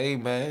 Hey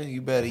man,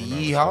 you better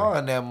yeehaw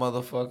on that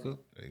motherfucker.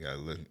 They gotta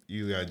look.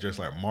 You gotta dress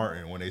like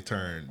Martin when they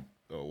turn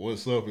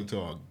 "What's Up" into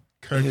a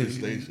country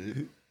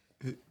station.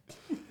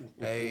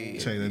 Hey,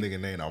 Change that nigga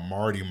name to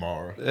Marty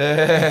Mar. And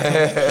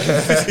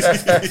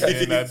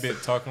that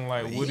bit talking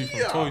like Woody from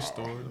Toy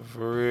Story.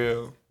 For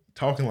real.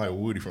 Talking like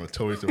Woody from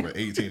Toy Story for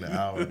 18 an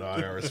hour,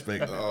 dog. I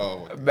respect that.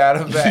 Oh, Matter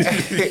of fact,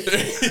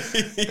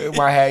 it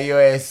might have your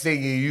ass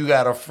singing, "You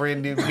Got a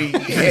Friend in Me."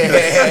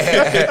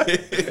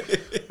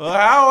 Well,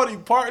 howdy,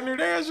 partner.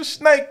 There's a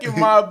snake in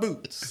my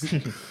boots.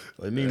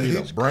 Like, need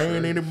a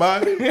brain,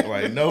 anybody?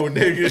 Like, no,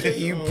 nigga.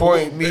 You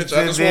point me bitch, to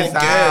I just this want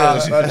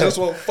gas. house. I just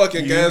want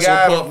fucking You gas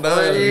got to a pump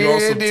down. You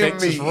want some friend in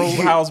Texas me.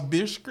 Roadhouse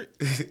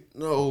biscuit?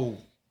 No,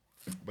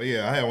 But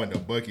yeah, I had went to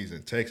Buc-ee's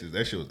in Texas.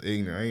 That shit was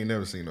ignorant. I ain't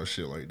never seen no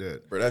shit like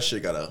that. bro, that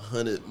shit got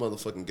 100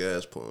 motherfucking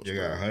gas pumps. You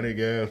got bro. 100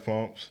 gas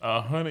pumps.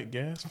 100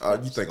 gas.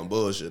 You think I'm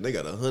bullshit? They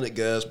got 100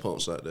 gas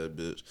pumps out that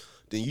bitch.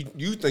 Then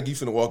you think you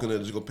finna walk in there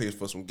and just go pay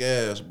for some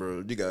gas,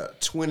 bro? You got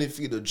 20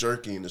 feet of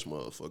jerky in this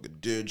motherfucker.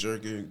 Deer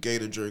jerky,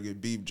 gator jerky,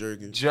 beef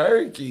jerky.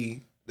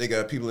 Jerky. They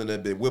got people in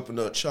that bit whipping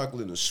up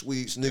chocolate and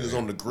sweets. Niggas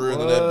on the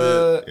grill in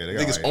that bit. Yeah, they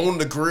got Niggas like- on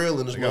the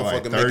grill in this They got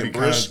like motherfucker 30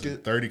 making kinds,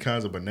 brisket. 30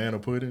 kinds of banana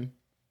pudding.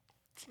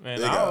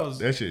 Man, They I got- was.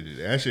 That shit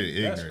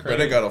ignorant. Bro,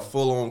 they got a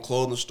full on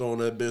clothing store in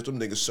that bitch. Them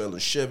niggas selling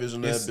Chevys in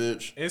that It's-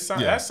 bitch.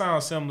 That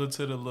sounds similar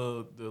to the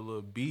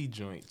little B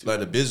joint. Too. Like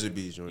the Busy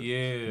Bee joint.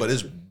 Yeah. But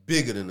it's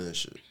bigger than that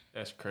shit.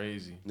 That's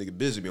crazy. Nigga,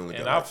 Busy Bee only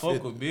And got I like fuck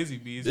 50. with Busy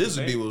Bees.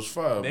 Busy Bee was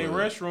fire, They bro.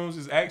 restrooms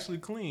is actually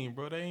clean,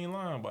 bro. They ain't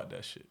lying about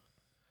that shit.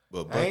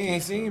 But I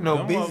ain't seen no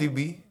Them Busy motherf-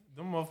 Bee.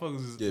 Them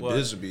motherfuckers is Yeah,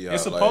 Busy Bee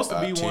It's out, supposed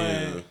like, to be out one.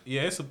 10.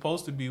 Yeah, it's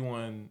supposed to be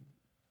one.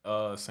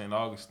 St.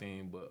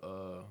 Augustine, but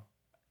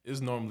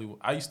it's normally.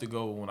 I used to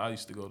go when I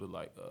used to go to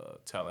like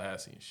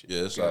Tallahassee and shit.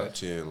 Yeah, it's out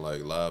 10,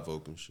 like live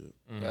oak and shit.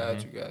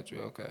 Got you.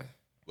 Okay.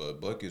 But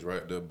Buc-ee's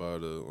right there by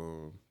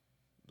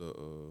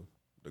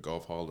the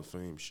Golf Hall of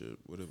Fame shit.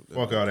 Whatever.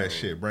 Fuck all that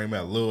shit. Bring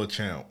back Lil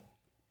Champ.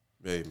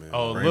 Hey man.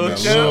 Oh, Bring Lil back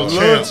Champ.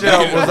 Lil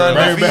Champ was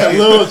Bring back undefeated.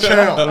 Lil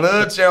Champ.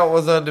 Lil Champ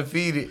was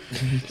undefeated. Hey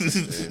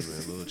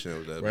man, Lil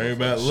Champ. That Bring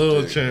back motherfucker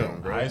Lil stick,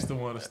 Champ, bro. I used to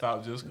want to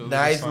stop just because.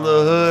 Nice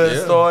little hood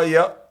Yeah. store.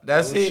 Yep,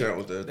 that's Lil it. Champ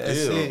was that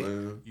That's deal, it.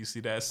 man. You see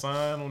that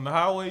sign on the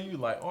highway, you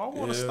like, oh, I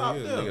want to stop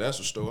yeah, there. nigga, that's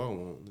the store I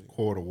want. Nigga.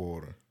 Quarter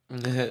water.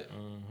 Mm-hmm.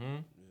 Yeah,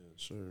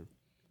 sure.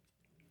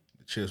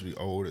 The chips be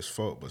old as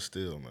fuck, but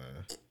still,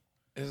 man.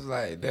 It's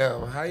like,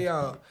 damn, how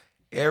y'all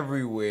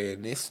everywhere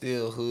and it's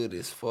still hood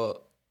as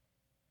fuck?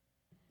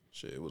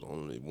 Shit, it was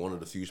only one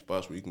of the few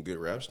spots where you can get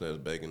rap snacks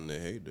back in the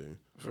heyday.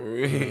 For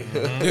real. You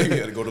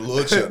had to go to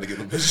Lil Champ to get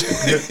them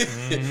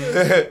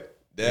bitches.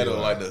 That was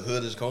like the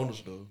hoodest corner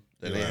store.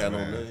 That ain't had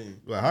no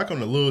name. Like, how come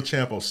the Lil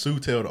Champ on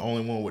Sutel the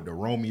only one with the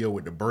Romeo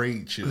with the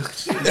braid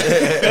chips?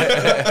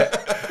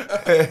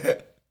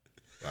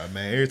 Like,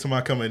 man, every time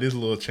I come in this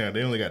Lil Champ,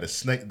 they only got the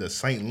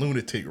Saint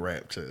Lunatic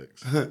rap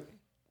checks. Man.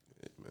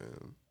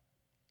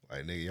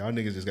 Like, nigga, y'all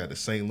niggas just got the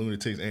Saint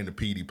Lunatics and the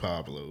PD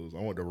Pablos. I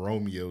want the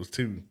Romeos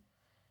too.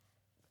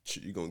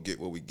 Shit, you gonna get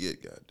what we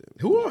get, goddamn.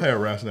 Who all had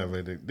rap snacks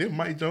like that? Didn't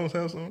Mike Jones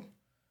have some?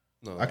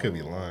 No, I could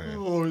be lying.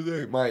 Oh,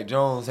 Mike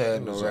Jones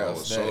had no rap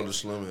Soulja snacks.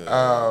 Slim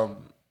had.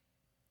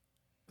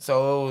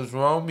 So it was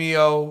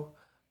Romeo.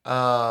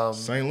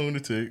 Saint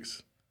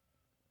Lunatics.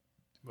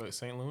 But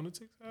St.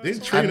 Lunatics?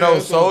 Didn't I Trina know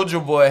have some?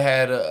 Soulja Boy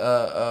had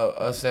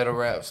a set of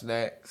rap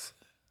snacks.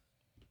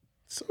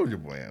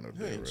 Soulja Boy had no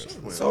damn rap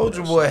snacks.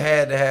 Soulja Boy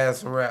had to have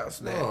some rap No,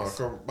 snacks.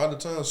 'cause by the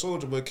time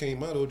Soulja Boy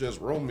came out, it was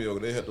just Romeo.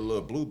 They had the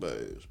little blue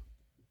bags.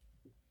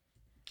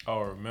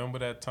 Oh, remember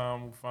that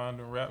time we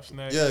finding rap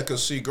snacks? Yeah,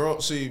 cause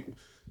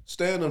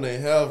Stand-On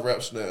ain't have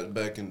rap snacks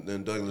back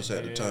in Douglas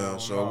at the time,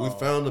 so we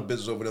found the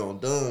business over there on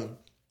Dunn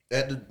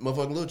at the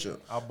motherfucking Lil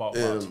Champ. I bought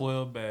about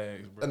 12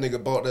 bags, bro. That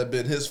nigga bought that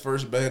bitch, his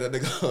first bag. That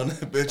nigga hung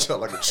that bitch out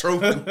like a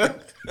trophy.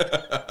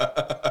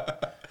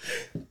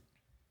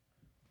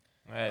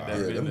 I had that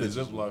bitch in a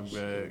Ziploc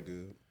bag.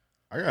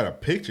 I got a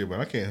picture, but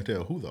I can't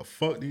tell who the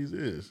fuck these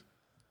is.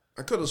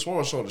 I could have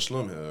sworn Soulja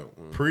Slim had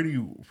one. Pretty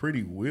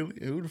Willie?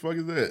 Who the fuck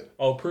is that?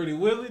 Oh, Pretty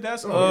Willie?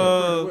 That's Pretty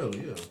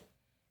Willie, yeah.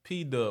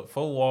 P-Dub,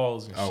 4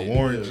 walls and shit.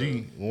 Warren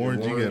G.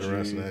 Warren G Warren got a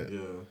rap G, snack. yeah.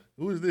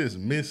 Who is this?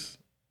 Miss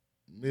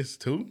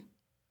 2?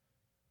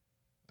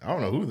 I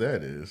don't know who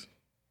that is.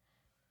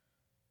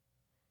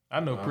 I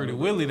know Pretty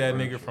Willie, that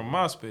nigga from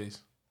MySpace.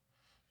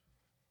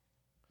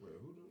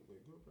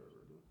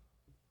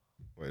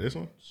 Wait, this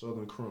one?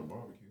 Southern Crump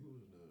Barbecue. Who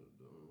is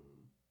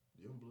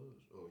that? Young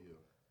Bloods? Oh, yeah.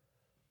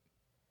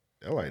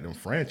 They're like them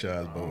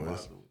franchise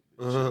boys.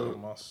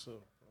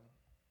 Myself.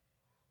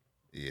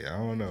 Yeah, I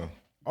don't know.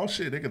 Oh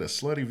shit, they got a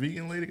slutty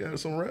vegan lady got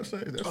some rap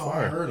snacks. That's I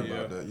fire. heard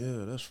about that.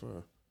 Yeah, that's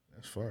fire.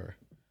 That's fire.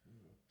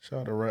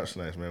 Shout out to rap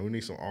snacks, man. We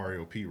need some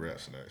RLP rap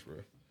snacks, bro.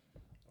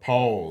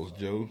 Pause,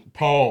 Joe.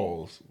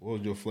 Pause. What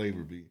would your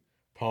flavor be?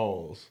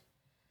 Pause.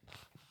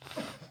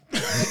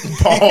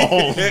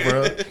 Pause,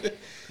 bro.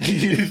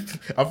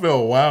 I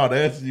feel wild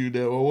asking you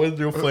that. Well, what would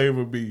your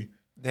flavor be?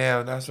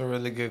 Damn, that's a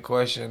really good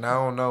question. I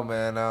don't know,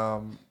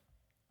 man.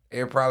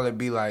 It'd probably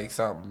be like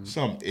something.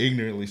 Something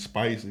ignorantly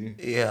spicy.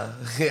 Yeah,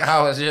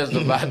 I was just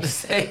about to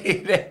say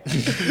that.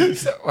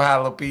 Some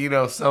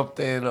jalapeno,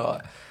 something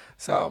or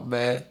something,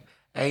 man.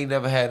 I ain't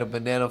never had a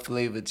banana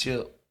flavored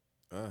chip.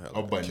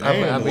 A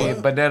banana? I mean,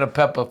 banana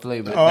pepper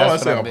flavored. Oh,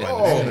 That's I said what a I meant.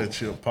 banana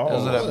chip.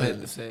 Pause. That's what I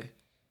meant to say.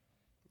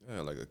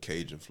 Yeah, like a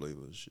Cajun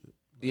flavor and shit.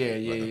 Yeah,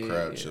 like a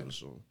crab yeah. chip or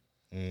something.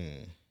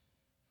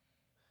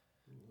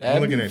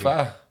 That'd looking be at it.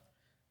 fire.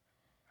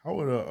 How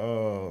would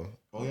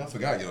Oh yeah, I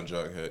forgot Young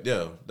Jock had.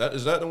 Yeah,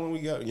 is that the one we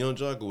got? Young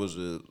Jock, or was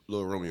it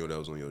Lil Romeo that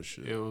was on your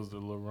shit? It was the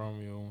Lil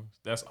Romeo ones.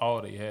 That's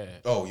all they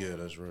had. Oh yeah,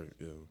 that's right.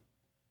 Yeah,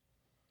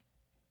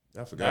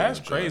 I forgot. That's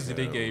Young Jock crazy.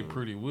 They had gave one.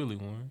 Pretty Willie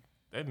one.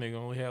 That nigga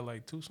only had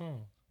like 2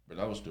 songs. But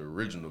that was the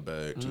original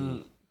bag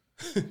too.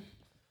 Yeah,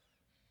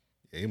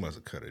 he must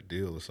have cut a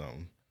deal or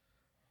something.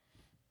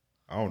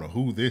 I don't know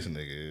who this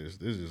nigga is.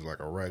 This is like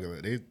a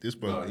regular. This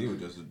No, he was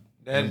just a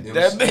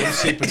That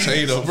MC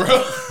Potato,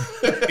 bro.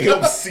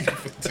 MC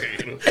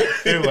Potato.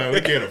 They were like,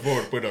 we can't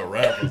afford to put a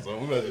rapper, so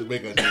we better just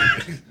make a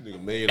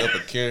nigga made up a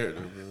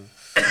character, bro.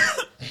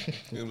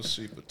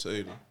 MC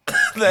Potato.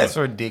 That's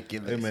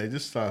ridiculous. Hey man,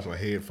 just start with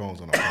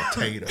headphones on a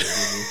potato.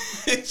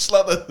 He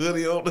slapped a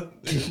hoodie on the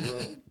nigga,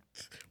 bro.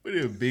 What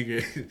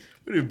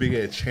a big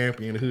ass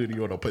champion hoodie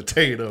on a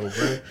potato, bro.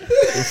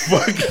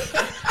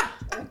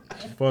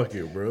 Fuck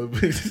it, bro.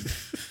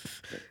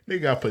 They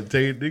got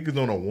potato niggas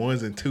on the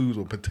 1s and 2s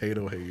with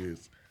potato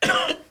heads.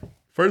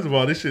 First of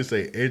all, this should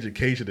say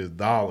education is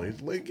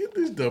knowledge. Like, get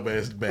this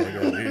dumbass bag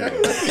out here.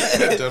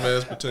 That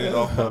dumbass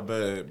potato off my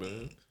bag,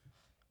 man.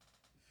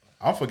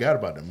 I forgot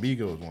about the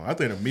Migos one. I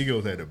think the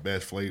Migos had the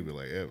best flavor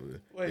like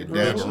ever. Wait, the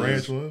Dab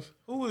Ranch ones.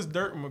 Who is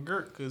Dirt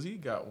McGirt? Because he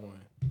got one.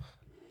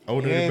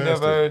 Older You than ain't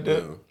Bastard. never heard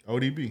that?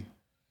 ODB.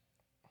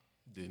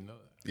 Didn't know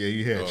that. Yeah,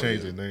 you had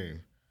changed his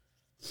name.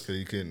 Because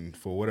you couldn't,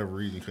 for whatever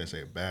reason, you couldn't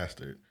say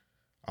Bastard.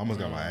 I almost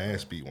got my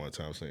ass beat one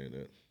time saying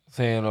that.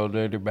 Saying old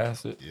dirty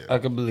bastard. Yeah. I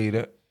can believe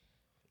that.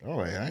 Oh,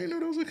 I didn't know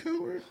that was a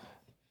code word.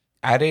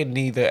 I didn't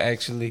either,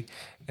 actually.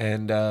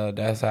 And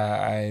that's how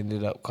I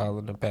ended up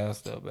calling the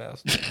pastor a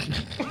bastard.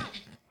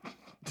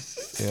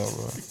 Yeah,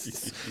 bro.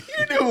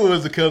 You knew it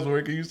was a cuss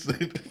word. Can you say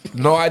that?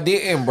 No, I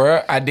didn't,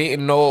 bro. I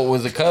didn't know it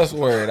was a cuss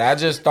word. I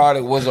just thought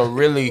it was a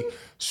really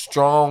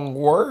strong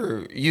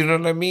word. You know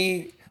what I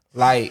mean?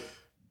 Like,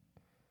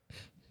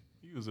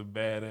 He was a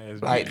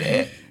badass. like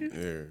that.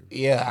 Yeah.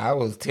 Yeah, I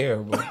was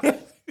terrible.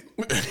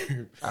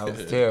 I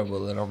was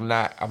terrible, and I'm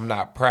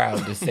not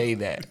proud to say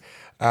that.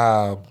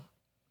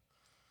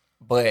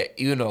 But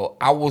you know,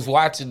 I was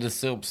watching The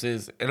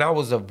Simpsons, and I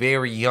was a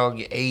very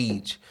young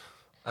age.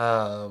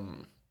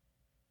 And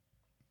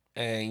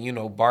you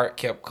know, Bart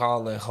kept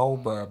calling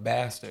Homer a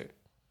bastard.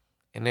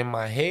 And in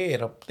my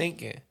head, I'm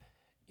thinking,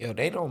 yo,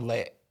 they don't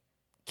let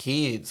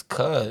kids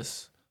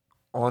cuss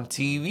on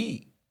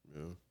TV.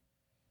 Yeah.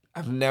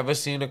 I've never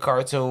seen a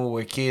cartoon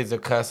where kids are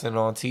cussing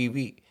on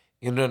TV.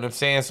 You know what I'm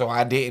saying? So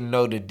I didn't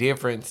know the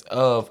difference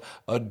of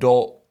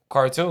adult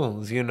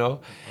cartoons, you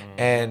know?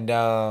 And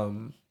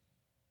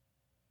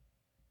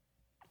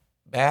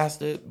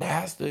bastard.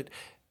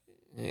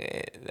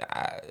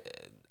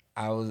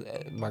 I was,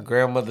 my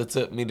grandmother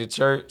took me to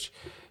church.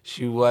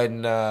 She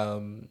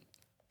wasn't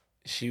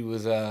she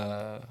was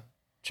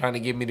trying to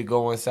get me to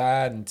go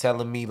inside and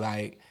telling me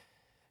like,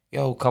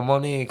 yo, come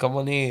on in.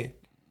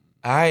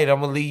 All right,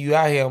 I'm gonna leave you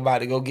out here. I'm about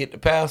to go get the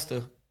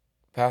pastor.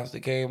 Pastor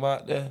came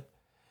out there.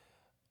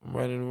 I'm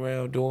running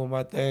around doing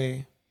my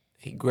thing.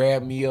 He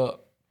grabbed me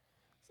up.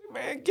 I said,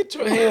 man, get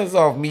your hands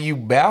off me, you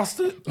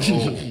bastard.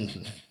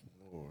 He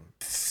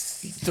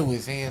threw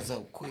his hands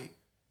up quick.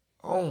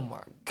 Oh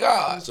my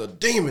God. It's a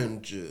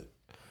demon shit.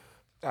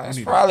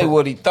 That's probably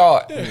what he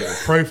thought.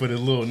 Pray for this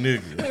little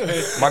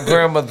nigga. My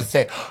grandmother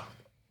said,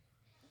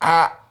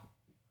 I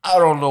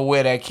don't know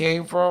where that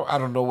came from. I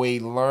don't know where he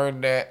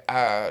learned that.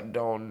 I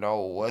don't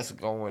know what's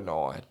going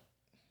on.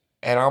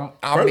 And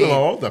First of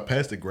all, the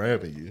pastor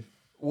grabbing you.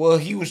 Well,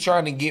 he was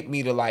trying to get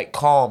me to like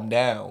calm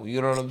down.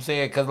 You know what I'm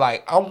saying? Cause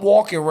like I'm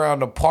walking around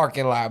the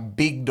parking lot,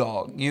 big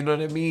dog. You know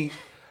what I mean?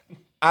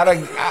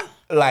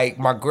 Like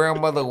my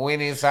grandmother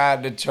went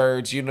inside the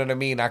church. You know what I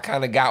mean? I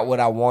kind of got what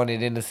I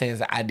wanted in the sense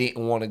that I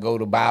didn't want to go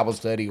to Bible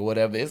study or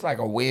whatever. It's like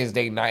a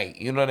Wednesday night.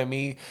 You know what I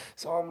mean?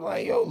 So I'm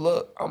like, yo,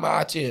 look, I'm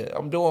out here.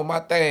 I'm doing my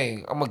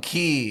thing. I'm a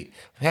kid.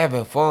 I'm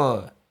having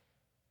fun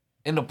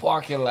in the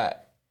parking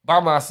lot by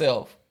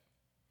myself.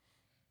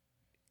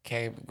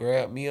 Came to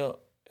grab me up.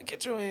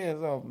 Get your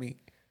hands off me,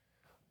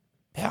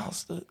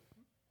 pastor.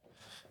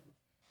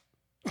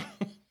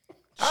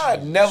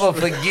 I'll never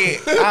forget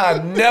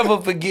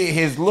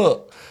his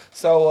look.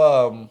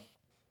 So,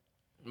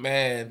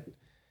 man,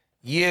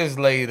 years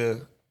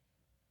later,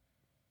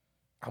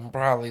 I'm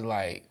probably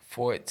like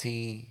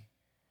 14.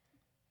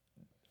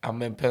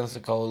 I'm in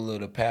Pensacola.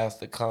 The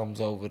pastor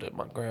comes over to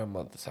my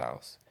grandmother's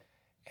house,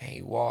 and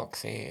he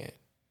walks in,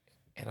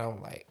 and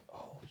I'm like,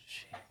 oh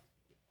shit.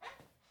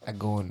 I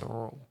go in the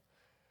room.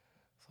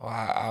 So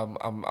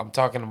I'm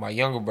talking to my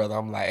younger brother.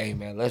 I'm like, hey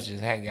man, let's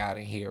just hang out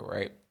in here,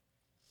 right?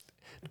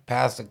 The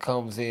pastor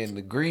comes in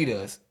to greet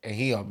us, and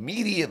he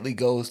immediately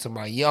goes to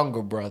my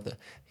younger brother.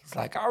 He's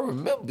like, I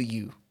remember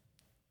you.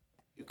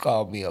 You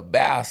called me a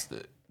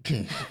bastard.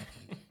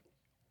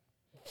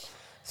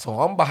 So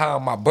I'm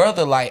behind my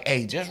brother like,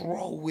 hey, just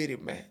roll with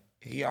it, man.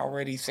 He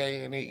already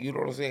saying it, you know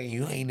what I'm saying?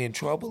 You ain't in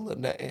trouble or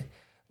nothing.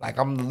 Like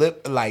I'm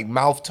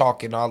mouth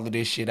talking all of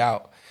this shit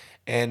out.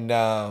 And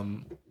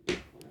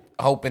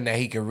hoping that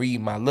he can read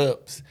my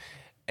lips.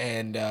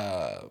 And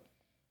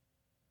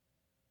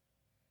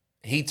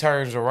he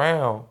turns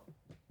around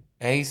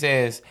and he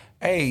says,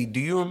 hey, do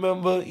you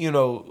remember,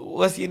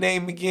 what's your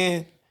name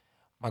again?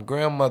 My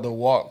grandmother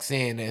walks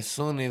in as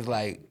soon as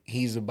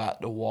he's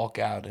about to walk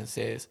out and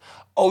says,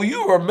 oh,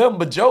 you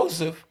remember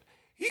Joseph?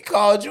 He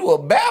called you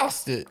a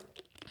bastard.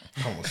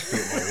 I almost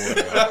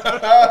spit my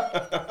water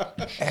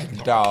out.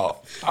 And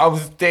dog, I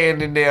was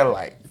standing there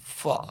like,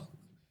 fuck,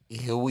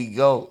 here we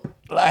go.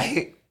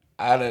 Like,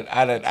 I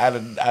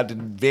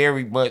done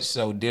very much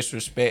so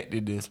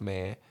disrespected this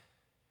man.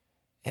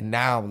 And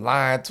now I'm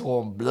lying to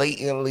him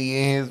blatantly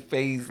in his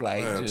face.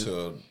 Like,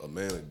 to a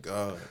man of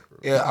God, bro.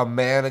 Yeah, a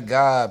man of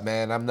God,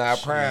 man. I'm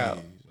not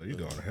proud. So you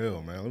going to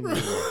hell, man. Let me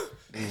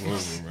move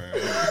over,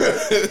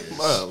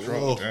 man.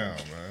 Strong down,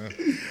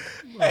 man.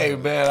 Hey,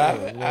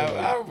 man,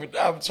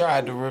 I've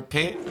tried to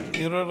repent.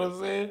 You know what I'm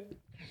saying?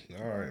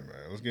 All right,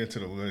 man. Let's get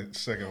into the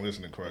second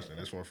listening question.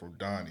 This one from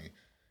Donnie.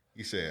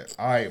 He said,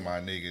 all right, my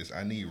niggas,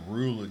 I need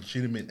real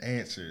legitimate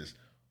answers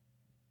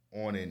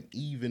on an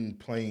even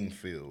playing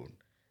field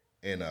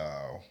in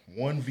a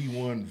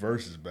 1v1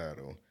 versus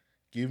battle.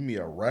 Give me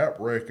a rap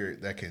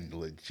record that can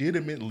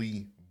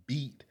legitimately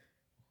beat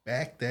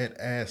Back That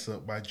Ass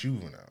Up by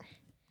Juvenile.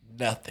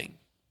 Nothing.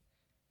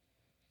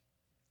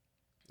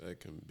 That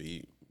can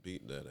beat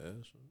that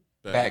ass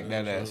up. Back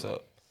that ass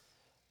up.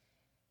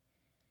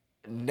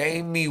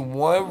 Name me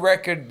one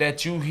record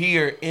that you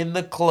hear in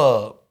the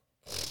club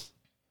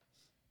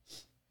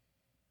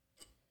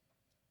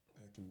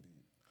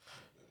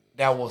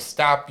that will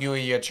stop you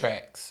in your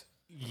tracks.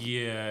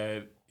 Yeah,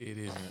 it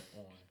isn't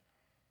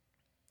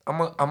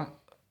on.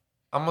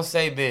 I'm gonna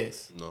say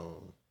this.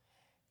 No.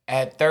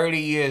 At 30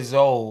 years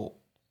old,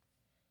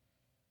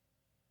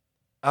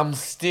 I'm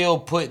still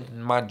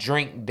putting my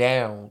drink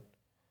down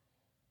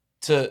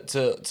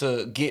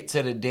to get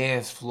to the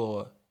dance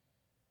floor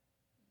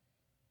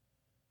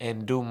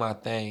and do my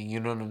thing. You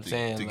know what I'm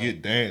saying? To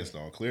get danced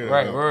on, clear.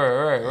 Right.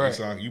 It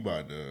sound like you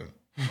about to.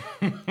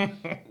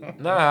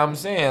 Nah, I'm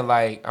saying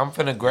like I'm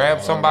finna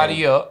grab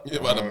somebody up. You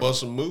about to bust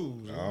some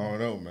moves. I don't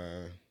know,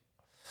 man.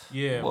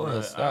 Yeah, Boy,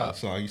 bro. stop.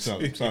 Sound like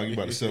you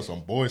about to sell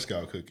some Boy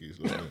Scout cookies.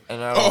 Man.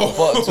 And I don't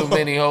fuck too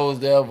many hoes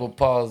to ever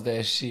pause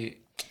that shit.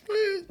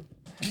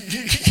 Hey,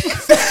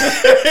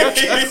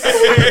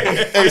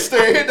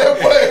 Stan, hit that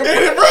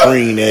button, bro.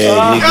 Green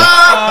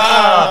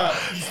ass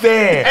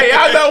Stan. Hey,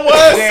 y'all know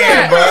what's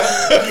Stan, bro.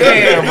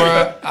 Stan,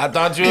 bro. I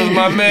thought you was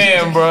my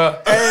man, bro.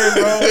 Hey,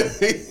 bro.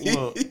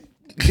 Look.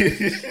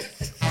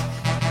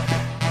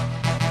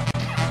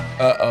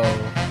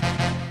 Uh-oh.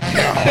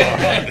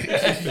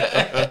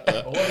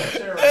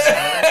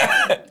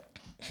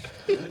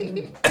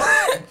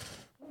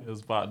 It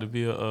was about to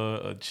be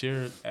a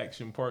chair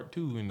action part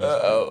 2 in this.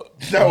 Uh-oh.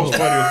 That was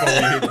funny as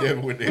when we hit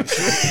Devin with that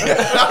shit.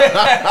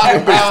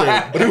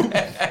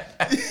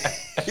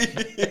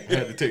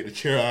 Had to take the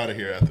chair out of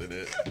here after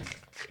that.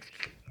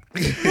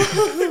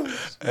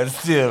 I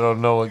still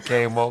don't know what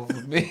came over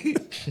me.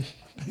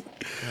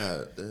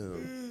 God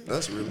damn.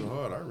 That's really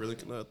hard. I really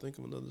cannot think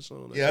of another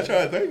song. Yeah, I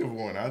tried to think of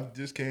one. I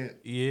just can't.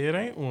 Yeah, it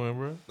ain't one,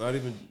 bro. Not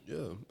even,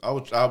 yeah. I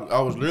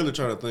was really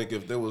trying to think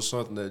if there was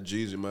something that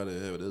Jeezy might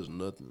have had. There's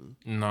nothing.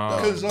 Nah.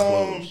 Because,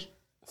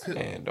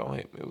 Man, don't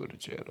hit me with a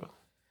chair though.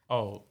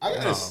 Oh, I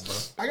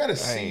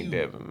gotta ain't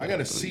Devin, man, I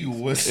gotta please. see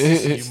what's.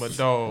 You my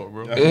dog,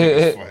 bro.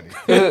 That's funny.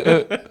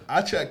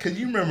 I tried, because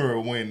you remember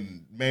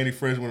when Manny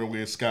Fresh went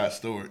with Scott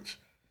Storch?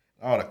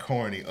 All the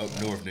corny up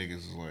north niggas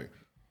was like,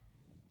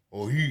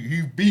 oh,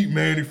 he beat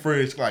Manny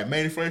Fresh. Like,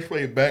 Manny Fresh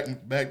played back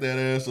that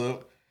ass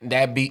up.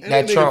 That beat, And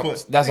that then trump,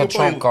 nigga that's a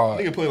trump card.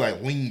 Nigga play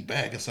like lean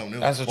back or something.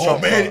 That's a like,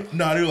 trump man. card.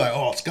 Nah, they were like,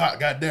 oh, Scott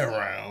got that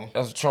round.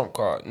 That's a trump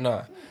card.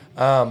 Nah.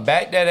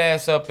 Back That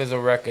Ass Up is a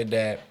record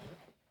that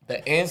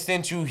the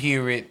instant you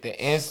hear it, the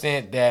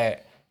instant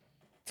that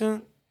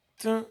dun,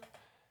 dun,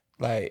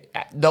 like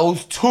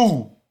those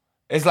two,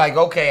 it's like,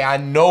 okay, I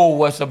know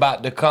what's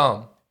about to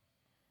come.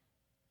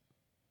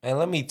 And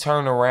let me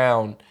turn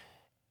around.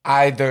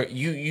 Either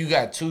you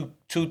got two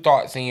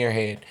thoughts in your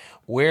head.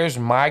 Where's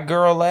my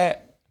girl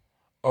at?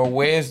 Or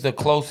where's the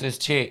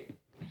closest chick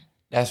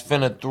that's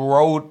finna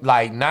throw,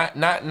 like,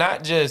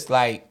 not just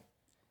like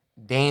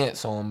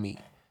dance on me.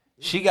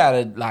 She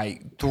gotta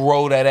like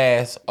throw that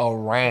ass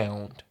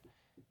around.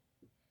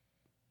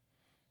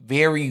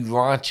 Very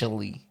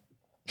raunchily.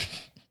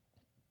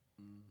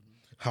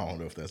 I don't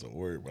know if that's a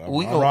word, but I'm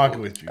We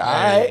rocking with you. All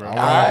right, I'm all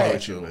rocking right.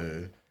 with you,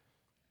 man.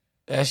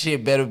 That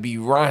shit better be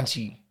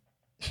raunchy.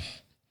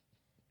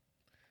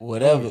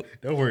 Whatever.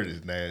 That word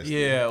is nasty.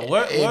 Yeah,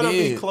 what'll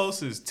be is.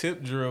 closest?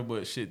 Tip Drill,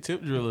 but shit,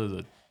 Tip Drill is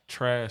a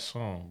trash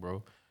song,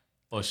 bro.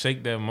 Or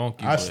Shake That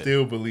Monkey. I but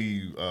still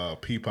believe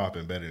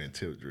P-Poppin' better than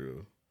Tip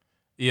Drill.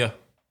 Yeah.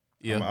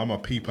 I'm a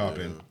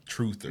P-Poppin'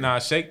 truther. Nah,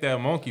 Shake That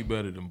Monkey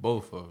better than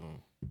both of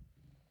them.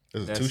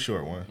 This is a too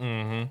short one.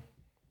 Mm-hmm.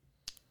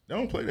 They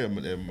don't play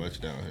that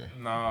much down here.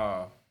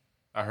 Nah,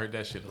 I heard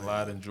that shit a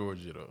lot in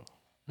Georgia though.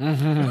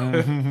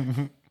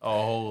 Mm-hmm. A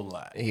whole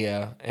lot.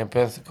 Yeah, and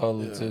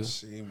Pensacola too.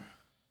 See,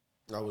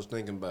 I was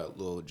thinking about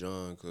Lil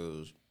Jon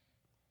because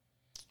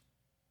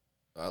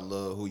I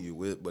love Who You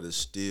With, but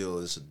it's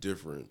a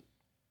different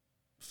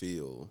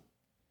feel.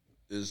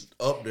 It's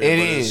up there, It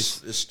but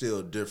is. It's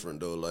still different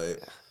though.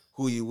 Like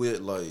Who You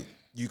With, like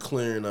you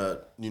clearing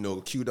out,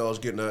 Q Dog's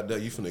getting out there,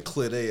 you finna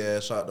clear their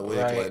ass out the way.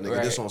 Right, like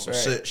nigga, this on some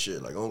right. set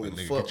shit. Like I don't give a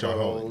Nigga, fuck.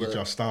 get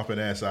y'all stomping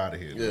ass out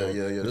of here. Yeah, bro.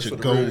 yeah. With This your for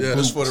the gold real,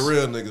 this for the boots.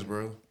 real niggas,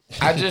 bro.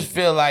 I just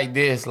feel like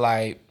this,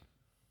 like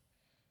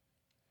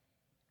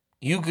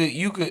you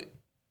can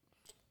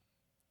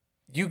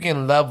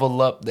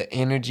level up the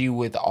energy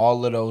with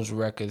all of those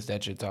records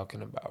that you're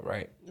talking about,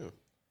 right? Yeah.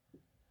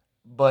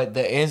 But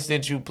the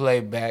instant you play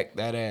Back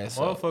That Ass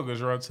Up,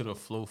 Motherfuckers run to the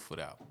flow for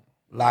that one.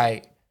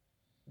 like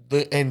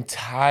the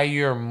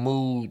entire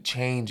mood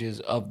changes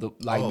of the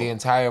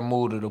entire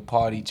mood of the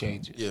party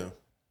changes. Yeah.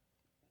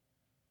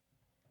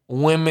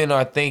 Women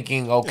are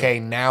thinking, okay,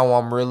 now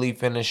I'm really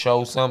finna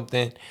show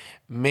something.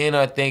 Men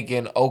are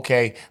thinking,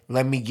 okay,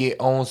 let me get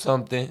on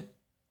something.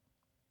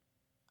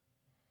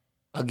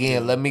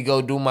 Again, let me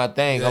go do my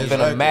thing. I'm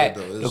finna match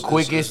the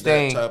quickest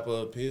thing. That type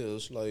of appeal.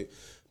 It's like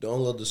the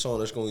only other song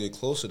that's gonna get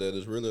close to that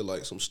is really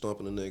like some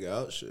stomping a nigga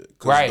out shit.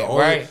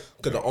 Right.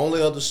 Because the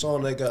only other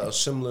song that got a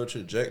similar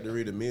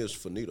trajectory to me is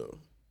Finito.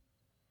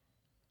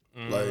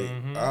 Like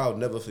I'll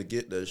never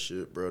forget that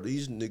shit, bro.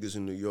 These niggas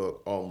in New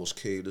York almost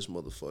caved this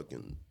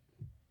motherfucking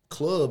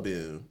club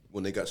in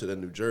when they got to that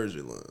New Jersey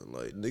line.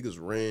 Like niggas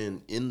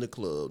ran in the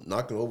club,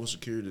 knocking over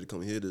security to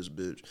come hear this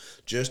bitch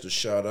just to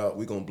shout out,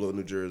 "We gonna blow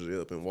New Jersey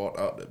up," and walk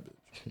out that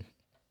bitch.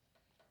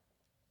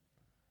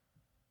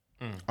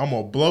 I'm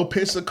gonna blow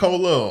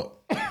Pensacola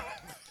up.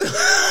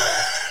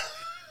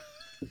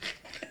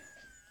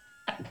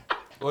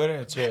 Where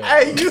that chair?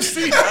 Hey, you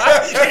see,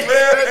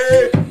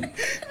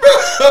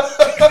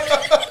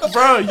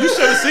 bro? You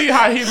should have seen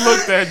how he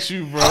looked at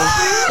you, bro.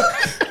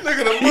 Look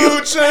at the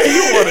mood change. He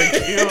want to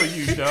kill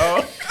you,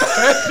 dog.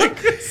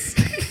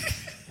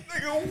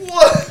 Nigga,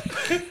 what?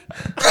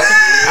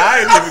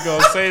 I ain't even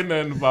gonna say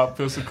nothing about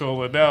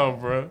Pensacola now,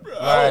 bro.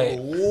 Like,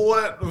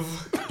 What?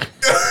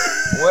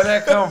 where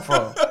that come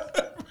from?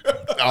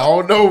 I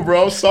don't know,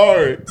 bro. I'm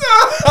sorry.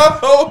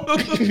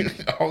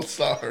 I'm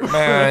sorry.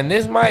 Man,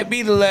 this might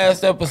be the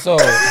last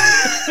episode.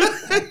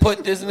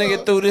 Put this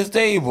nigga through this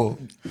table.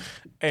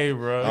 Hey,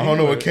 bro. I don't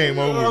know what came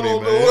over me,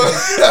 man.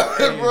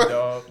 Hey,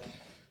 dog.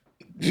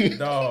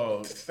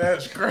 Dog,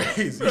 that's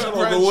crazy. I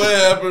don't know what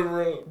happened,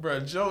 bro.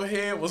 Bro, Joe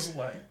head was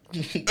like.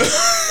 Cause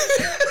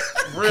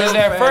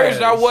at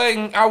first I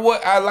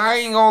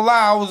ain't gonna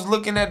lie, I was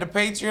looking at the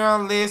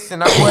Patreon list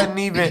and I wasn't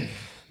even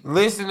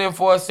listening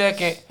for a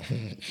second.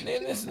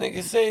 Then this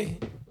nigga say,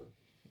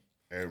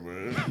 Hey,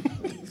 man.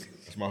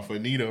 It's my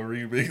Finito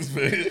remix,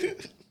 man.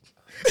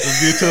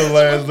 Let's get to the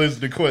last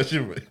listening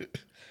question, man.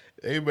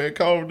 Hey, man,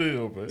 calm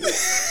down, man.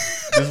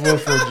 This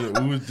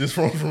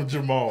one from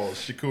Jamal.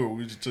 Shakur,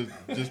 we just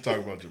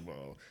talking about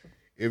Jamal.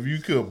 If you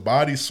could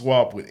body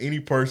swap with any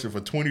person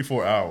for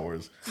 24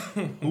 hours,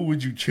 who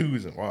would you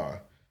choose and why?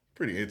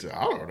 Pretty interesting.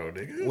 I don't know,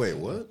 nigga. Wait,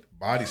 what?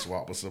 Body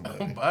swap with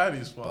somebody.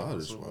 Body swap.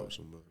 Body swap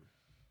somebody.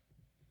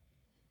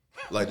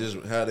 Like just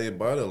how they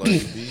body like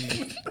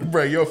be.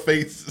 Bro, your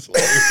face is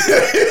like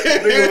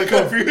nigga look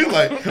confused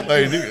like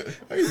nigga,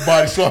 I ain't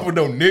body swap with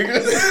no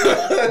nigga.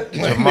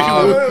 Like,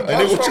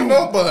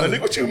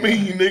 nigga, what you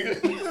mean,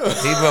 nigga?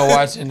 he been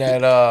watching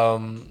that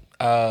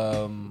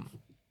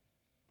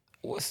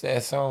what's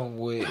that song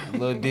with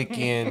Lil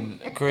Dicky and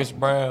Chris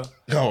Brown?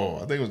 Oh, I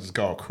think it was just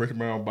called Chris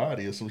Brown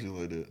Body or something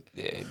like that.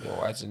 Yeah, he been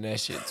watching that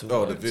shit too.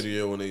 Oh, much. the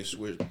video when they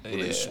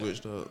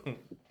switched up.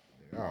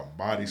 I'll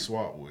body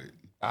swap with.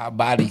 I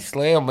body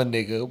slam a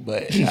nigga,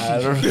 but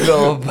I don't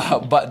know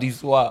about body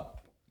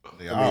swap.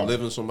 I mean,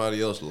 living somebody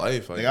else's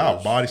life.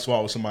 I'll body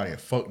swap with somebody and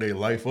fuck their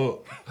life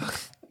up.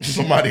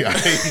 Somebody I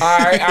hate. All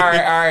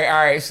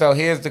right. So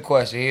here's the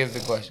question.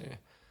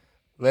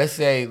 Let's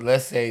say.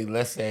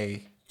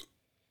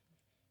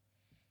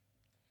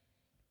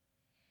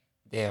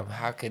 Damn,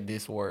 how could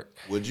this work?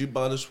 Would you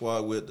body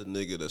swap with the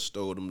nigga that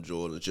stole them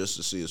Jordans just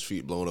to see his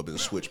feet blown up and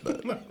switch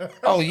back?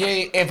 Oh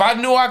yeah, if I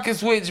knew I could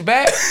switch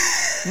back,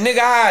 nigga,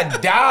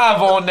 I'd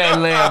dive on that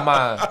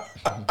landmine.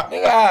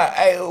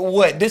 Nigga,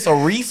 what? This a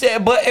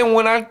reset button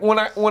when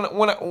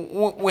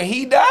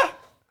he die?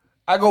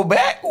 I go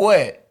back?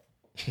 What?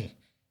 He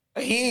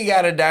ain't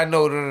gotta die,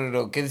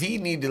 no, cause he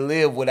need to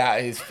live without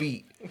his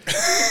feet.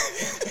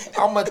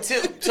 I'ma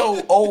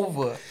tiptoe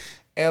over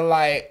and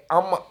like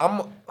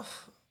I'ma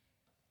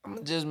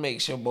just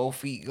make sure both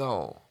feet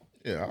gone.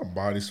 Yeah, I'll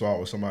body swap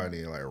with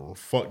somebody and like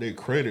fuck their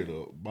credit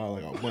up, buy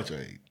like a bunch of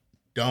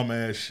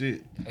dumbass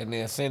shit. And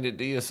then send it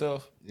to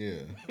yourself? Yeah.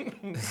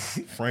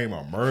 Frame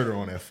a murder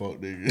on that fuck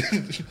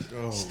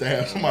nigga.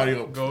 Stab somebody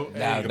up. Put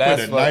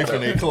a knife in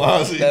their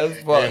closet.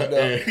 That's fucked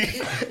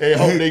up. And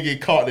hope they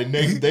get caught the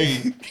next day.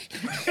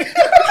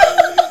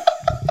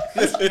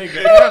 This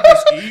nigga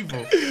is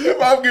evil. If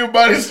I'm getting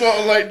body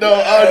swap like,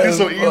 dog, I'll do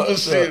some evil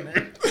shit.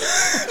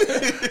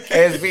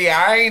 SB,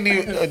 I ain't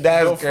even.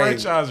 That's crazy.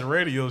 Franchise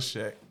Radio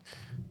Shack.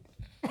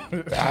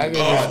 I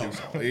do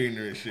some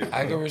ignorant shit.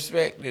 I can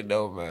respect it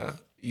though, man.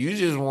 You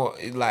just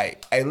want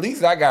like at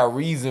least I got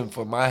reason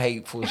for my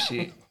hateful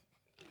shit.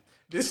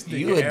 This nigga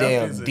you a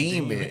damn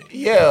demon.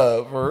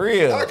 Yeah, for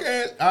real.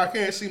 I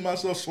can't see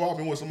myself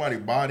swapping with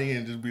somebody's body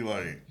and just be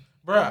like,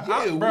 bro,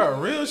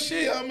 real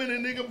shit. Yeah, I'm in a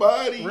nigga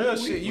body. Real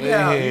shit. You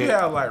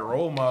have like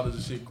role models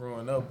and shit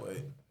growing up, but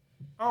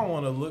I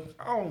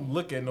don't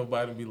look at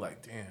nobody and be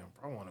like, damn,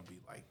 bro, I want to be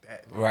like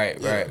that.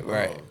 Right.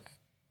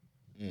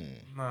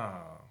 Nah.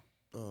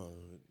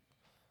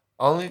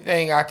 Only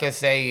thing I can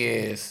say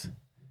is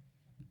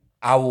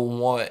I would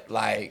want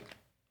like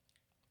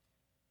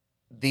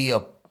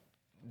the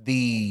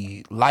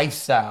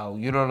lifestyle.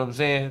 You know what I'm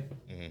saying?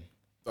 Mm-hmm.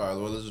 All right,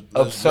 well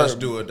let's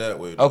do it that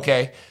way. Then.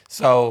 Okay,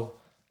 so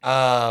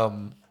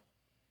damn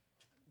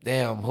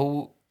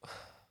who?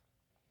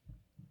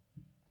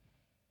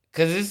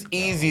 Because it's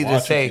easy to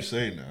say. What you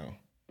say now.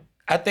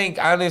 I think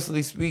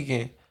honestly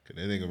speaking. Cause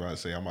they think about to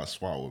say I might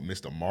swap with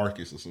Mr.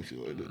 Marcus or some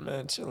shit like that.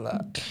 Man, chill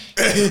out.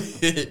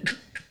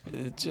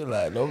 Chill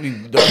out. Don't be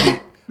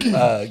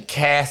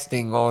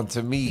casting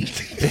onto me.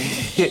 That's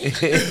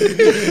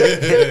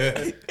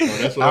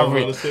what I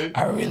was gonna say.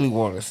 I really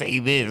want to say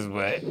this,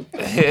 but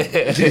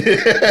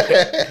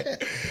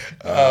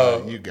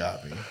you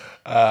got me.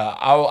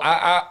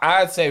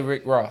 I'd say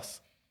Rick Ross.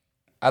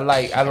 I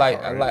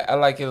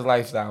like his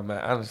lifestyle,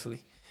 man.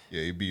 Honestly.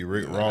 Yeah, he'd be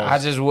Rick Ross. I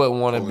just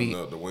wouldn't want to be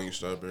the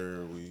Wingstop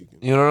area week.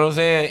 You know what I'm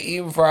saying?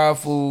 Eating fried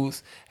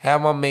foods, have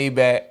my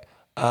Maybach.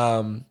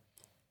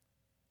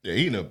 Yeah,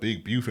 eating a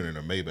big Buford in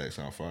a Maybach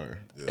sound fire.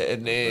 Yeah,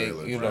 and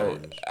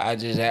then I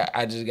just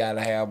gotta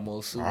have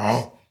more soup.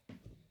 Oh.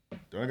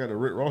 Do I got the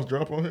Rick Ross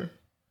drop on here?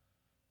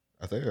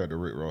 I think I got the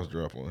Rick Ross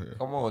drop on here.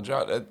 Come on,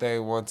 drop that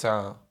thing one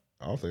time.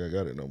 I don't think I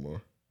got it no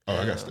more. Oh,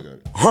 I got still got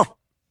it. Well,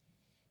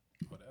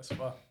 that's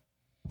fine.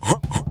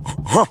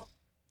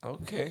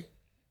 Okay.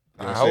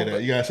 You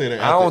gotta say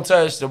that. I don't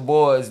touch the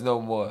boards no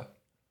more.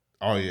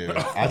 Oh yeah,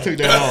 I took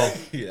that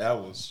off. Yeah,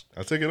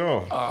 I took it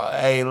off.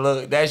 Hey,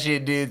 look, that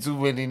shit did too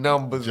many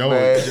numbers, Joe,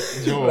 man.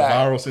 Joe, a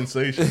viral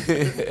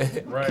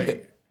sensation.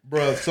 Right.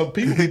 Bro, some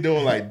people be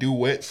doing like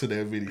duets to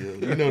that video.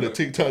 You know the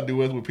TikTok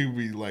duets where people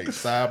be like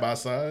side by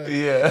side?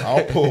 Yeah.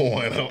 I'll pull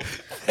one up.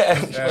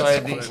 That's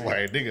funny.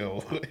 Like,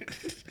 nigga.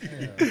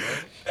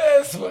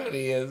 That's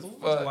funny as That's a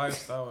fuck.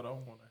 lifestyle I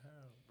don't want to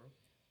have,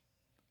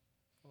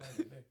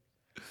 bro.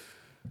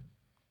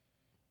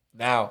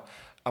 Now,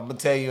 I'm gonna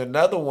tell you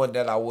another one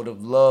that I would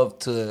have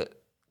loved to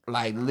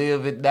like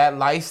live in that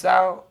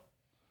lifestyle.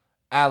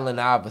 Allen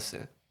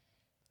Iverson.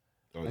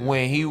 Oh, yeah.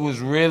 When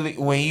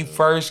he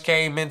first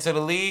came into the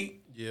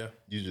league. Yeah.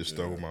 You just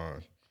stole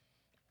mine.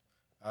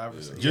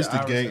 Iverson. Just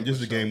Yeah, the game, Iverson just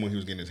the for game sure. when he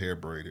was getting his hair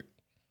braided.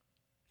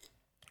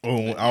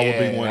 Oh, I would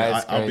be one.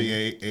 I'll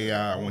be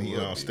AI when he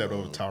stepped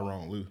over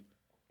Tyronn Lue.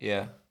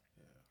 Yeah.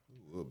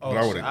 But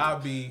I would I'll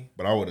be.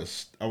 But I would have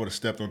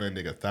stepped on that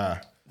nigga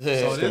thigh.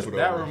 So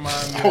that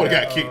reminds me. I would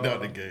have got kicked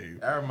out the game.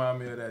 That remind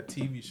me of that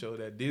TV show,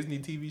 that Disney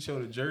TV show,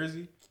 The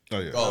Jersey. Oh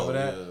yeah. Remember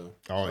that?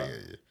 Oh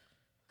yeah.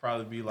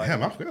 Probably be like.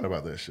 Damn, I forgot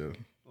about that show.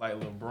 Like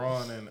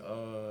LeBron and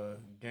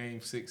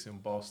Game 6 in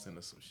Boston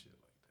or some shit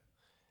like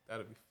that.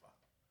 That'd be fun.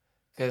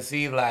 Cause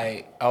he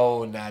like,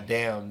 oh nah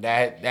damn,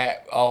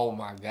 that oh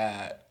my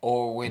God.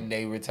 Or when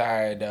they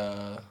retired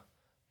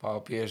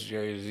Paul Pierce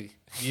jersey.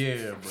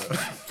 Yeah, bro.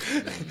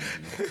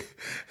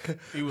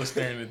 He was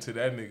staring into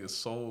that nigga's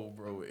soul,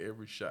 bro, with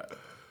every shot.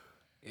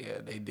 Yeah,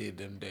 they did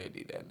them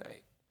dirty that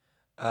night.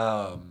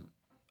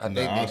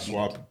 I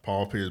swapped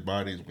Paul Pierce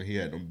bodies when he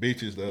had them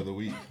bitches the other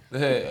week.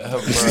 I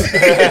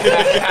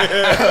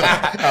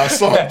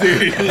swapped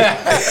it.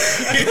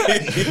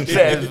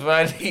 That's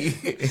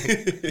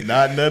funny.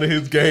 Not none of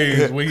his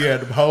games when he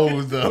had them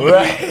hoes though.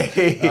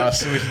 Right. I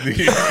switched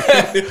it.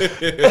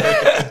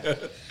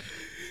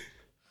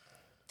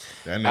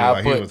 That nigga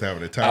like he was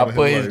having a time. I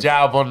put his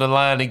job on the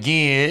line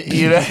again.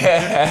 You know.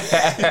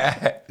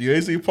 You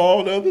ain't see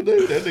Paul the other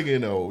day? That nigga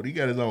know he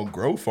got his own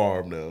grow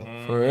farm now.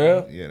 For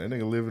real? Yeah, that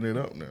nigga living it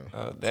up now.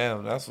 Oh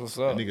damn, that's what's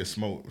up. That nigga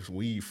smoked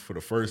weed for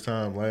the first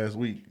time last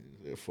week.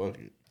 He said, fuck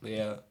it.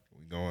 Yeah.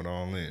 We going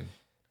all in.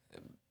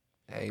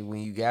 Hey,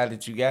 when you got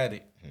it, you got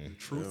it.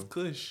 Truth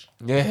Kush.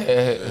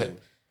 Yeah.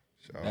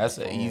 That's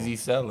an easy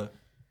seller.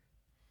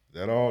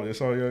 That all? That's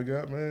all y'all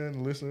got,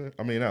 man? Listen,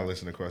 I mean, not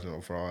listen to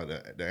question for all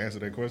that. To answer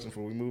that question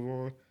before we move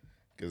on,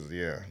 because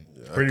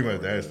pretty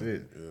much that's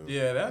it.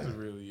 Yeah, that's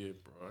really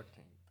it, bro. I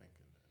can't think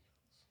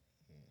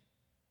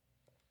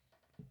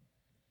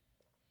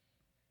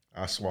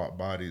of I swapped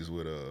bodies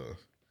with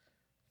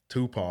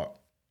Tupac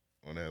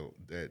on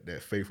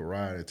that Faithful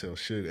Ride and tell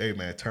Suge, hey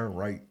man, turn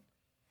right.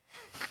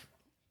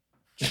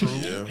 True.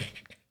 Yeah.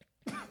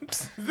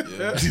 This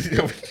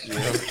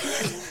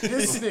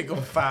nigga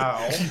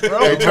foul, bro.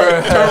 Hey,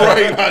 turn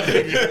right, my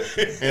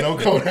nigga. And don't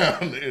go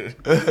down there.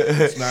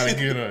 It's not a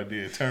good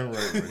idea. Turn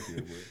right here,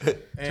 bro.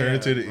 Turn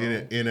to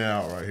the in and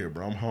out right here,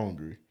 bro. I'm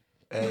hungry.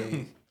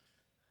 Hey,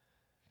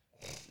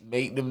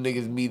 make them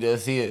niggas meet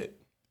us here.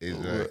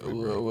 Exactly.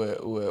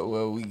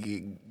 Where we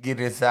get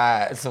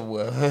inside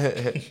somewhere.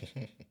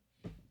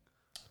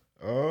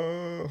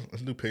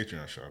 Let's do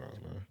Patreon shout outs,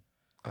 man.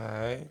 All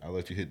right. I'll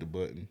let you hit the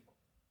button.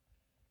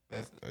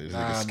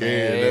 Nah, man,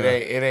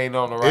 it ain't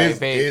on the right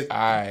page. All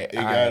right,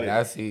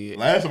 I see it.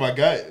 Last time I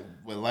got it,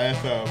 but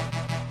last time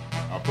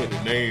I put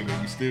the name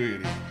and you still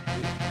hit it.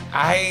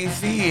 I ain't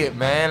see it,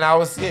 man. I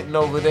was sitting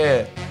over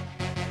there.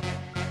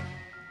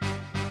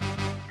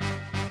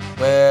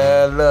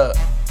 Well, look.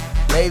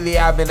 Lately,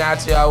 I've been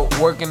out here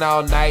working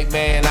all night,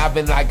 man. I've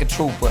been like a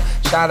trooper.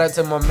 Shout out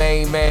to my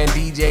main man,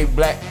 DJ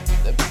Black.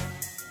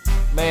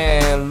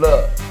 Man,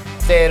 look.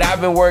 Said I've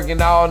been working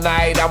all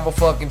night, I'm a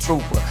fucking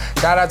trooper.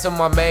 Shout out to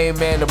my main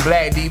man, the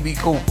Black DB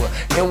Cooper.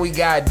 Then we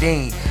got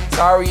Dean.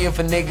 Sorry if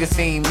a nigga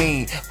seen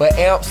me, but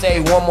Amp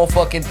say one more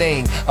fucking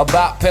thing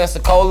about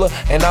Pensacola,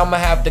 and I'ma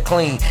have to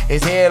clean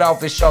his head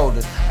off his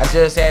shoulders. I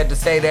just had to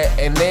say that,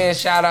 and then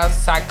shout out to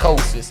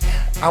Psychosis.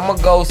 I'ma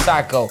go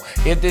psycho.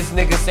 If this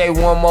nigga say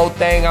one more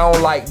thing I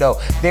don't like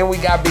though. Then we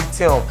got Big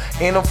Tim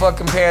in a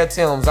fucking pair of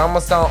Tims. I'ma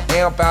sound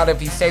Amp out if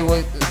he say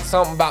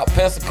something about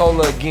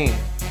Pensacola again.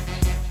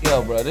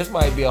 Yo, bro, this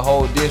might be a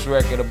whole diss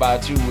record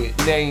about you with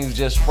names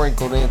just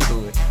sprinkled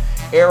into it.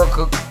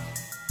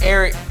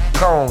 Eric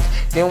Combs.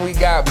 Then we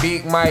got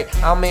Big Mike.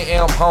 I'm in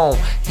Amp home.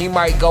 He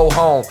might go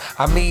home.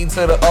 I mean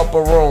to the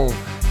upper room.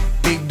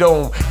 Big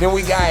Doom. Then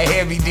we got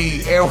Heavy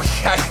D. And we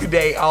got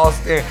today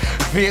Austin.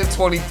 Vince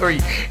 23.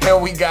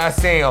 And we got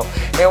Sam.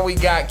 And we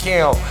got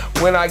Cam.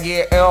 When I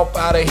get Amp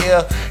out of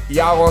here,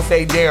 y'all gonna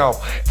say damn.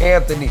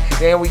 Anthony.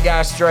 Then we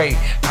got Straight.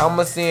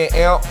 I'ma send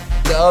Amp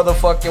the other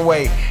fucking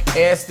way.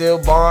 And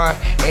Stillborn,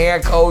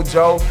 and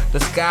Kojo, the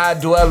Sky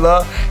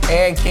Dweller,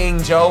 and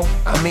King Joe.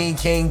 I mean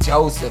King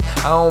Joseph.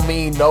 I don't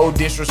mean no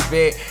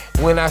disrespect.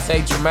 When I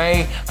say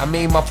Jermaine, I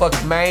mean my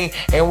fucking main.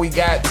 And we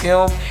got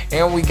Tim,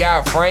 and we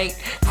got Frank,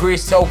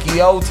 Chris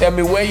Tokyo. Tell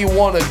me where you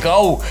wanna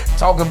go.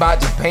 Talking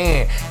about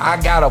Japan,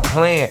 I got a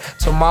plan.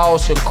 Jamal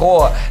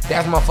Shakur,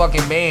 that's my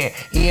fucking man.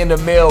 He in the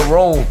mail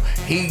room,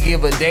 he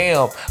give a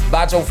damn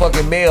about your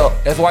fucking mail.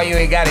 That's why you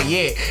ain't got it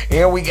yet.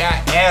 And we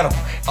got Adam,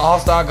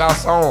 All-Star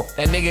Garçon.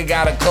 That nigga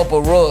got a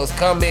couple rugs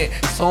coming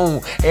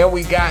soon. And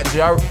we got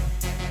Gerard.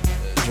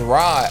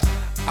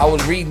 I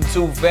was reading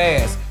too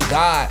fast.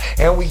 God.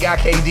 And we got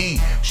KD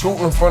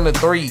shooting from the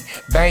 3.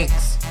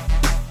 Banks.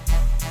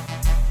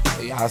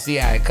 Y'all see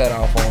how it cut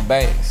off on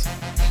Banks.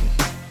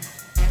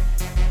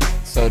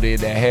 So did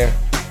that hair.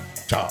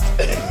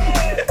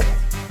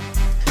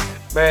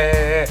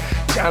 Man,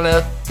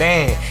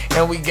 Jonathan.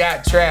 And we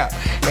got Trap.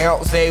 And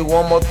don't say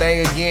one more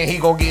thing again, he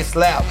gon' get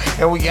slapped.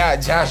 And we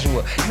got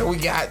Joshua. And we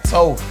got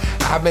Toph.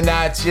 I've been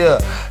out here.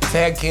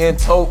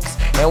 Tekken Tokes.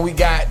 And we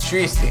got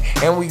Tristan.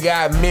 And we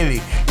got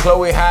Millie.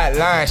 Chloe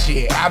Hotline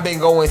shit. I've been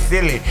going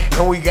silly.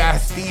 And we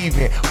got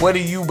Steven. What do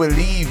you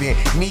believe in?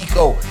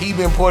 Nico. He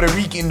been Puerto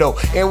Rican though.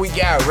 And we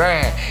got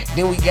Ryan.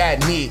 Then we got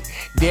Nick.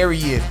 There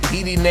he is.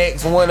 He the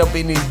next one up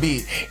in this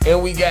bitch.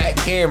 And we got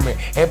Cameron.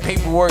 And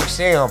Paperwork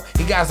Sam.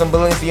 He got some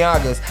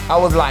Balenciagas. I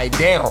was like,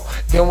 damn.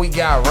 Then we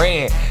got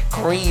Rand.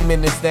 Kareem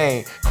in this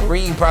thing.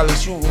 Kareem probably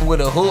shooting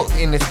with a hook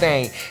in this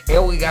thing.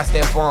 And we got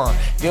Stephon.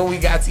 Then we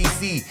got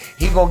TC.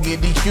 He gon'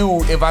 get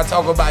DQ'd if I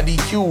talk about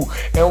DQ.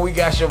 And we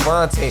got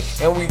Shavante.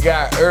 And we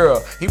got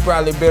Earl. He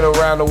probably been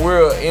around the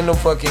world in the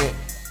fucking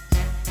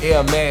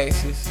Air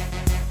Maxes.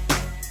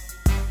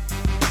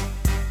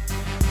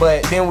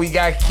 But then we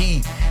got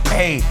Keith.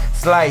 Hey,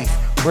 Slice,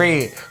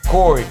 Bread,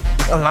 Corey,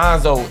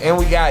 Alonzo. And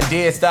we got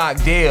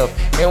Deadstock Dev.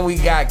 And we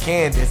got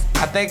Candace.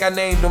 I think I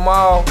named them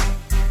all.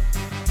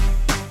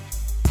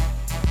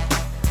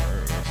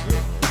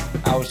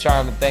 I was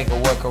trying to think of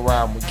what could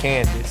rhyme with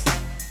Candace.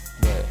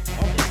 But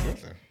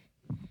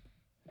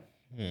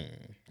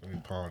let me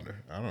ponder.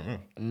 I don't know.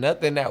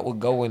 Nothing that would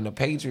go in the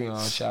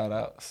Patreon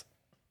shout-outs.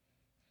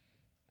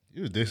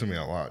 You was dissing me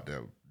a lot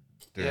during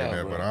that,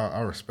 bro. but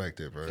I respect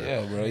it, bro.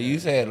 Yeah, bro. You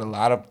said a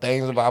lot of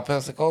things about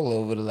Pensacola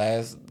over the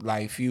last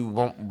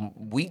few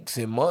weeks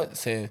and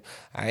months, and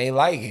I ain't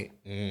like it.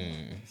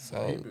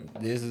 So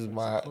this is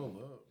my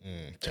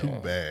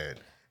too bad.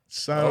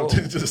 Sign up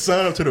to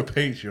the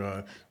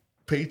Patreon.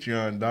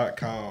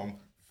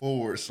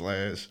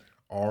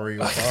 Patreon.com/Ario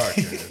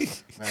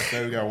Podcast. Matter of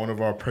fact, we got one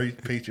of our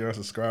Patreon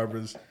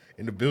subscribers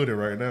in the building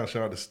right now.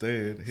 Shout out to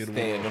Stan. Hit him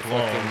Stan, with the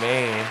applause. fucking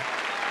man.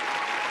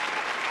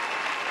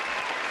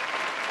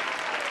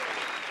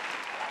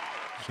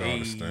 Shout out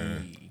to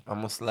Stan. I'm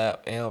gonna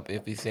slap Amp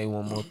if he say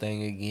one more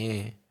thing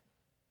again.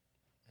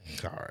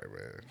 All right,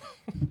 man.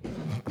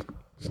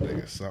 This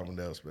nigga something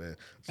else, man.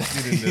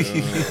 Let's get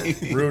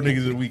into Real Niggas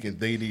of the Week and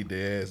They Need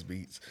Their Ass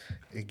Beats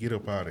and get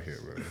up out of here,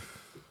 bro.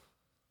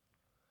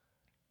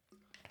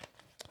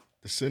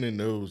 The Sending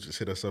Those, just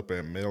hit us up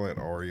at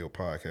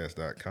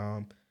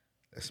mail@ariopodcast.com.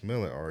 That's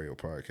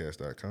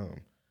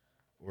mail@ariopodcast.com.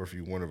 Or if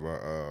you're one of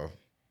our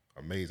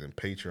amazing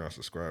Patreon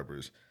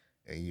subscribers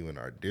and you in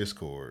our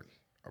Discord,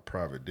 our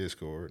private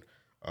Discord,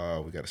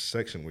 we got a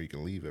section where you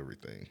can leave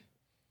everything.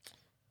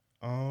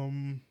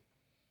 I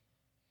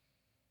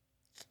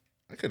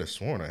could have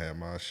sworn I had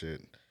my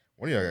shit.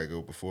 One of y'all gotta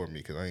go before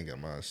me because I ain't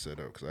got mine set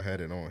up because I had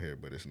it on here,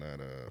 but it's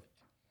not.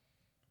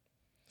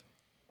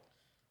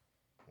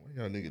 One of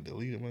y'all nigga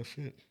deleted my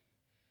shit.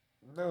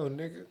 No,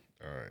 nigga.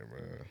 All right,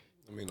 man.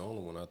 I mean, the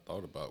only one I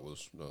thought about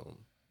was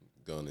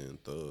Gunna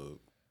and Thug.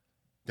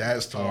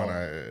 That's the one I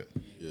had.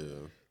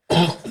 Yeah.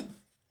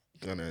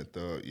 Gunna and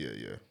Thug.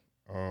 Yeah.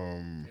 I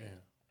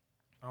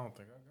don't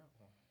think I got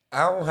one.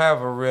 I don't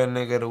have a real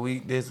nigga of the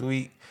week this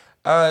week,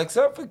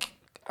 except for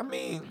I'm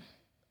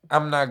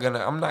not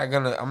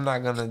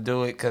gonna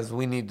do it because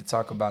we need to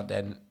talk about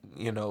that,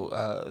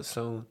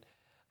 soon.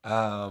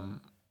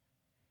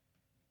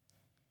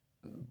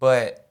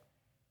 But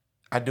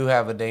I do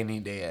have a They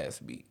Need Their Ass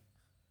beat.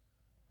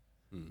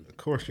 Of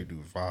course you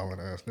do,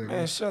 violent ass nigga.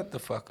 Man, shut the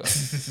fuck up.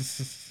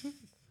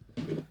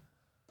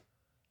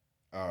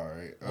 All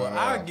right. Well,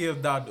 I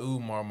give Dr.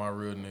 Umar my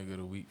real nigga of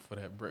the week for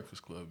that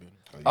Breakfast Club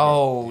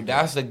interview.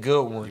 That's a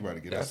good one. You about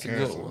to get that's us a good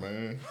canceled, one.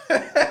 man.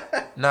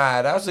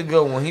 Nah, that's a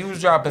good one. He was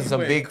dropping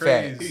some big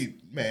facts.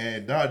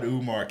 Man, Dr.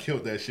 Umar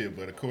killed that shit,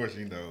 but of course,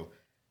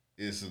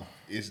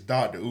 it's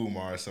Dr.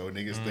 Umar, so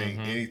niggas think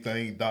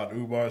anything Dr.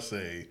 Umar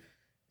say,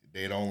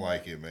 they don't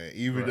like it, man.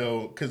 Even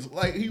though, because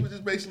he was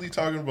just basically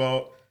talking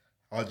about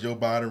how Joe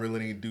Biden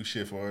really didn't do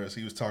shit for us.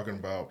 He was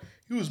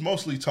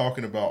mostly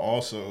talking about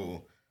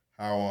also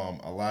how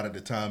a lot of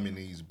the time in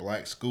these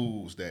black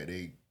schools that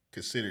they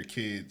consider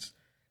kids,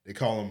 they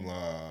call them,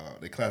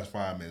 they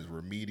classify them as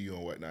remedial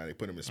and whatnot. They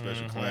put them in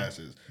special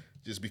classes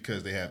just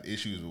because they have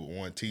issues with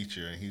one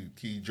teacher. And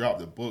he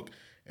dropped a book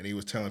and he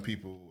was telling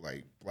people,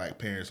 like black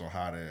parents, on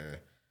how to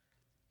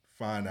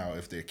find out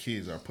if their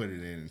kids are put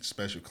it in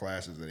special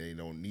classes and they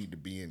don't need to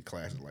be in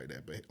classes like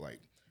that, but like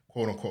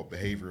quote unquote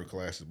behavioral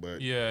classes.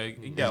 But Yeah,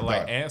 it got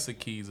like answer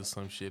keys or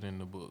some shit in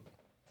the book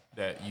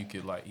that you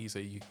could like. He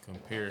said you can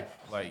compare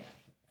like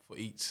for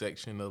each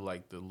section of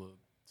like the little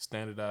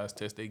standardized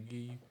test they give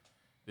you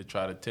to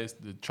try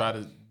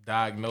to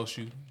diagnose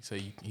you. He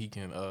said he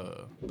can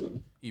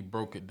he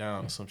broke it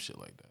down or some shit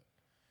like that.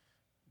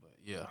 But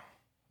yeah,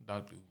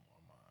 Dr. Umar.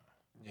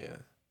 Yeah.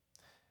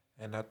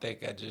 And I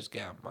think I just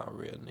got my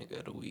real nigga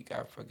of the week.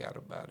 I forgot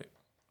about it.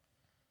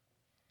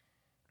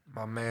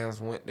 My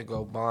mans went to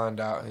go bond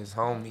out his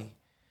homie.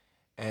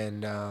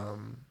 And,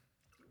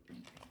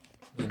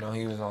 you know,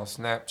 he was on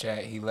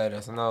Snapchat. He let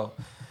us know.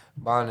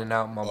 Bonding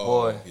out my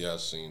boy. Yeah, I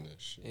seen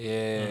that shit.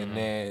 Yeah, and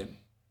then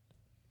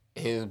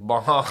his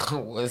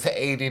bond was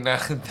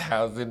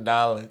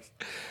 $89,000.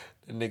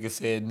 The nigga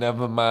said,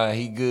 never mind,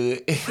 he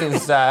good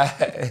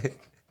inside.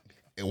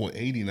 It was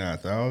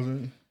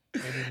 $89,000?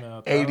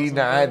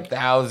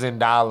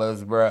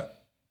 $89,000, bro.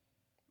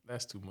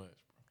 That's too much.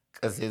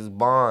 Cause his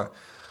bond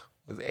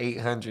was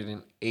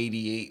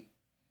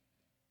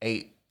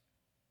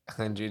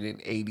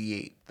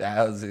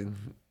 $888,000.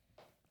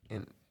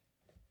 And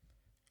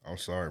I'm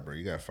sorry, bro.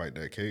 You gotta fight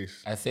that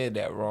case. I said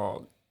that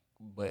wrong,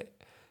 but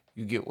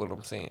you get what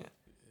I'm saying.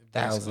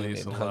 Basically,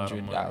 it's a lot of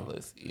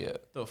 $1,000. Yeah.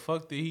 The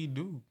fuck did he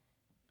do?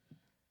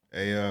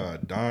 Hey,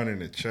 Don in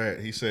the chat,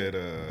 he said,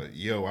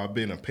 yo, I've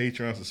been a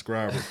Patreon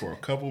subscriber for a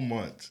couple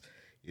months.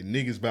 Your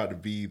niggas about to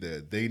be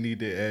the they need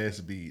their ass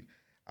beat.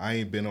 I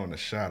ain't been on the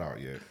shout out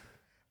yet.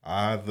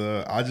 I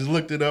just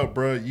looked it up,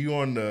 bro. You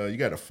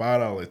got a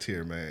 $5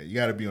 tier, man. You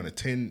got to be on a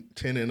 10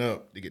 and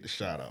up to get the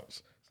shout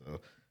outs. So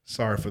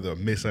sorry for the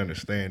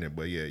misunderstanding,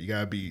 but yeah, you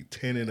got to be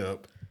 10 and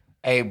up.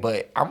 Hey,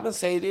 but I'm gonna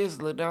say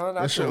this, LaDon.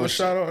 Let's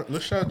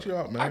shout you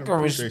out, man. I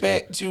can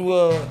respect you.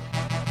 I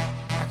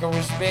can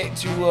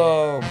respect you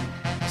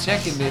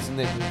checking this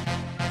nigga.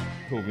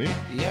 Who, me?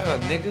 Yeah,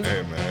 nigga.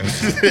 Hey, man.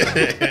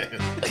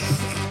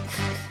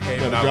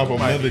 Gotta drop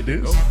another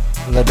disc.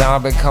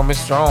 LaDon been coming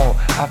strong.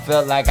 I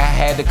felt like I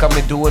had to come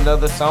and do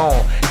another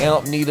song.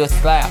 Amp need a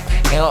slap.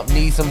 Amp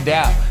need some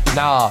dap.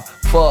 Nah,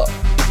 fuck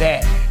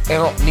that.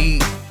 Amp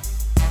need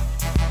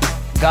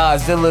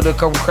Godzilla to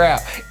come crap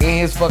in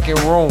his fucking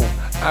room.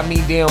 I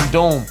mean, damn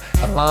doom.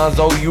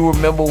 Alonzo, you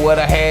remember what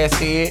I had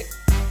said?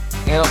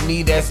 Amp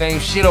need that same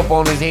shit up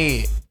on his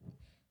head.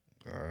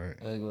 All right.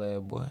 Ugly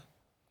ass boy.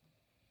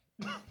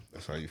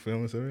 That's how you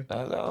feeling today?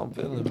 That's how I'm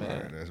feeling, man.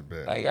 All right, that's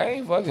bad. Like, I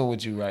ain't fucking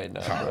with you right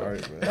now, bro. All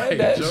right, man. Like,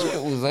 that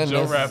shit was unnecessary.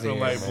 Joe rapping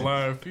like man.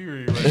 Blind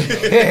Fury right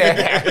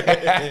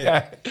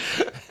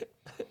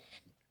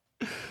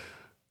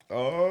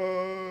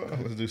now.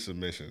 Let's do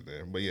submissions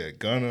there. But yeah,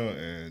 Gunna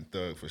and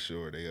Thug for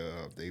sure.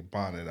 They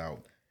bonded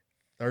out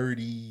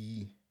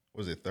 30.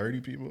 Was it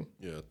 30 people?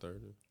 Yeah, 30.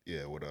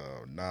 Yeah, with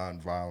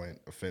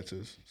non-violent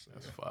offenses. So,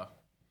 That's fire.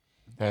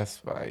 That's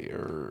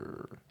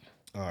fire.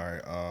 All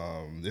right.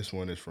 This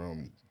one is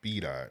from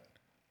B-Dot.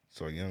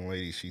 So a young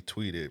lady, she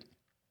tweeted,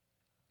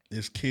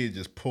 this kid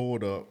just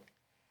pulled out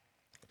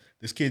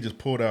a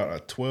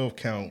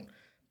 12-count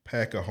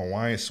pack of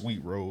Hawaiian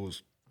sweet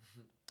rolls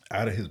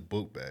out of his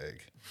book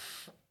bag.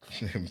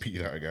 And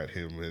B-Dot got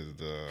him his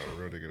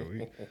real nigga of the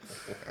week.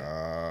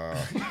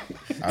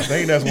 I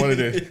think that's one of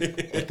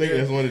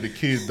the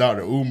kids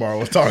Dr. Umar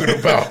was talking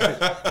about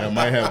that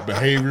might have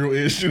behavioral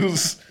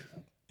issues.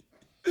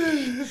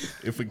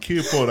 If a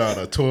kid pulled out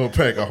a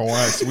 12-pack of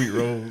Hawaiian sweet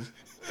rolls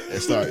and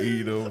start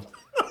eating them,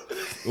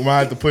 we might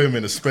have to put him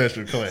in a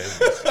special class.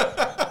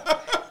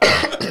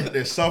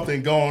 There's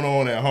something going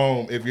on at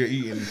home if you're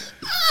eating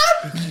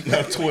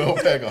a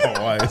 12-pack of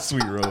Hawaiian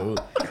sweet rolls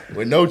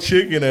with no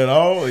chicken at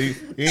all. He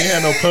ain't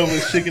had no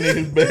Publix chicken in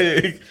his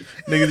bag.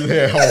 Nigga just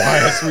had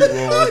Hawaiian sweet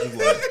rolls. Just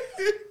like,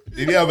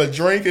 did he have a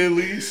drink at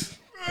least?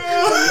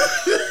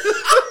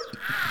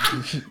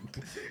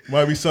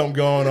 Might be something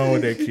going on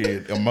with that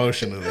kid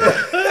emotionally.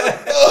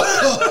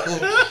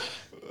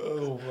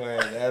 Oh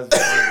man, that's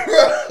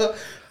funny.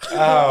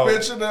 Oh.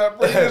 Picture that,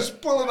 bro.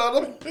 Just pulling out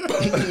them.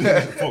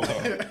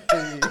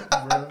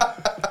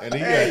 And he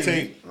got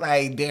take.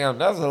 Like, damn,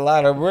 that's a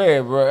lot of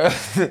bread, bro.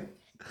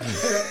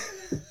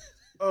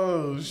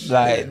 Oh shit,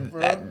 like,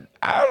 bro.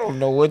 I don't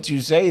know what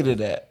you say to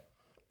that.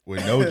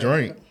 With no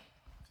drink.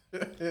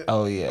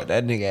 Oh yeah,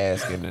 that nigga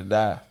asking to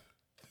die.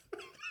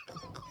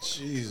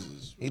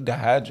 Jesus. He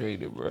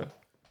dehydrated, bro.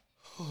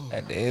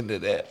 At the end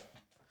of that.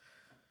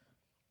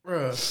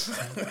 Bro.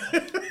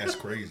 That's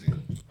crazy.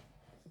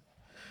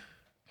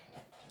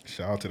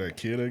 Shout out to that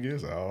kid, I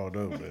guess. I don't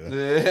know,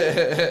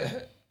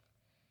 man.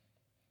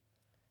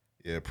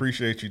 Yeah,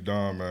 appreciate you,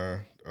 Don,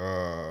 man.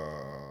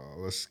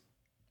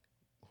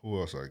 Who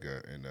else I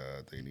got? And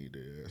they need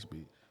their ass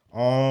beat.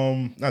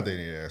 Not they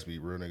need their ass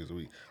beat. Real niggas a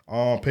week.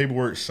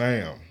 Paperwork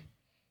Sam.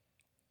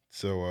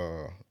 So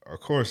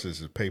of course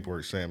this is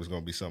Paperwork Sam. It's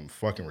gonna be something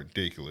fucking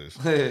ridiculous.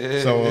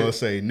 So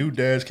say new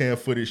dash cam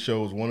footage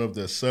shows one of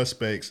the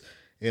suspects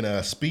in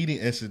a speeding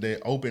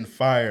incident opened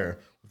fire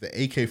with the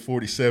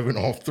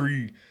AK-47 on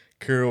 3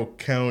 Carroll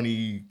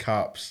County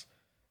cops.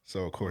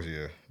 So of course,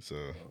 yeah. So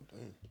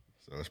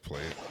So let's play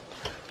it.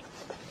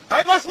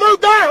 Hey, let's move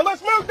down.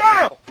 Let's move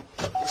down.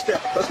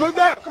 Let's move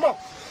down. Come on.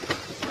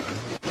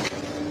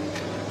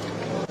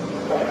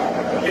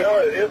 Yo,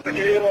 is the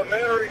Gila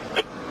Mary?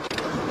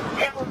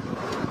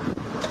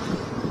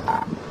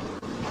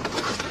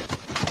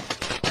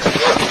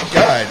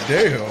 God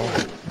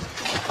damn.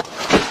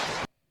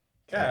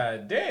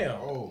 God damn.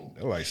 Oh,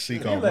 they're like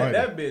Seek He let Almighty.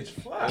 that bitch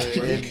fly.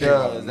 It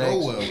does.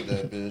 Nowhere with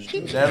that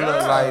bitch. That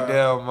looks like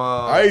them.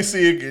 I ain't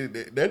see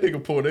it. That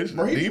nigga pull that shit.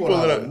 Bro, he He pull pull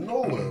out it of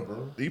nowhere,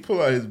 bro. He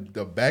pull out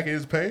the back of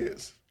his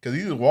pants because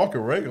he's just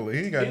walking regular.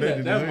 He ain't got He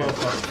nothing let to that do.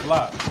 motherfucker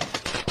fly.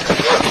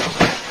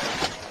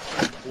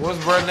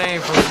 What's bro name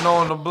from Snow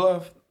on the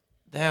Bluff?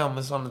 Damn,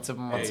 it's on the tip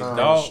of my tongue.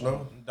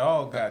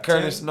 Dog got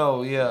Curtis 10.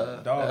 Snow,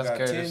 yeah. Dog That's got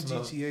Curtis 10 Snow.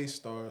 GTA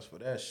stars for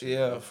that shit.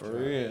 Yeah, for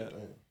real.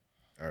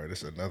 All right,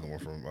 this is another one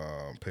from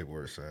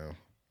Paperwork Sound.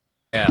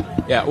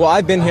 Yeah. Well,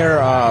 I've been here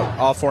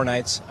all 4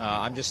 nights.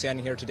 I'm just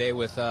standing here today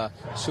with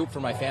soup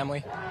for my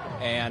family,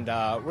 and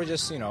we're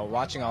just,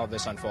 watching all of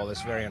this unfold.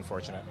 It's very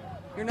unfortunate.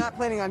 You're not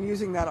planning on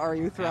using that, are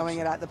you? Throwing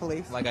it at the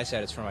police? Like I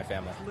said, it's for my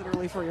family.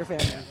 Literally for your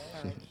family.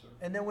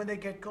 And then when they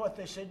get caught,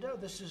 they say, no,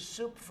 this is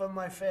soup for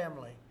my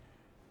family.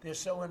 They're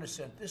so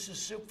innocent. This is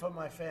soup for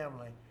my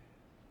family.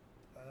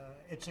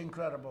 It's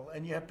incredible.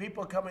 And you have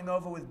people coming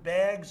over with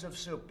bags of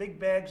soup, big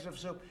bags of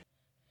soup.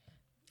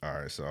 All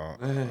right, so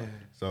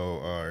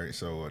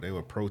they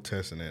were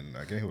protesting in,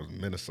 I guess it was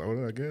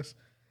Minnesota, I guess.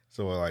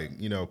 So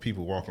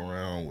people walking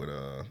around with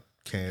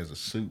cans of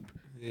soup.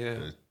 Yeah.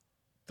 To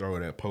throw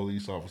it at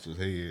police officer's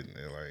head, and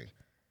they're like,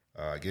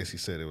 I guess he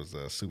said it was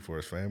soup for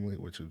his family,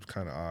 which was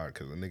kind of odd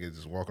because the nigga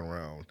just walking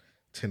around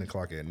 10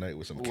 o'clock at night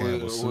with some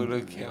Campbell soup.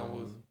 With a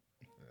Campbell.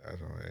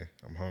 Hey,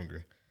 I'm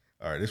hungry.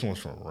 All right, this one's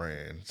from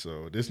Rand.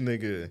 So this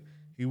nigga,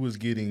 he was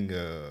getting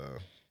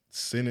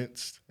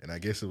sentenced, and I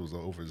guess it was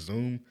over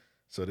Zoom.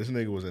 So this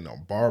nigga was in a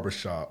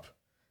barbershop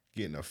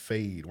getting a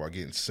fade while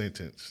getting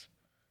sentenced,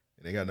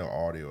 and they got no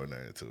audio or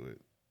nothing to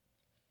it.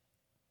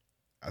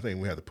 I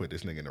think we have to put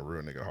this nigga in the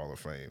Real Nigga Hall of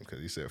Fame because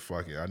he said,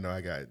 "Fuck it, I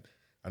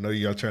know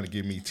y'all trying to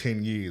give me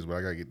 10 years, but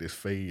I gotta get this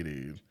fade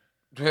in."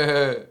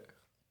 That's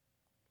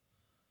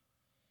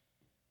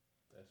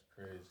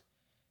crazy.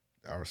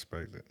 I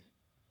respect it.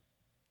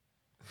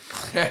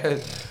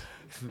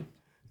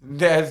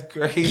 That's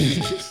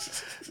crazy.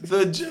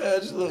 The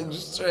judge looks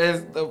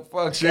stressed the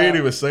fuck She out. ain't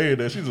even saying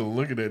that. She's just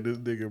looking at this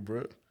nigga,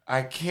 bro.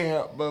 I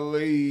can't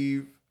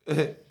believe.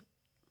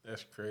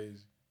 That's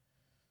crazy.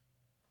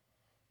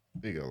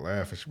 Nigga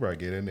laughing. She probably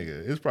get that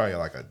nigga. It's probably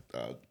like a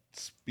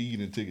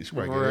speeding ticket. She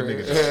probably get that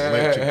nigga the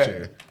electric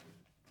chair.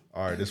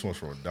 All right, this one's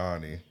from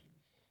Donnie.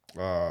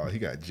 He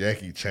got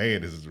Jackie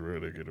Chan. This is the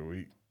Real Nigga of the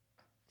Week.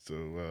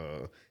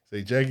 So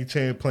say Jackie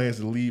Chan plans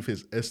to leave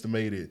his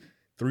estimated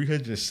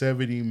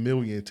 $370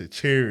 million to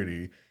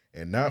charity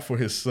and not for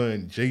his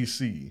son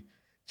JC.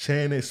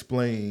 Chan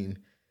explained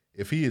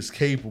if he is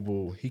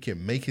capable, he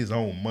can make his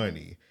own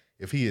money.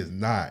 If he is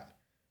not,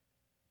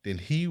 then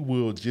he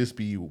will just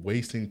be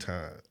wasting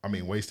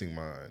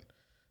mine.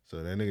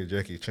 So that nigga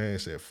Jackie Chan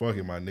said, "Fuck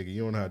it, my nigga.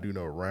 You don't know how to do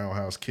no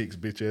roundhouse kicks,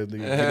 bitch ass nigga.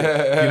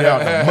 Get out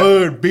the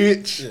mud,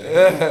 bitch."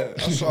 Yeah.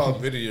 I saw a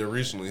video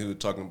recently. He was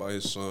talking about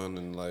his son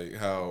and like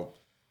how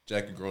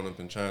Jackie growing up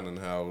in China and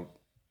how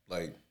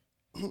like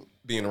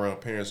being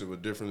around parents that were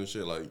different and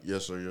shit. Like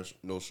yes sir, yes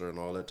no sir, and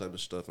all that type of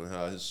stuff. And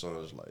how his son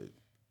is like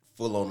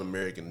full on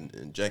American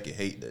and Jackie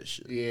hate that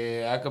shit.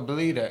 Yeah, I could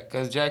believe that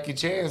because Jackie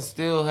Chan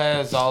still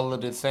has all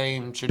of the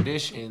same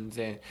traditions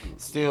and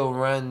still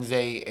runs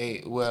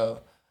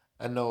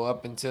I know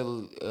up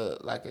until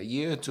like a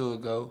year or two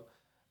ago,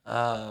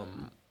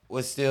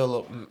 was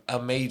still a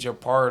major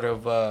part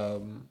of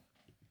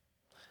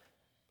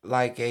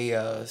like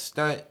a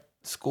stunt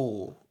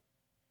school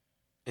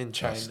in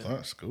China. A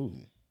stunt school?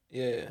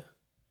 Yeah.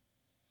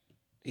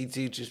 He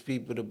teaches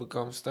people to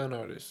become stunt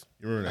artists.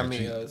 You remember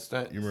that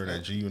stunt. You remember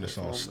that G-Unit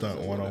song Stunt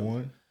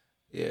 101?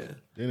 Yeah.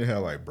 Didn't it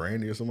have like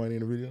Brandy or somebody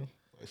in the video?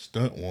 Like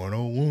Stunt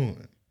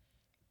 101.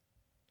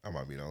 I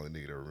might be the only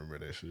nigga that remember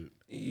that shit.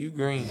 You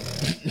green.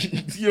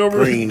 You don't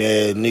remember? Green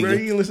ass nigga. Bro,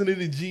 you ain't listen to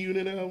the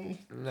G-Unit album?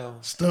 No.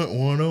 Stunt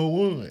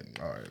 101.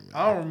 All right, man.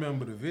 I don't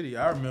remember the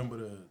video. I remember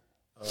the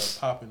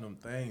Popping Them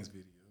Things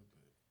video.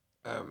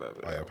 I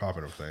remember that. Oh, yeah,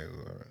 Popping Them Things.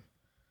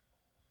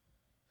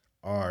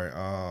 All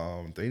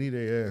right. They need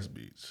their ass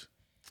beats.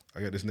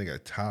 I got this nigga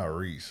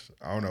Tyrese.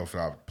 I don't know if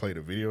I played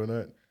the video or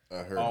not.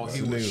 I heard. Oh,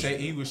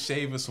 he was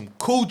shaving some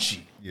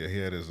coochie. Yeah, he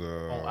had his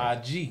on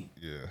IG.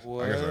 Yeah,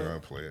 What? I guess I'm gonna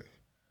play it.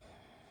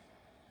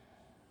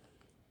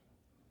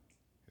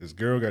 This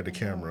girl got the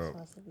camera up.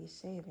 I'm supposed to be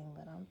shaving,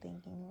 but I'm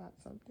thinking about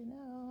something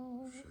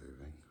else.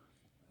 Shaving.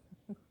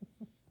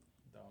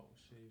 Dog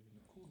shaving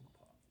the cootie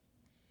pop.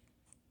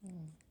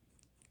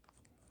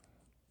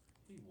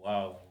 He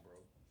wildin', bro.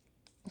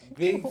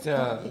 Big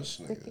time.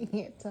 Sticking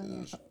your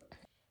tongue out.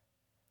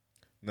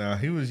 Now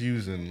he was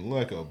using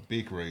like a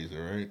big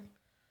razor, right?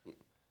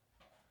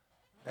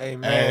 Hey,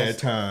 man. Ad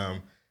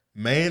time.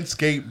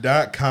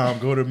 Manscaped.com.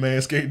 Go to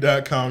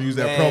manscaped.com. Use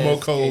that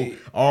promo code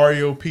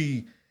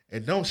REOP.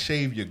 And don't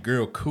shave your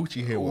girl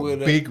coochie hair with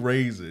big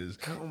razors.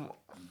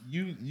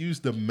 You use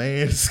the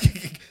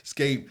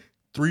Manscaped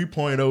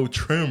 3.0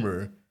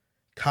 trimmer.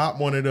 Cop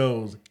one of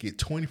those. Get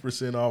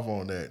 20% off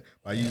on that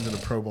by using the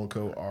promo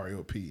code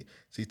RLP.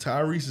 See,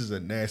 Tyrese is a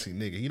nasty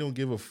nigga. He don't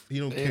care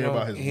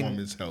about his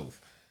woman's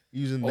health.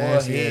 He's using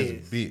nasty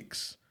ass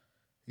Vicks.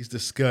 He's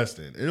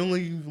disgusting. It don't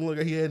even look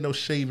like he had no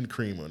shaving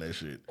cream on that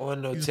shit. Or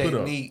no He just put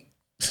technique.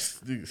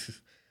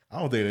 I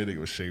don't think that nigga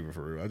was shaving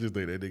for real. I just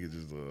think that nigga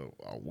just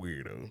a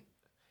weirdo.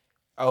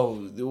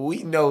 Oh,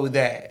 we know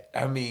that.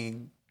 I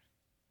mean,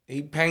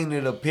 he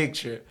painted a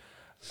picture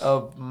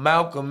of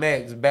Malcolm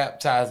X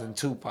baptizing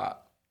Tupac.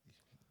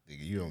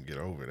 Nigga, you don't get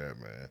over that,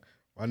 man.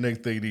 My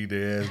next thing need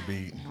their ass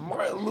beat.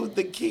 Martin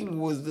Luther King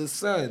was the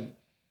son.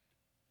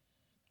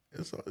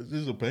 It's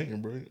just a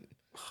painting, bro.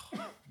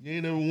 You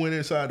ain't never went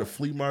inside the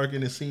flea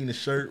market and seen the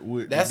shirt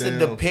with. That's a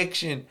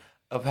depiction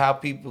of how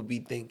people be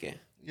thinking.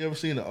 You ever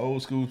seen the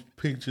old school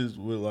pictures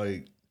with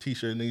like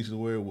t-shirt niggas to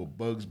wear with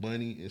Bugs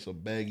Bunny and some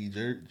baggy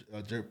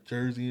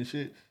jersey and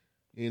shit?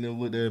 You ain't never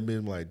looked at it and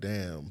been like,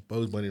 damn,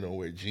 Bugs Bunny don't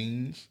wear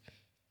jeans.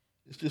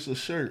 It's just a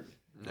shirt.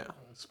 No.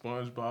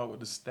 SpongeBob with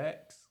the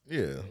stacks.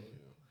 Yeah.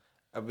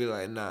 I'd be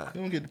like, nah.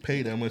 You don't get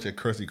paid that much at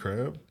Krusty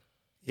Krab.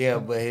 Yeah,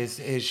 but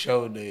his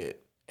show did,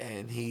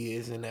 and he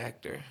is an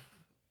actor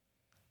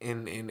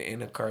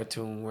in a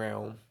cartoon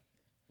realm.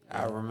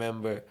 I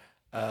remember,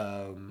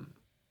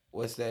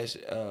 what's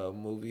that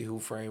movie? Who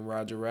Framed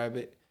Roger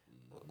Rabbit?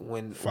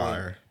 When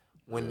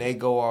they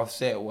go off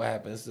set, what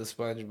happens to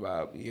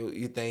SpongeBob?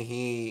 You think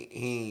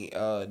he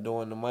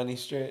doing the money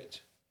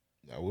stretch?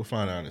 Now we'll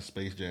find out in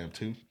Space Jam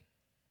 2.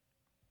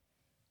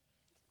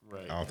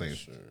 Right. I don't think.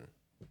 Sure.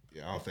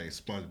 Yeah, I don't think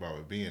SpongeBob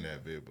would be in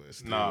that bit, but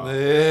still. Nah, he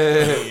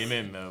ain't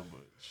in there,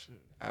 but shit.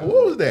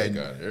 What was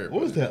that?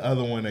 What was that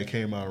other one that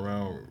came out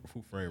around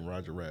Who Framed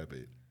Roger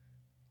Rabbit?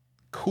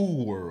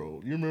 Cool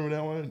World. You remember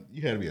that one?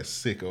 You had to be a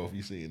sicko if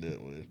you seen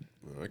that one.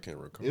 I can't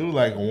recall. It was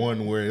like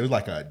one where it was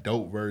like an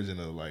adult version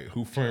of like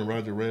Who Framed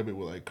Roger Rabbit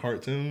with like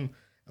cartoon.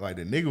 Like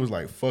the nigga was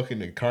like fucking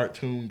the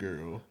cartoon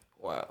girl.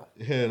 Wow.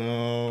 It had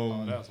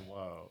Oh, that's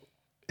wild.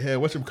 It had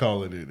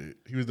whatchamacallit in it.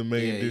 He was the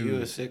main dude. You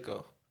a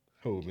sicko.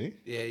 Who, me?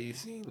 Yeah, you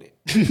seen it.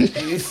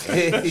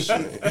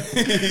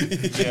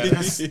 Yeah,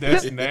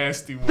 that's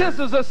nasty. One. This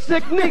is a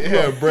sick nigga.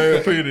 Yeah,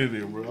 Brad Pitt in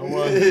it, bro.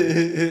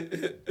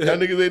 Y'all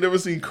niggas ain't never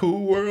seen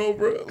Cool World,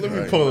 bro. Let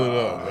me pull it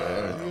up,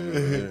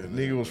 man.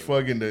 Nigga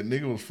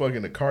was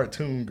fucking the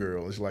cartoon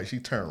girl. It's like she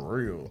turned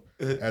real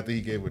after he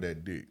gave her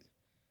that dick.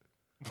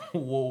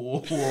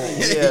 Whoa.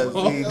 This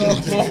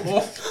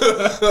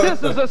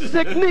is a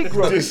sick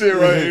Negro. This shit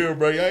right here,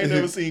 bro. Y'all ain't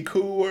never seen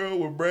Cool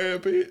World with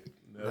Brad Pitt?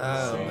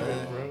 Nah,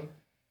 man. Bro.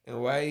 And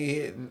why he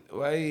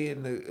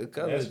hitting the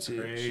color That's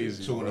chick?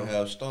 crazy,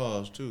 2.5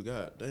 stars too.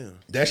 God damn.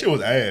 That shit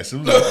was ass. It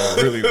was like a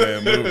really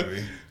bad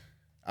movie.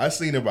 I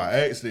seen it by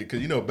accident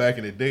because back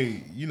in the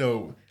day,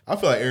 I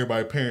feel like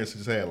everybody's parents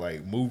just had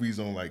like movies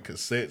on like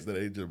cassettes that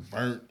they just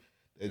burnt.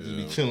 They just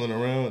be chilling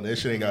around. That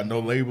shit ain't got no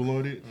label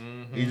on it.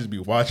 Mm-hmm. You just be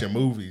watching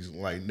movies.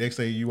 Like next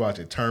thing you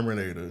watching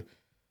Terminator.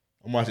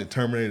 I'm watching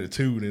Terminator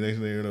 2. The next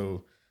thing you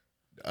know,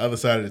 the other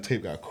side of the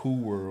tape got Cool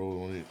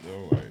World on it.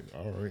 I'm like,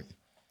 all right.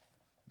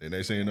 Then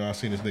they say, I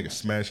seen this nigga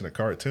smashing a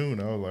cartoon.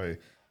 I was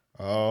like,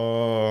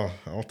 oh,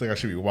 I don't think I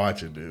should be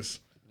watching this.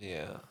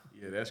 Yeah.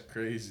 Yeah, that's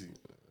crazy.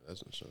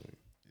 That's insane.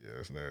 Yeah,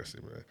 that's nasty,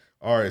 man.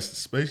 All right,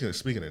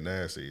 speaking of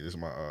nasty, this is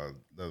my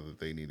another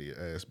thing needed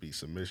ass beat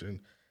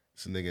submission.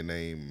 It's a nigga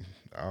named,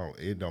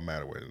 it don't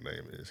matter what his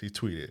name is. He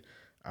tweeted,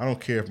 I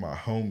don't care if my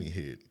homie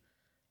hit.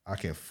 I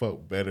can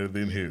fuck better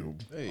than him.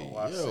 Hey,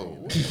 like,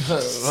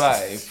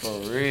 for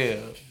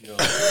real.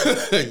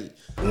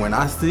 When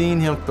I seen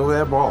him throw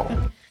that ball.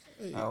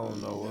 I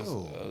don't know what's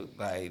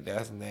like.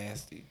 That's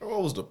nasty.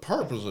 What was the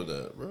purpose of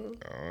that, bro?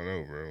 I don't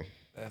know, bro.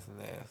 That's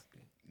nasty.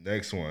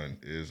 Next one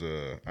is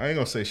I ain't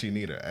gonna say she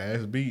need her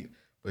ass beat,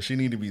 but she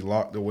need to be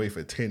locked away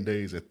for 10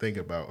 days and think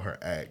about her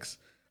acts.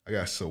 I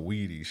got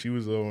Saweetie. She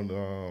was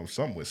on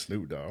something with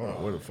Snoop Dogg. I don't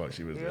know where the fuck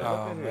she was at.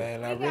 Oh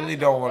man, I really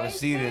don't want to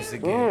see this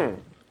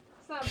again.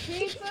 Some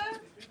pizza.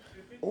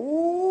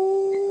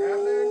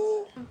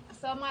 Ooh.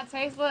 So my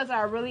taste buds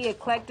are really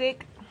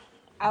eclectic.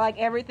 I like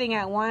everything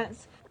at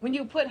once. When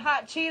you put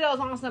hot Cheetos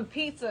on some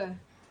pizza,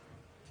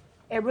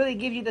 it really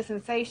gives you the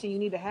sensation you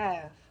need to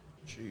have.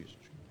 Jeez.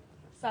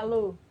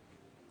 Salud.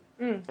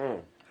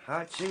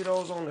 Hot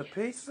Cheetos on the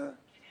pizza?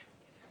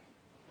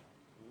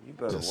 You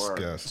better work.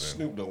 Disgusting.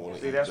 Snoop don't want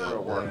to. See, that's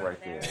real work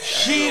right there.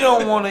 She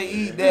don't want to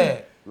eat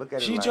that. Look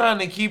at it She like, trying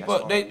to keep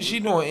up. She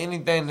doing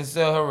anything to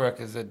sell her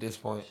records at this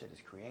point.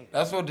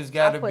 That's what this I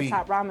got to put be.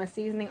 top ramen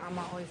seasoning on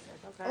my oysters.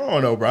 I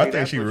don't know, bro. I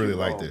think she really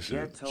like this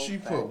shit. She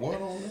put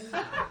what on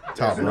there?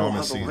 Top There's no ramen other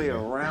way seasoning.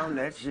 around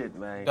that shit,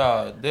 man.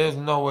 Dog, there's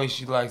no way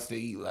she likes to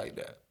eat like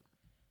that.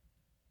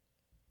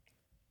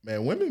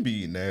 Man, women be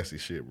eating nasty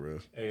shit, bro.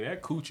 Hey,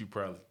 that coochie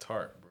probably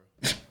tart,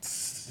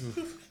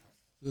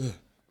 bro.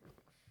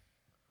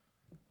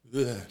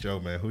 Joe,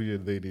 man, who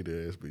they need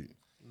to ass beat?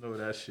 No,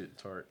 that shit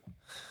tart.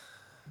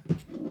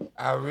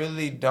 I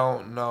really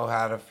don't know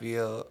how to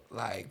feel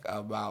like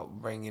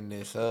about bringing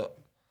this up,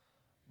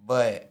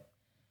 but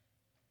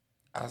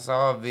I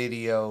saw a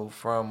video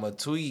from a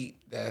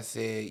tweet that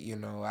said,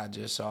 I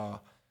just saw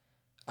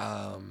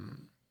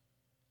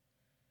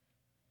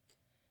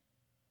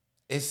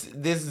this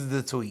is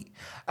the tweet.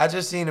 I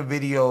just seen a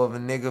video of a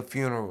nigga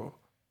funeral.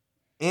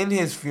 In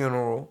his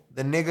funeral,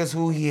 the niggas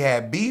who he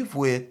had beef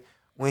with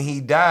when he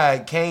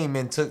died came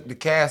and took the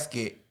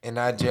casket, and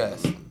I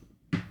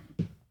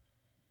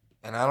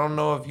don't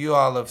know if you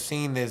all have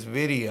seen this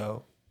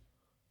video.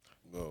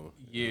 No.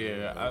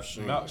 Yeah,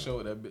 Malk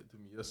showed that bit to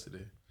me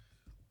yesterday.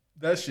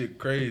 That shit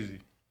crazy.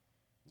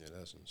 Yeah,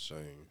 that's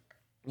insane.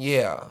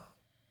 Yeah.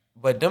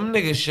 But them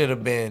niggas should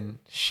have been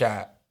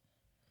shot.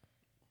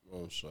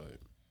 On site.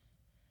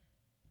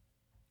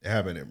 It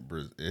happened in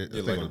Brazil.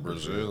 Like in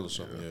Brazil or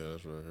something. Yeah,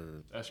 that's what I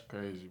heard. That's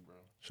crazy, bro.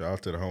 Shout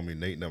out to the homie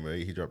Nate number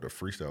 8. He dropped a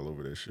freestyle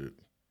over that shit.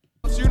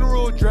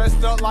 Funeral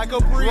dressed up like a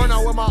priest. Run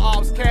out with my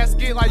ops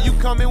casket like you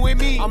coming with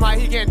me. I'm like,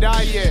 he can't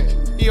die yet.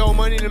 He owe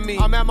money to me.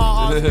 I'm at my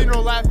ops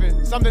funeral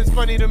laughing. Something's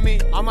funny to me.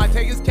 I might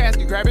take his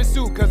casket, grab his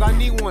suit, cause I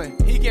need one.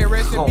 He can't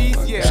rest in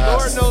peace yet.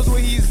 Lord knows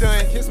what he's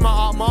done. Kiss my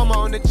op mama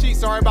on the cheek.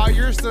 Sorry about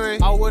your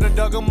son. I would've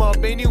dug him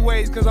up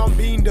anyways, cause I'm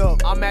beamed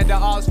up. I'm at the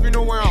ops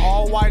funeral wearing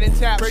all white and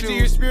tap shoes. Pray to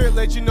your spirit,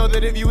 let you know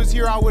that if you was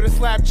here, I would've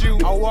slapped you.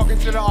 I walk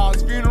into the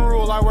ops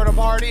funeral like where the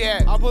party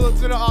at. I pull up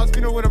to the ops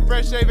funeral with a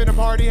fresh shave and a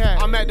party hat.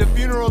 I'm at the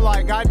funeral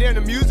like, goddamn,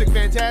 the music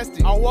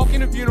fantastic. I walk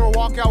in the funeral,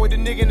 walk out with the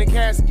nigga in the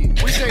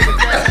casket. We say the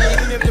casket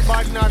even if the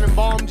body not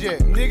embalmed yet.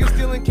 Niggas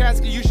still in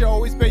casket, you should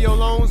always pay your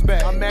loans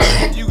back. I'm mad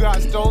if you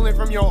got stolen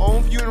from your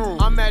own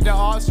funeral. I'm at the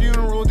arts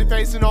funeral,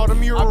 defacing all the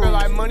murals. I feel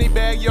like money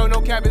bag, yo,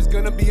 no cap, it's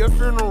gonna be a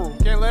funeral.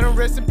 Can't let him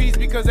rest in peace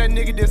because that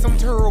nigga did something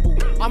terrible.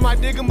 I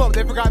might dig him up,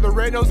 they forgot the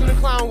red nose and the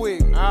clown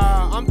wig.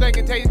 I'm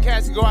thinking take the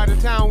casket, go out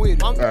of town with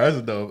it. All right,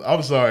 that's dope.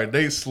 I'm sorry,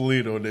 they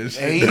slid on this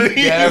shit.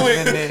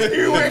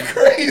 He went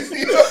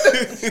crazy on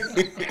this.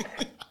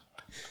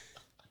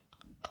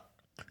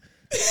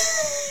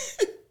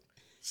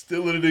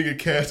 Still in a nigga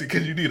casket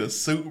because you need a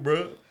suit,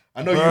 bro.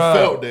 I know you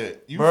felt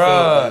that. You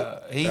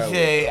felt that. He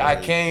said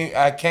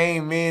I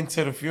came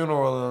into the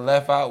funeral and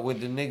left out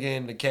with the nigga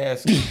in the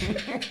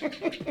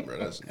casket. Bro,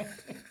 that's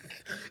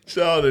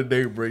shout out to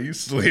Nate, bro. You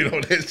slid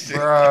on that shit.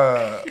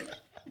 Bruh.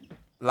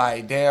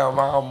 Like, damn,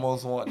 I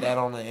almost want that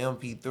on the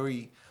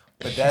MP3.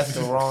 But that's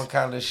the wrong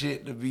kind of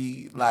shit to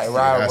be like,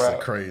 right, That's bro.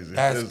 crazy.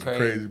 That's That's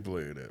crazy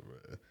playing that,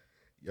 bro.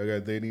 Y'all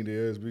got They Need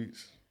the Ass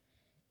Beats?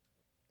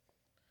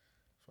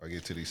 If I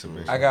get to these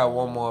submissions. I got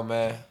one more,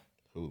 man.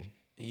 Who?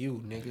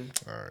 You, nigga.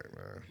 All right,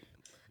 man.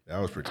 That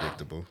was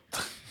predictable. I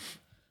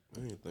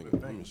didn't think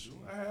of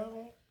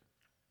that.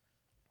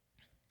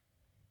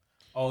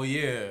 Oh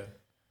yeah,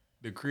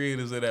 the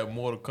creators of that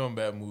Mortal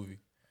Kombat movie.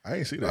 I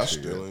ain't see that I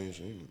shit still yet. ain't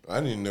seen it. I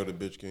didn't even know the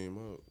bitch came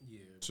out. Yeah.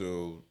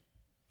 Till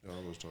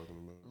y'all was talking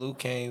about it. Luke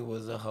Kane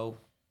was a hoe.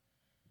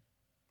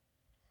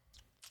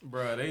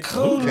 Bruh, they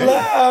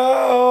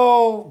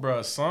Hello.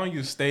 Bruh,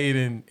 Sonya stayed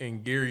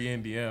in Gary,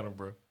 Indiana,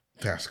 bro.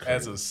 That's crazy.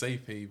 As a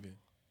safe haven.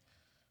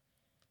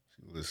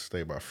 Let's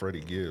stay by Freddie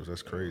Gibbs.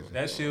 That's crazy.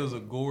 That shit was a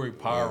gory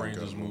Power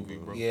Rangers movie,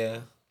 bro. Yeah.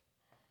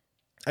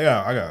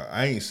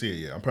 I ain't see it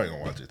yet. I'm probably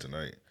gonna watch it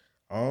tonight.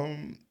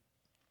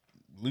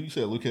 You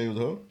said Luke Kane was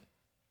a hoe?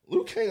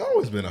 Luke Kane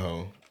always been a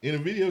hoe. In the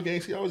video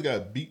games, he always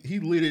got beat. He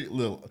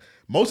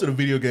most of the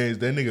video games,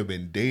 that nigga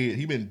been dead.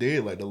 He been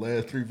dead like the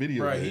last 3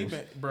 video games.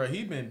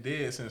 He been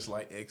dead since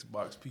like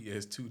Xbox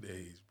PS2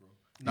 days, bro.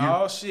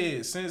 No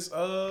shit, since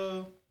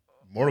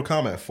Mortal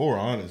Kombat 4,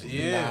 honestly.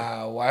 Yeah.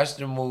 Nah, watch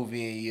the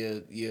movie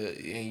and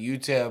you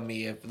tell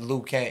me if did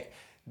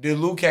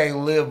Luke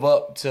Kane live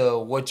up to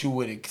what you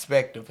would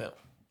expect of him?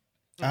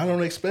 I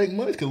don't expect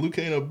much because Luke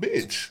Kane a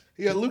bitch.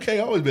 Yeah, Luke Kane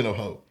always been a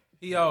hoe.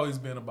 He always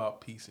been about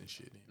peace and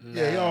shit.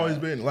 Yeah, he always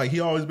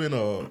been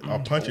a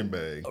punching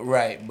bag.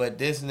 Right, but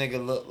this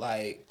nigga looked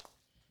like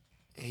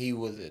he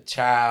was a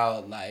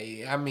child.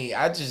 Like, I mean,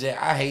 I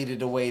hated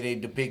the way they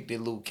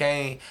depicted Luke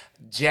Kane,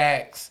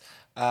 Jax.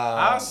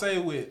 I'll say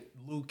with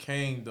Luke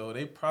Kane though,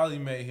 they probably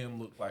made him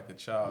look like a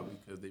child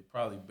because they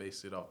probably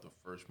based it off the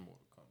first Mortal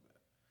Kombat,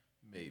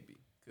 maybe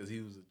because he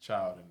was a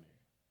child in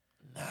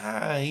there.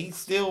 Nah, he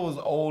still was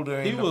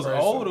older. He was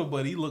older,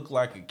 but he looked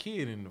like a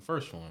kid in the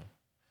first one.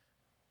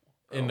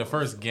 In the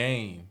first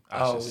game,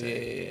 I should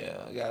say.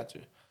 Yeah, I got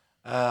you.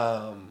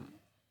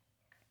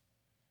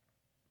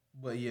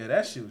 But yeah,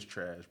 that shit was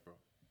trash, bro.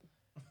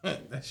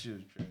 That shit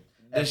was trash.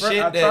 I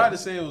tried to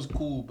say it was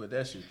cool, but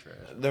that shit trash.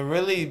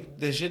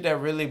 The shit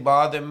that really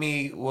bothered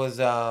me was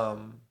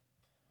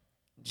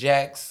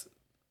Jax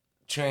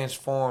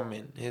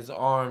transforming, his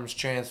arms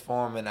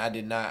transforming. I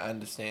did not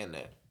understand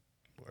that.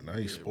 Now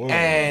he's spoiling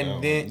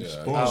and it.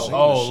 then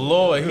oh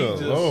Lord, he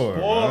just Lord,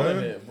 spoiling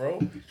man. it, bro.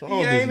 What's He wrong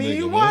with ain't this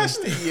even nigga,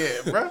 watched man? it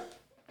yet, bro.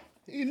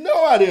 You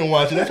know I didn't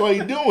watch it. That's why he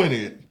doing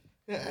it.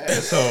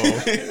 Asshole.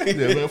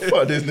 Yeah, man,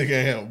 fuck this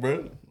nigga him,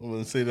 bro. I'm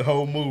gonna say the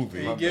whole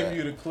movie. He giving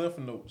you the cliff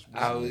notes,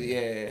 bro.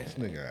 Yeah. This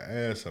nigga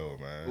an asshole,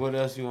 man. What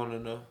else you want to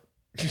know?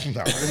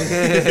 Nah,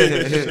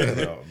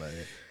 shut up, man.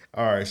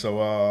 All right,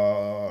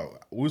 so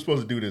we were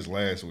supposed to do this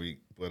last week,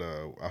 but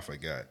I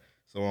forgot.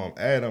 So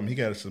Adam, he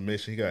got a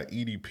submission. He got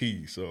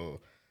EDP. So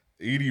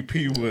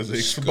EDP was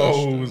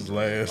exposed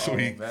last Oh,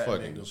 week that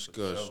Fucking nigga for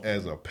disgusting. sure.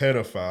 as a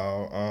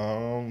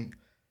pedophile.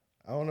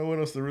 I don't know what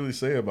else to really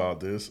say about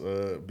this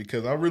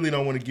because I really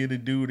don't want to give the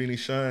dude any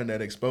shine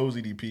that exposed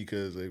EDP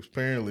because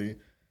apparently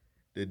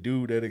the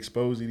dude that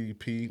exposed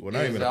EDP, well,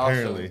 not He's even also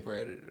apparently, a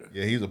predator.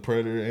 yeah, he's a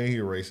predator and he's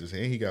a racist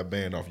and he got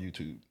banned off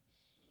YouTube.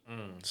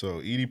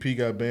 So EDP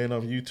got banned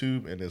off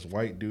YouTube and this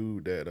white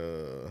dude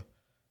that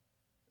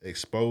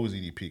exposed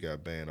EDP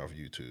got banned off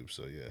YouTube.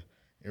 So yeah,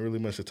 ain't really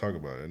much to talk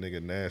about. That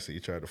nigga nasty. He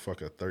tried to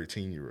fuck a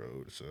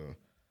 13-year-old. So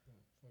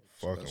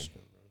fuck him.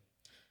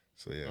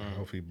 So yeah,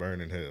 hope he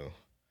burn in hell.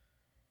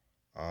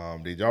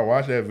 Did y'all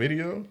watch that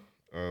video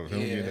of him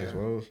getting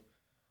exposed?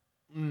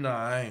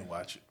 Nah, I ain't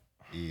watch it.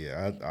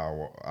 Yeah,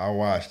 I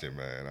watched it,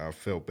 man. I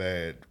felt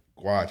bad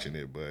watching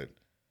it, but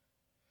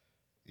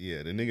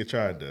yeah, the nigga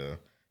tried to.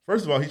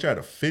 First of all, he tried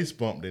to fist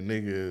bump the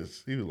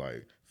niggas. He was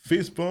like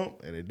fist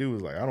bump, and the dude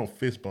was like, "I don't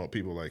fist bump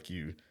people like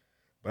you,"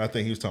 but I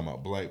think he was talking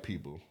about black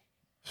people.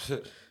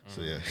 So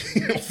yeah, he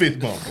don't fist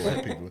bump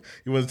black people.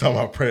 He wasn't talking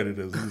about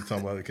predators. He was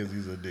talking about it because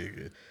he's a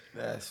nigga.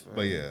 That's funny.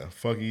 But yeah,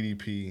 fuck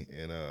EDP,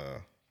 and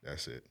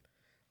that's it.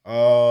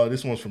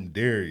 This one's from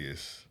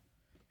Darius.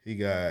 He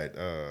got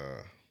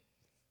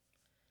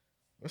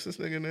what's this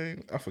nigga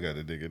name? I forgot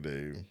the nigga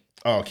name.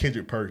 Oh,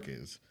 Kendrick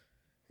Perkins.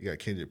 He got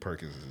Kendrick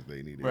Perkins as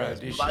they needed.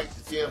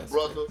 Light-skinned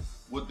brother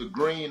with the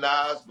green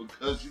eyes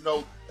because, you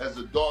know, as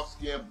a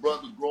dark-skinned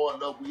brother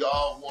growing up, we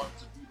all wanted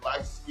to be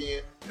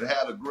light-skinned and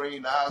had the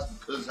green eyes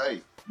because,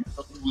 hey, you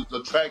know, he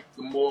was attracted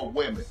to more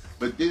women.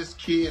 But this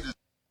kid is...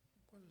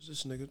 What is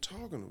this nigga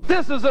talking about?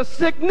 This is a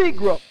sick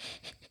Negro.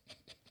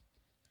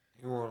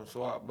 You want to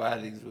swap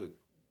bodies with?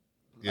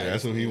 Yeah,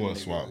 that's what he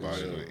wants to swap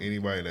bodies with.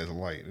 Anybody that's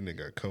light. That nigga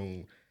got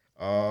coon.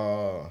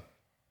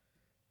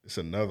 It's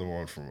another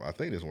one from, I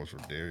think this one's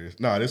from Darius.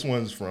 Nah, this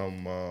one's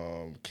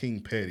from King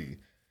Petty.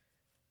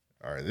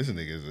 All right, this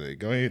nigga's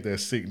go ahead and hit that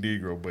sick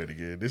Negro butt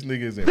again. This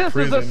nigga is in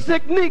prison. This is a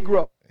sick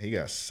Negro. He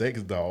got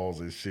sex dolls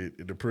and shit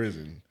in the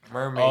prison.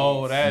 Mermaids.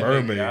 Oh, that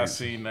Mermaids. nigga, I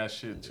seen that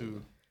shit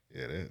too.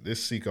 Yeah,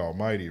 this Seek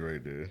Almighty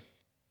right there.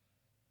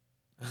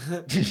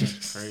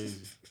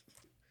 Crazy.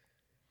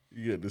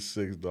 You got the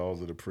sex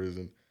dolls in the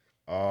prison.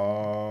 A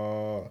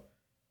lot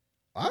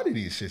of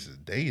these shits is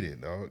dated,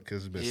 dog,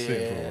 because it's been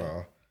sick for a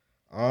while.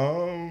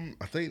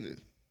 I think that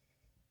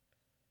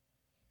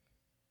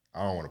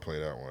I don't want to play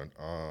that one.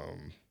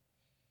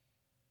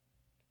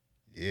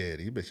 Yeah,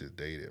 these bitches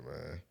dated, man.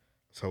 I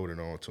was holding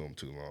on to them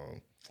too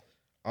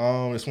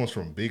long. This one's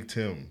from Big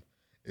Tim.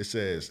 It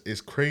says,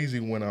 "It's crazy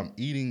when I'm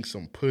eating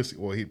some pussy."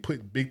 Well,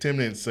 Big Tim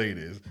didn't say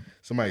this.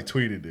 Somebody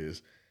tweeted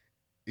this.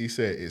 He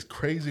said, "It's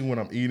crazy when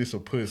I'm eating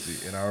some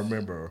pussy," and I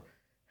remember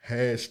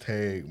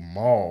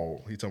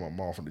 #Maul. He talking about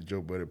Maul from the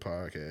Joe Budden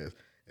podcast.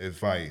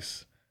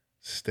 Advice: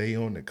 stay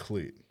on the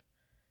clit.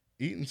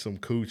 Eating some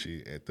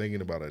coochie and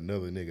thinking about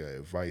another nigga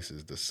advice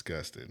is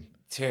disgusting.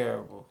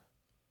 Terrible.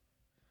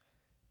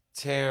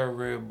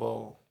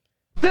 Terrible.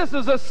 This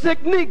is a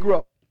sick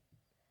Negro.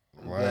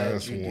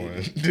 Last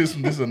one. This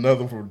is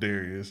another from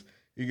Darius.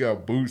 He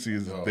got Boosie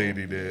as his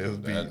dating ass.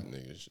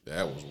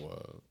 That was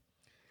wild.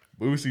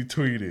 Boosie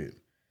tweeted.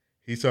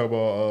 He talking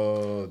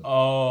about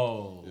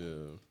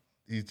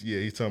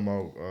he's talking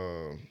about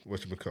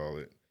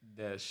whatchamacallit.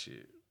 That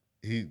shit.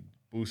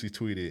 Boosie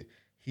tweeted,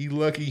 he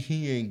lucky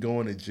he ain't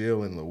going to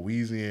jail in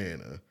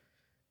Louisiana.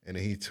 And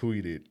then he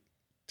tweeted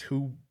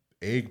 2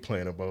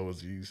 eggplant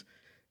emojis.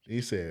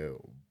 He said,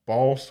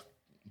 boss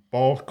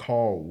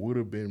call would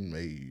have been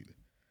made.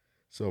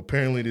 So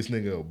apparently this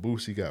nigga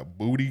Boosie got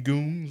booty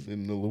goons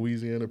in the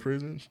Louisiana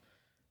prisons.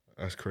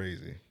 That's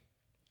crazy.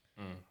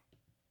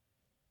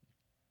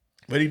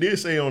 But he did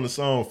say on the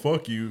song,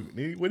 fuck you.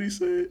 What he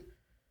said?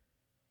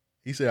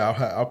 He said,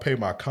 I'll pay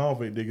my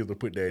convict niggas to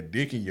put that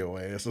dick in your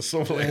ass or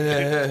something like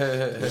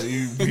that.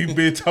 he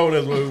been told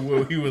us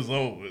what he was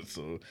on.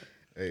 So,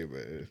 hey,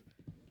 man.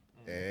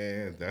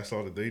 And that's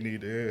all that they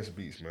need to ass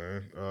beats,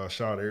 man.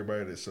 Shout out to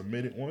everybody that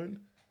submitted one.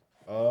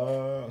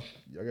 Y'all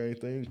got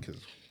anything? Because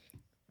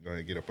we're going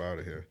to get up out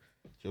of here.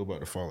 Joe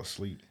about to fall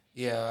asleep.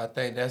 Yeah, I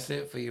think that's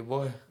it for you,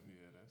 boy.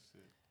 Yeah, that's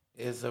it.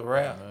 It's a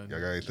wrap.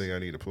 Y'all got anything I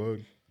need to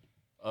plug?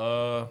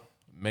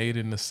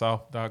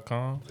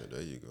 Madeinthesouth.com. Yeah,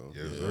 there you go.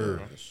 Yes, sir.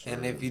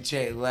 And if you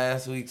check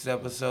last week's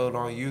episode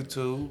on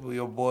YouTube,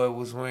 your boy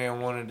was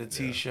wearing one of the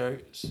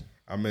t-shirts.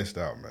 I missed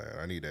out, man.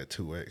 I need that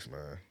 2X,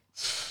 man.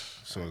 As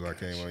soon as I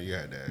came on, you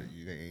had that.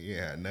 You ain't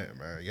had nothing,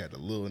 man. You had the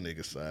little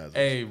nigga size.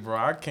 Hey, bro,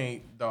 I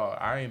can't, dog.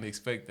 I ain't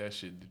expect that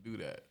shit to do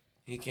that.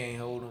 He can't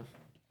hold him.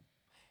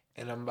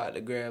 And I'm about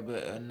to grab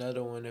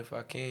another one if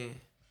I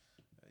can.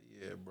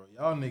 Yeah, bro.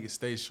 Y'all niggas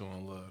stay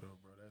showing love, though,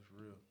 bro. That's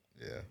real.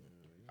 Yeah.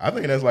 I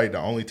think that's like the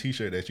only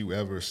t-shirt that you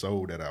ever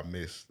sold that I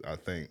missed, I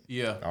think.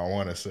 Yeah. I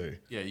want to say.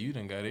 Yeah, you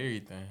done got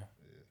everything.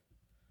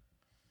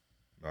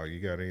 No, you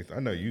got anything?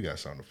 I know you got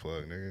something to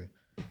plug, nigga.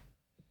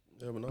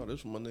 Yeah, but no, this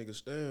is my nigga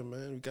Stan,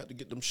 man. We got to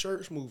get them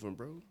shirts moving,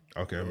 bro.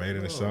 Okay, Made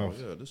in the South.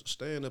 Yeah, this is a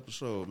Stan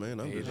episode, man.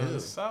 I'm Made just in the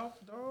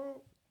South,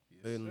 dog.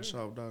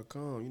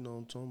 Madeinthesouth.com. You know what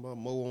I'm talking about?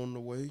 Mo on the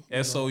way.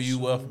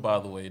 SOUF, by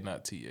the way,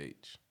 not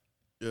TH.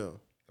 Yeah.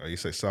 Oh, you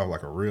say soft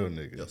like a real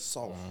nigga. Yeah,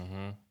 soft.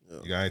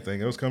 You got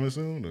anything else coming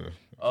soon?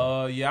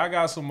 Or? Yeah, I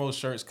got some more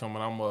shirts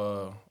coming.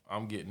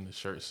 I'm getting the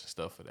shirts and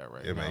stuff for that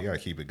right now. Yeah, man, you gotta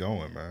keep it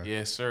going, man.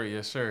 Yes, sir.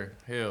 Yes, sir.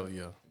 Hell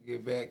yeah.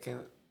 Get back.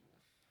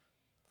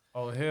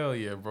 Oh hell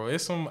yeah, bro!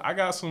 I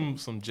got some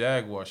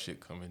Jaguar shit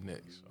coming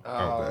next. So.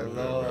 Oh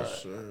Lord.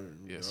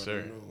 Yes,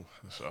 sir.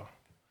 So.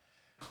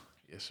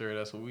 Yes, sir.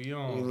 That's what we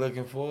on. We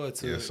looking forward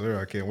to it. Yes, sir.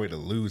 I can't wait to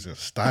lose in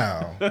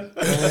style. Get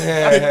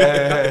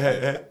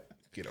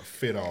a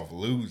fit off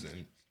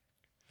losing.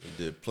 We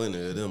did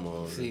plenty of them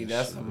already. See,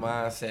 that's a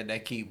mindset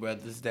that keep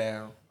brothers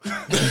down.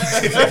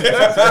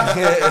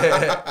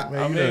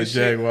 Man, you know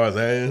Jaguars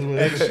ass.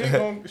 Hey,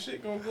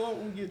 shit gonna go up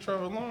when we get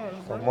Trevor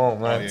Lawrence. Bro. Come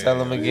on, man.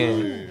 Tell him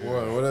again.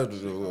 What that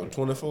do?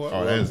 24 Oh,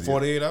 hours?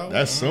 48 hours?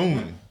 That's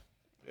soon.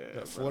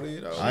 Yeah,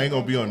 48 hours. I ain't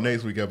gonna be on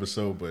next week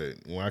episode, but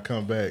when I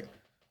come back,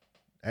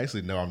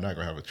 actually no, I'm not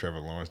gonna have a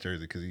Trevor Lawrence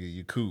jersey because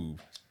you cool.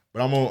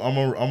 But I'm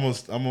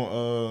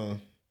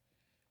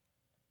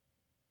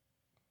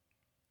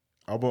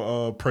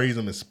gonna praise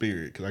him in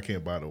spirit because I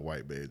can't buy the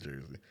white man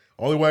jersey.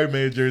 Only white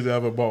man jersey I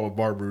ever bought was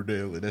Barbara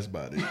Dale, and that's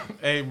about it.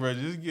 Hey, bro,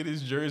 just get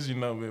his jersey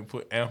number and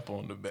put AMP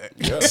on the back.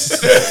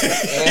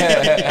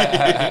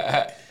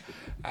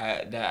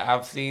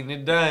 I've seen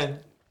it done.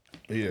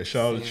 Yeah,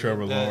 shout out to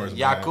Trevor Lawrence.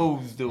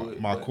 Yakub's do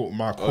it. My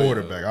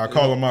quarterback. I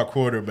call him my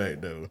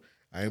quarterback though.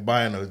 I ain't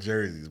buying no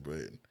jerseys,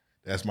 but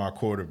that's my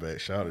quarterback.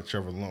 Shout out to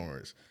Trevor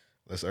Lawrence.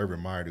 Let's Urban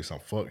Meyer do some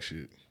fuck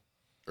shit.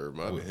 Urban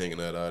Meyer be hanging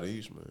out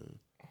east, man.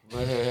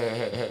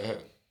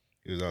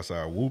 He was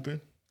outside whooping.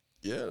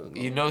 Yeah,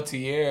 you know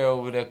Tierra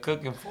over there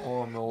cooking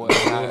for him and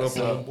whatnot. Up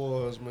on the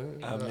boys, man.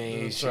 I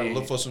mean, trying to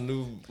look for some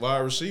new wide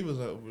receivers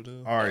out over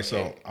there. All right,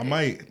 so I'm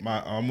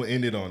gonna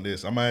end it on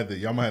this. Y'all might have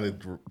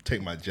to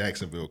take my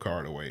Jacksonville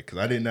card away because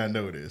I did not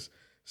know this.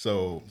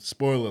 So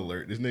spoiler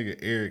alert, this nigga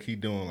Eric, he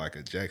doing like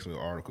a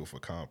Jacksonville article for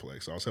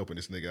Complex. So I was helping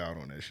this nigga out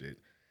on that shit.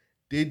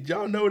 Did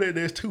y'all know that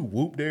there's two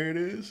whoop? There it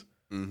is.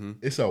 Mm-hmm.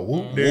 It's a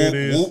whoop. There it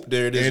is. Whoop.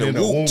 There it is. And a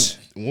then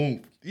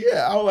whoop.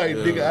 Yeah, I was like,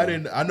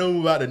 nigga, I know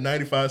about the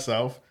 95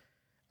 South.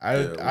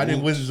 I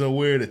wasn't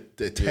aware that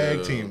the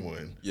tag team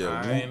won. Yeah,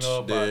 I ain't know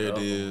about there that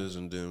it is,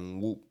 and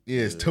then whoop.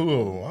 Yeah, it's two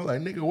of them. I was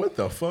like, nigga, what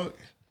the fuck?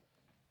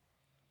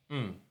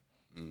 Mm.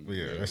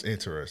 Yeah, that's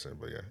interesting.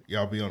 But yeah,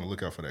 y'all be on the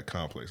lookout for that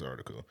Complex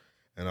article.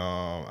 And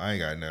I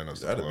ain't got nothing else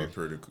to That'd plug. be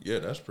pretty cool. Yeah,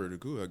 that's pretty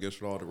cool. I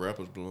guess with all the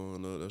rappers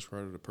blowing up, that's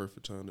probably the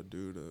perfect time to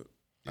do that.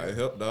 Yeah. I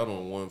helped out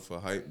on one for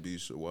Hype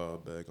Beast a while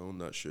back. I'm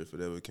not sure if it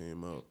ever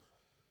came out.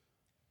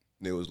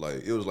 And it was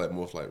like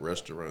most like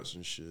restaurants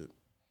and shit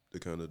to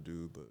kind of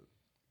do, but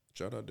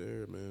shout out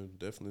there, man.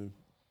 Definitely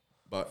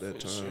about that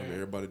time. Sure.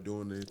 Everybody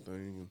doing their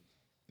thing.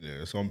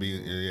 Yeah, it's gonna be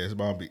it's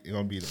gonna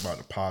be about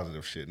the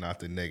positive shit, not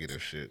the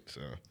negative shit.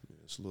 So yeah,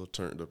 it's a little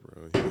turned up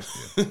around here.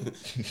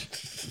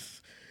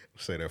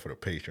 Say that for the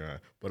Patreon.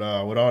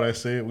 But with all that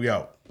said, we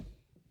out.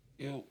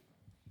 Yo.